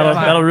leaving. That'll,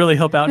 Bye. that'll really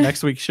help out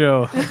next week's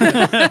show.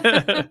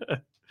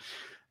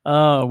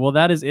 Well,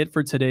 that is it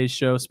for today's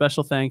show.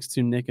 Special thanks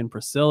to Nick and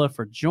Priscilla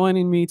for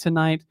joining me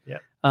tonight.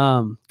 Yep.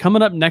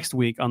 Coming up next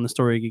week on the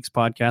Story Geeks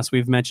podcast,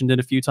 we've mentioned it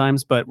a few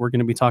times, but we're going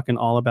to be talking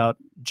all about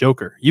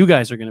Joker. You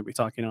guys are going to be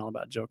talking all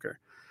about Joker.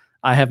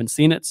 I haven't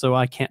seen it, so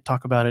I can't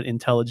talk about it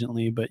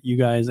intelligently, but you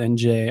guys and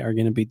Jay are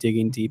going to be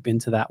digging deep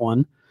into that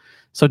one.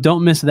 So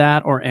don't miss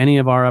that or any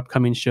of our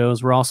upcoming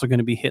shows. We're also going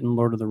to be hitting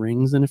Lord of the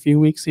Rings in a few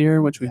weeks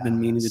here, which we've been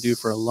meaning to do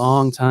for a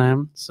long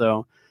time.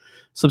 So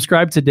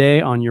subscribe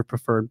today on your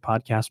preferred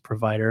podcast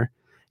provider.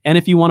 And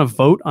if you want to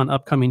vote on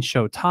upcoming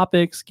show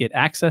topics, get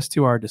access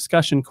to our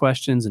discussion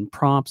questions and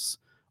prompts,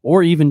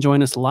 or even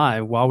join us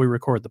live while we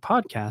record the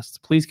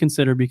podcast, please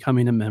consider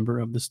becoming a member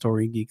of the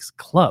Story Geeks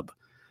Club.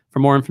 For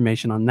more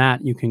information on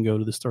that, you can go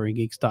to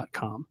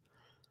thestorygeeks.com.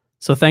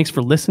 So thanks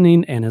for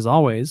listening, and as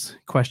always,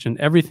 question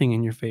everything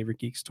in your favorite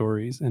geek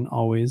stories and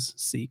always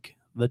seek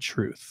the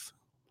truth.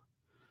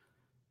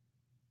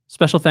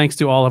 Special thanks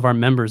to all of our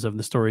members of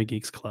the Story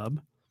Geeks Club.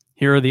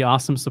 Here are the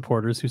awesome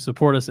supporters who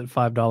support us at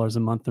 $5 a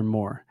month or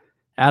more.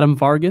 Adam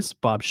Vargas,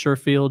 Bob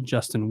Sherfield,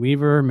 Justin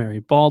Weaver, Mary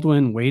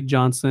Baldwin, Wade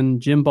Johnson,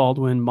 Jim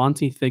Baldwin,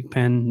 Monty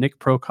Thigpen, Nick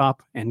Prokop,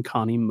 and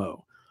Connie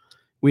Moe.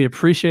 We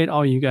appreciate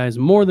all you guys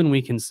more than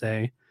we can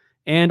say,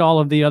 and all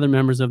of the other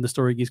members of the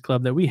Story Geeks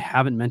Club that we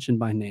haven't mentioned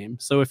by name.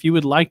 So if you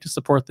would like to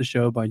support the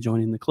show by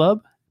joining the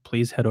club,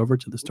 please head over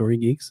to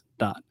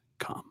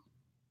thestorygeeks.com.